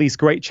making all these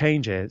great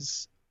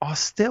changes, are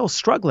still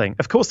struggling?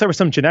 Of course, there are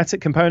some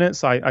genetic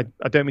components. I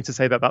don't mean to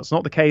say that that's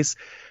not the case.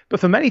 But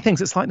for many things,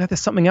 it's like, no,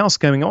 there's something else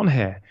going on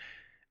here.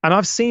 And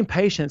I've seen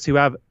patients who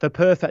have the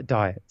perfect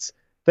diet.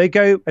 They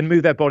go and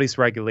move their bodies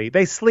regularly.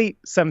 They sleep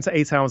 7 to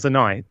 8 hours a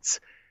night.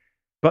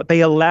 But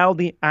they allow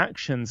the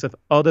actions of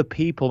other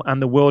people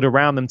and the world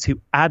around them to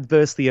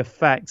adversely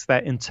affect their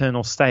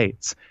internal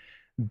state.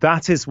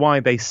 That is why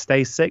they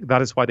stay sick.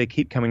 That is why they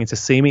keep coming in to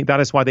see me. That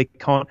is why they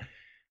can't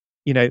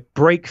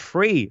break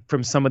free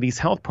from some of these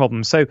health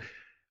problems. So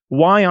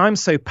why I'm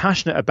so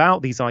passionate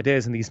about these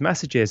ideas and these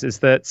messages is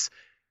that,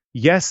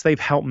 yes, they've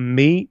helped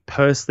me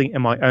personally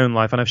in my own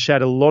life. And I've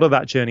shared a lot of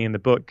that journey in the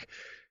book.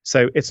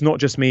 So it's not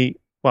just me.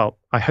 Well,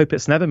 I hope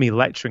it's never me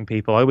lecturing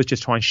people. I always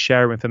just try and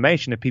share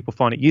information. If people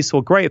find it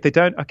useful, great. If they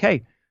don't,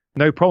 okay,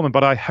 no problem.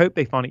 But I hope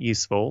they find it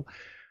useful.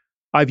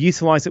 I've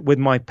utilized it with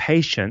my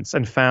patients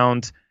and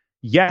found,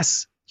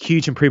 yes,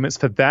 huge improvements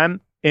for them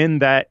in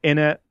their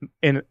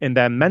in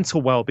their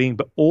mental well-being,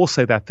 but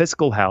also their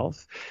physical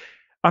health.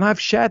 And I've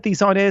shared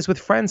these ideas with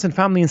friends and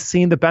family and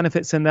seen the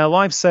benefits in their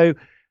lives. So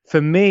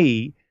for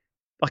me,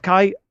 like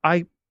I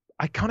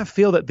kind of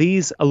feel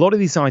that a lot of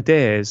these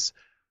ideas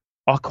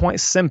are quite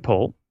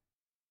simple.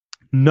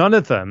 None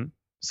of them,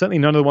 certainly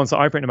none of the ones that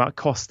I've written about,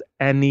 cost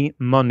any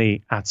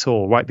money at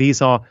all, right?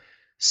 These are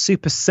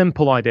super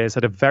simple ideas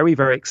that are very,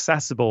 very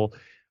accessible.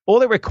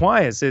 All it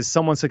requires is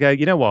someone to go,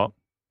 you know what?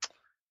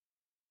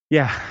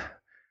 Yeah,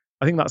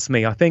 I think that's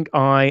me. I think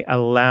I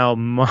allow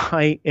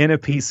my inner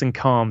peace and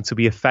calm to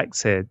be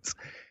affected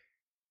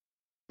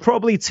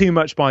probably too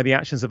much by the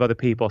actions of other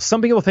people.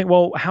 Some people think,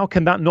 well, how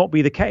can that not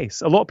be the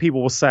case? A lot of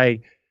people will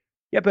say,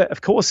 yeah, but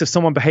of course, if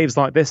someone behaves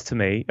like this to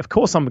me, of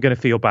course I'm going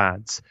to feel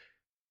bad.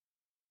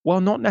 Well,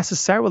 not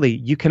necessarily.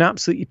 You can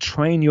absolutely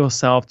train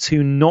yourself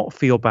to not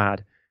feel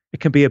bad. It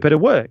can be a bit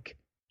of work.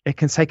 It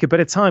can take a bit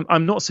of time.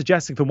 I'm not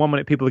suggesting for 1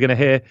 minute people are going to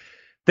hear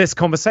this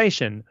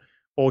conversation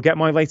or get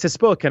my latest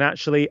book and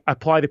actually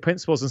apply the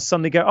principles and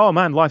suddenly go, oh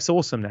man, life's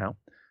awesome now.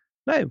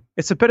 No,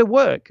 it's a bit of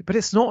work, but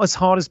it's not as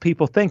hard as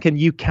people think, and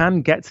you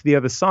can get to the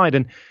other side.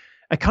 And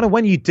kind of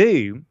when you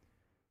do,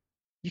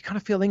 you kind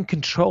of feel in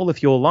control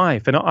of your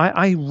life. And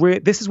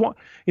this is what,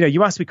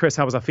 you asked me, Chris,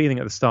 how was I feeling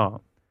at the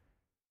start?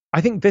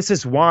 I think this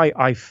is why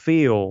I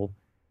feel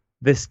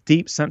this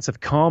deep sense of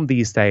calm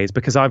these days,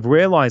 because I've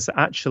realized that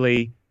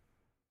actually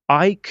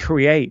I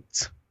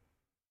create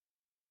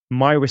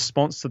my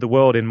response to the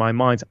world in my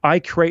mind. I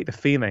create the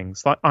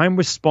feelings, like I'm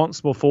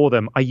responsible for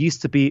them. I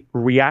used to be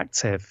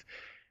reactive.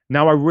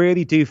 Now I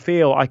really do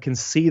feel I can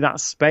see that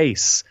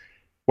space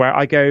where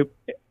I go,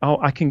 oh,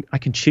 I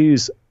can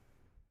choose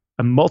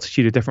a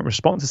multitude of different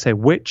responses here.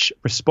 Which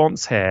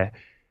response here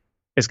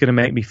is going to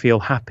make me feel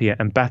happier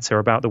and better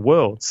about the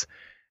world?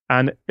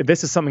 And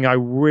this is something I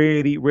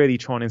really, really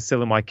try and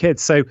instill in my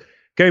kids. So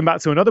going back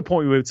to another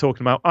point we were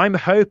talking about, I'm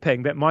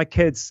hoping that my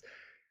kids,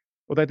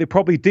 although they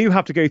probably do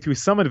have to go through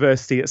some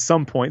adversity at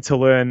some point to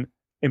learn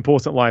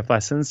important life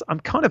lessons, I'm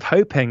kind of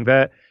hoping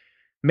that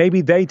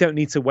maybe they don't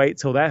need to wait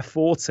till they're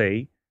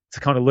 40 to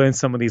kind of learn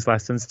some of these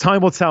lessons.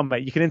 Time will tell,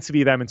 mate. You can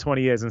interview them in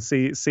 20 years and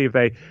see if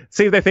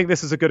they think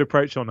this is a good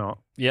approach or not.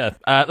 Yeah.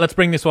 Let's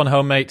bring this one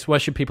home, mate. Where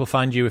should people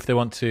find you if they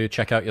want to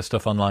check out your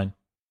stuff online?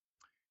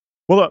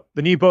 Well, look,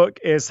 the new book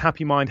is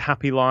Happy Mind,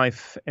 Happy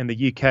Life. In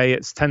the UK,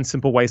 it's 10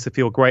 Simple Ways to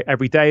Feel Great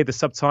Every Day. The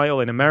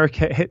subtitle in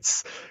America,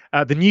 it's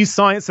The New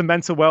Science of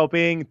Mental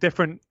Wellbeing.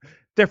 Different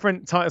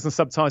titles and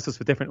subtitles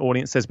for different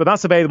audiences, but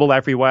that's available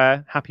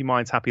everywhere. Happy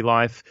Mind, Happy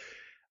Life.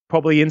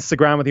 Probably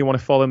Instagram if you want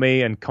to follow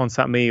me and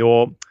contact me,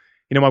 or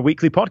my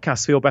weekly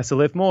podcast, Feel Better,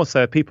 Live More.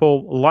 So if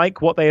people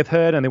like what they have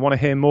heard and they want to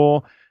hear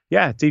more,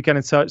 yeah, do get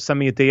in touch, send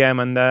me a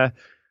DM, and I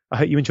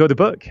hope you enjoy the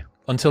book.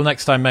 Until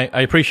next time, mate,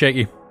 I appreciate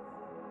you.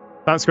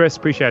 Thanks, Chris.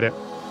 Appreciate it.